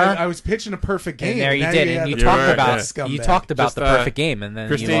did. I was pitching a perfect game. And there you now did, have and you the talked You're about right, scumbag. you talked about Just, the perfect game, and then you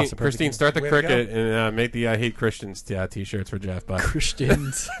Christine, lost the perfect Christine, game. start the Way to cricket and make the I Hate Christians t-shirts for Jeff. But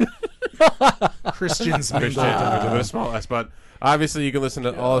Christians. Christians. Christian, with a small S. But obviously, you can listen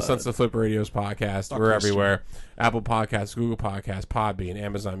to all of Sunset Flip Radio's podcast. We're Christian. everywhere: Apple Podcasts, Google Podcasts, Podbean,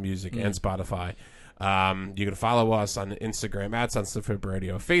 Amazon Music, and Spotify. You can follow us on Instagram at Sunset Flip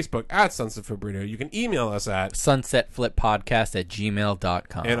Radio, Facebook at Sunset Flip Radio. You can email us at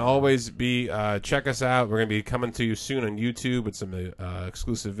sunsetflippodcast@gmail.com. and always be check us out. We're going to be coming to you soon on YouTube with some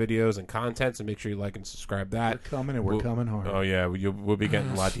exclusive videos and content. So make sure you like and subscribe that. We're coming and we're coming hard. Oh yeah, we'll be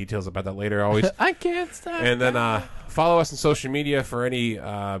getting a lot of details about that later. Always. I can't stop. And then follow us on social media for any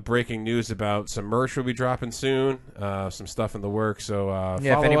breaking news about some merch we'll be dropping soon. Some stuff in the works. So Yeah, if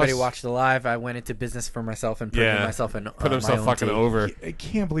follow anybody us. watched the live, I went into business for myself and printed Yeah. myself an Put himself my own fucking tape. over. I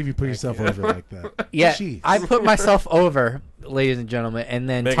can't believe you put yourself over like that. Yeah, Jeez. I put myself over, ladies and gentlemen, and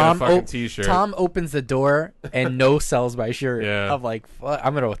then Making Tom a fucking t-shirt. Tom opens the door and no sells my shirt. Yeah. I'm like, fuck,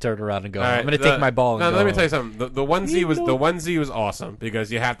 I'm gonna turn around and go. All right, I'm gonna take my ball. And No, go let me home. tell you something. The onesie was awesome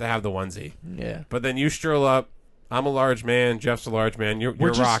because you have to have the onesie. Yeah. But then you stroll up. I'm a large man. Jeff's a large man. You're We're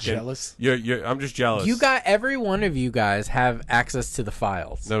just rocking. jealous. I'm just jealous. You got every one of you guys have access to the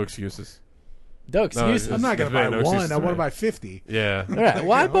files. no excuses. No excuses. it's- I'm not going to There's buy no one. excuses I want to to buy 50. Yeah. All right.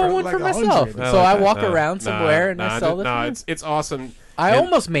 Well, I bought one Like for 100. myself, I so I like walk that. around somewhere and I sell this. No, one. it's awesome. I And-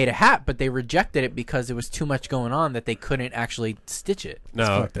 almost made a hat, but they rejected it because it was too much going on that they couldn't actually stitch it. No,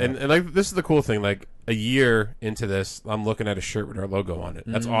 fucked up. and like this is the cool thing. Like a year into this, I'm looking at a shirt with our logo on it.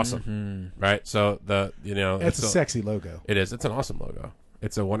 That's awesome, right? So That's a so- sexy logo. It is. It's an awesome logo.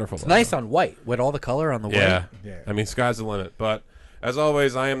 It's a wonderful. It's logo. nice on white with all the color on the white. Yeah. Yeah. I mean, sky's the limit. But As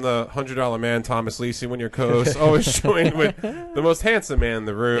always, I am the $100 man, Thomas Lisi, when your co-host, always joined with the most handsome man in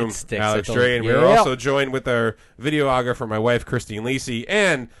the room, It sticks. Alex It's Dre. And we're yeah. also joined with our videographer, my wife, Christine Lisi,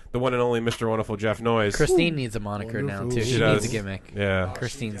 and the one and only Mr. Wonderful Jeff Noyes. Christine needs a moniker now Wonderful. too. She She does. needs a gimmick. Yeah,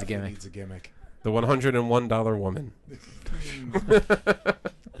 Christine's a gimmick. Needs a gimmick. the $101 woman.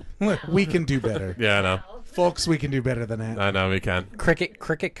 We can do better. Yeah, I know. Folks, we can do better than that. I know we can. Cricket,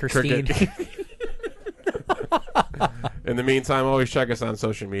 Christine. In the meantime, always check us on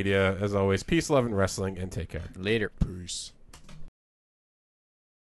social media. As always, peace, love, and wrestling, and take care. Later. Peace.